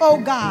safe, oh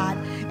God,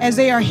 as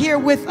they are here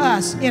with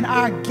us in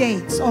our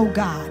gates, oh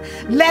God.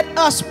 Let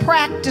us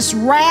practice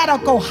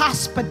radical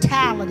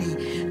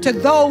hospitality to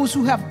those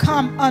who have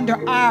come under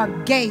our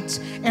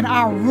gates and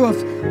our roof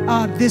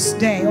this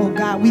day, oh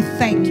God. We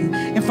thank you.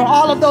 And for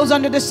all of those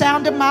under the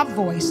sound of my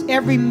voice,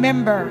 every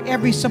member,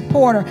 every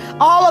supporter,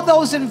 all of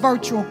those in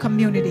virtual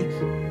community,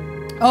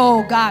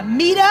 oh God,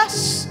 meet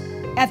us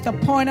at the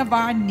point of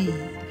our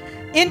need.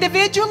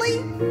 Individually,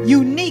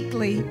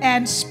 uniquely,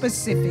 and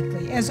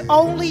specifically, as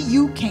only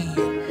you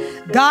can.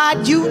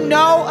 God, you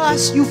know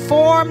us. You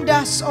formed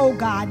us, oh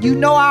God. You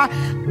know our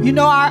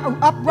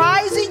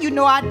uprising. You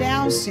know our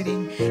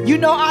downsitting. You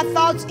know our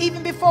thoughts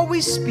even before we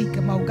speak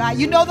them, oh God.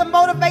 You know the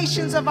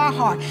motivations of our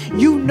heart.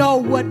 You know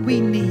what we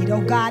need,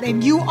 oh God.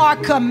 And you are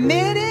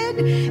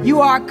committed.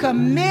 You are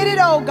committed,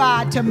 oh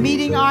God, to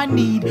meeting our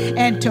need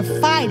and to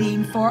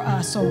fighting for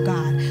us, oh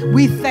God.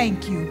 We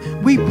thank you.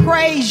 We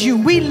praise you.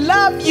 We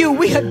love you.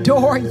 We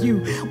adore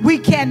you. We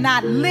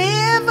cannot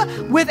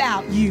live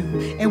without you.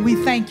 And we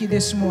thank you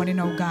this morning,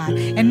 oh God.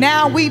 And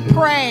now we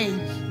pray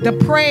the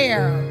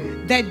prayer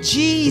that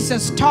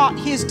Jesus taught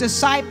his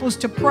disciples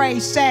to pray,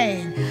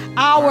 saying,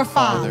 Our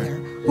Father,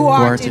 who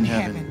art in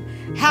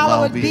heaven,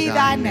 hallowed be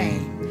thy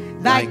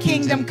name. Thy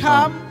kingdom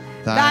come,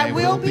 thy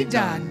will be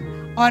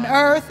done, on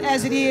earth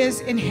as it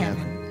is in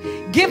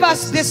heaven. Give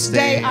us this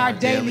day our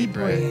daily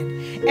bread,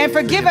 and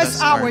forgive us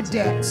our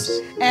debts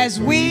as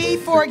we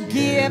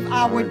forgive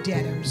our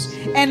debtors.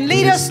 And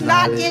lead us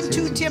not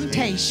into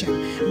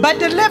temptation, but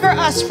deliver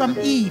us from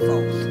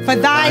evil. For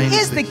thine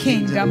is the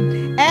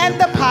kingdom and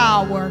the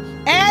power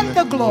and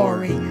the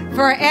glory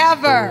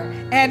forever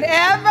and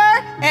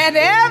ever and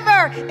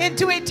ever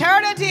into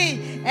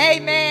eternity.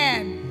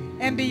 Amen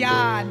and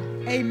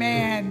beyond.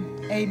 Amen.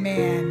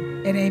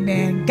 Amen and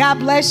amen. God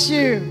bless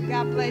you.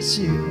 God bless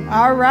you.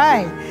 All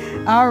right.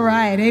 All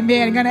right.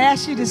 Amen. I'm going to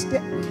ask you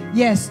to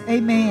yes.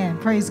 Amen.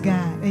 Praise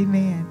God.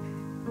 Amen.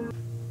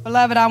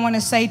 Beloved, I want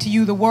to say to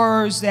you the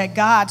words that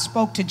God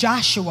spoke to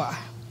Joshua.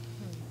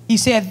 He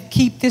said,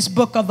 keep this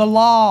book of the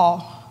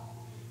law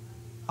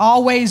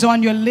always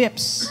on your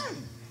lips.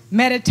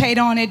 Meditate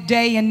on it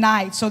day and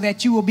night so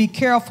that you will be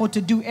careful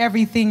to do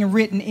everything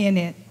written in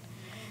it.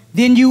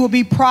 Then you will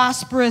be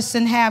prosperous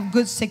and have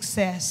good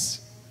success.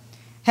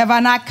 Have I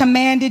not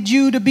commanded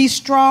you to be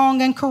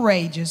strong and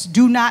courageous?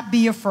 Do not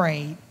be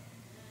afraid.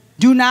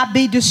 Do not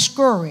be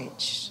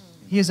discouraged.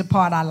 Here's a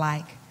part I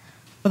like.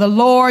 For the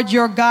Lord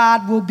your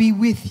God will be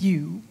with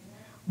you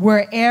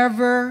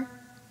wherever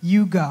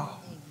you go.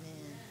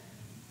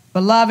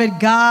 Beloved,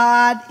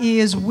 God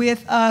is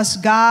with us.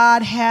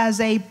 God has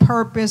a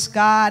purpose.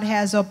 God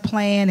has a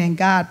plan, and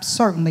God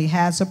certainly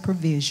has a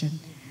provision.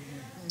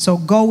 So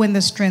go in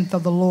the strength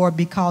of the Lord,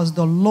 because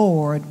the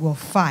Lord will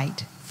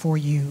fight for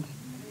you.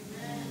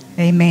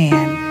 Amen.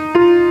 Amen.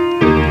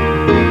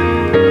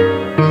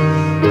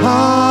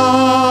 Amen.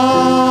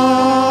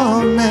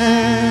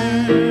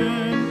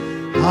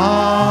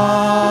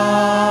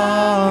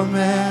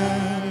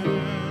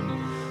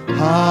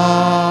 Amen.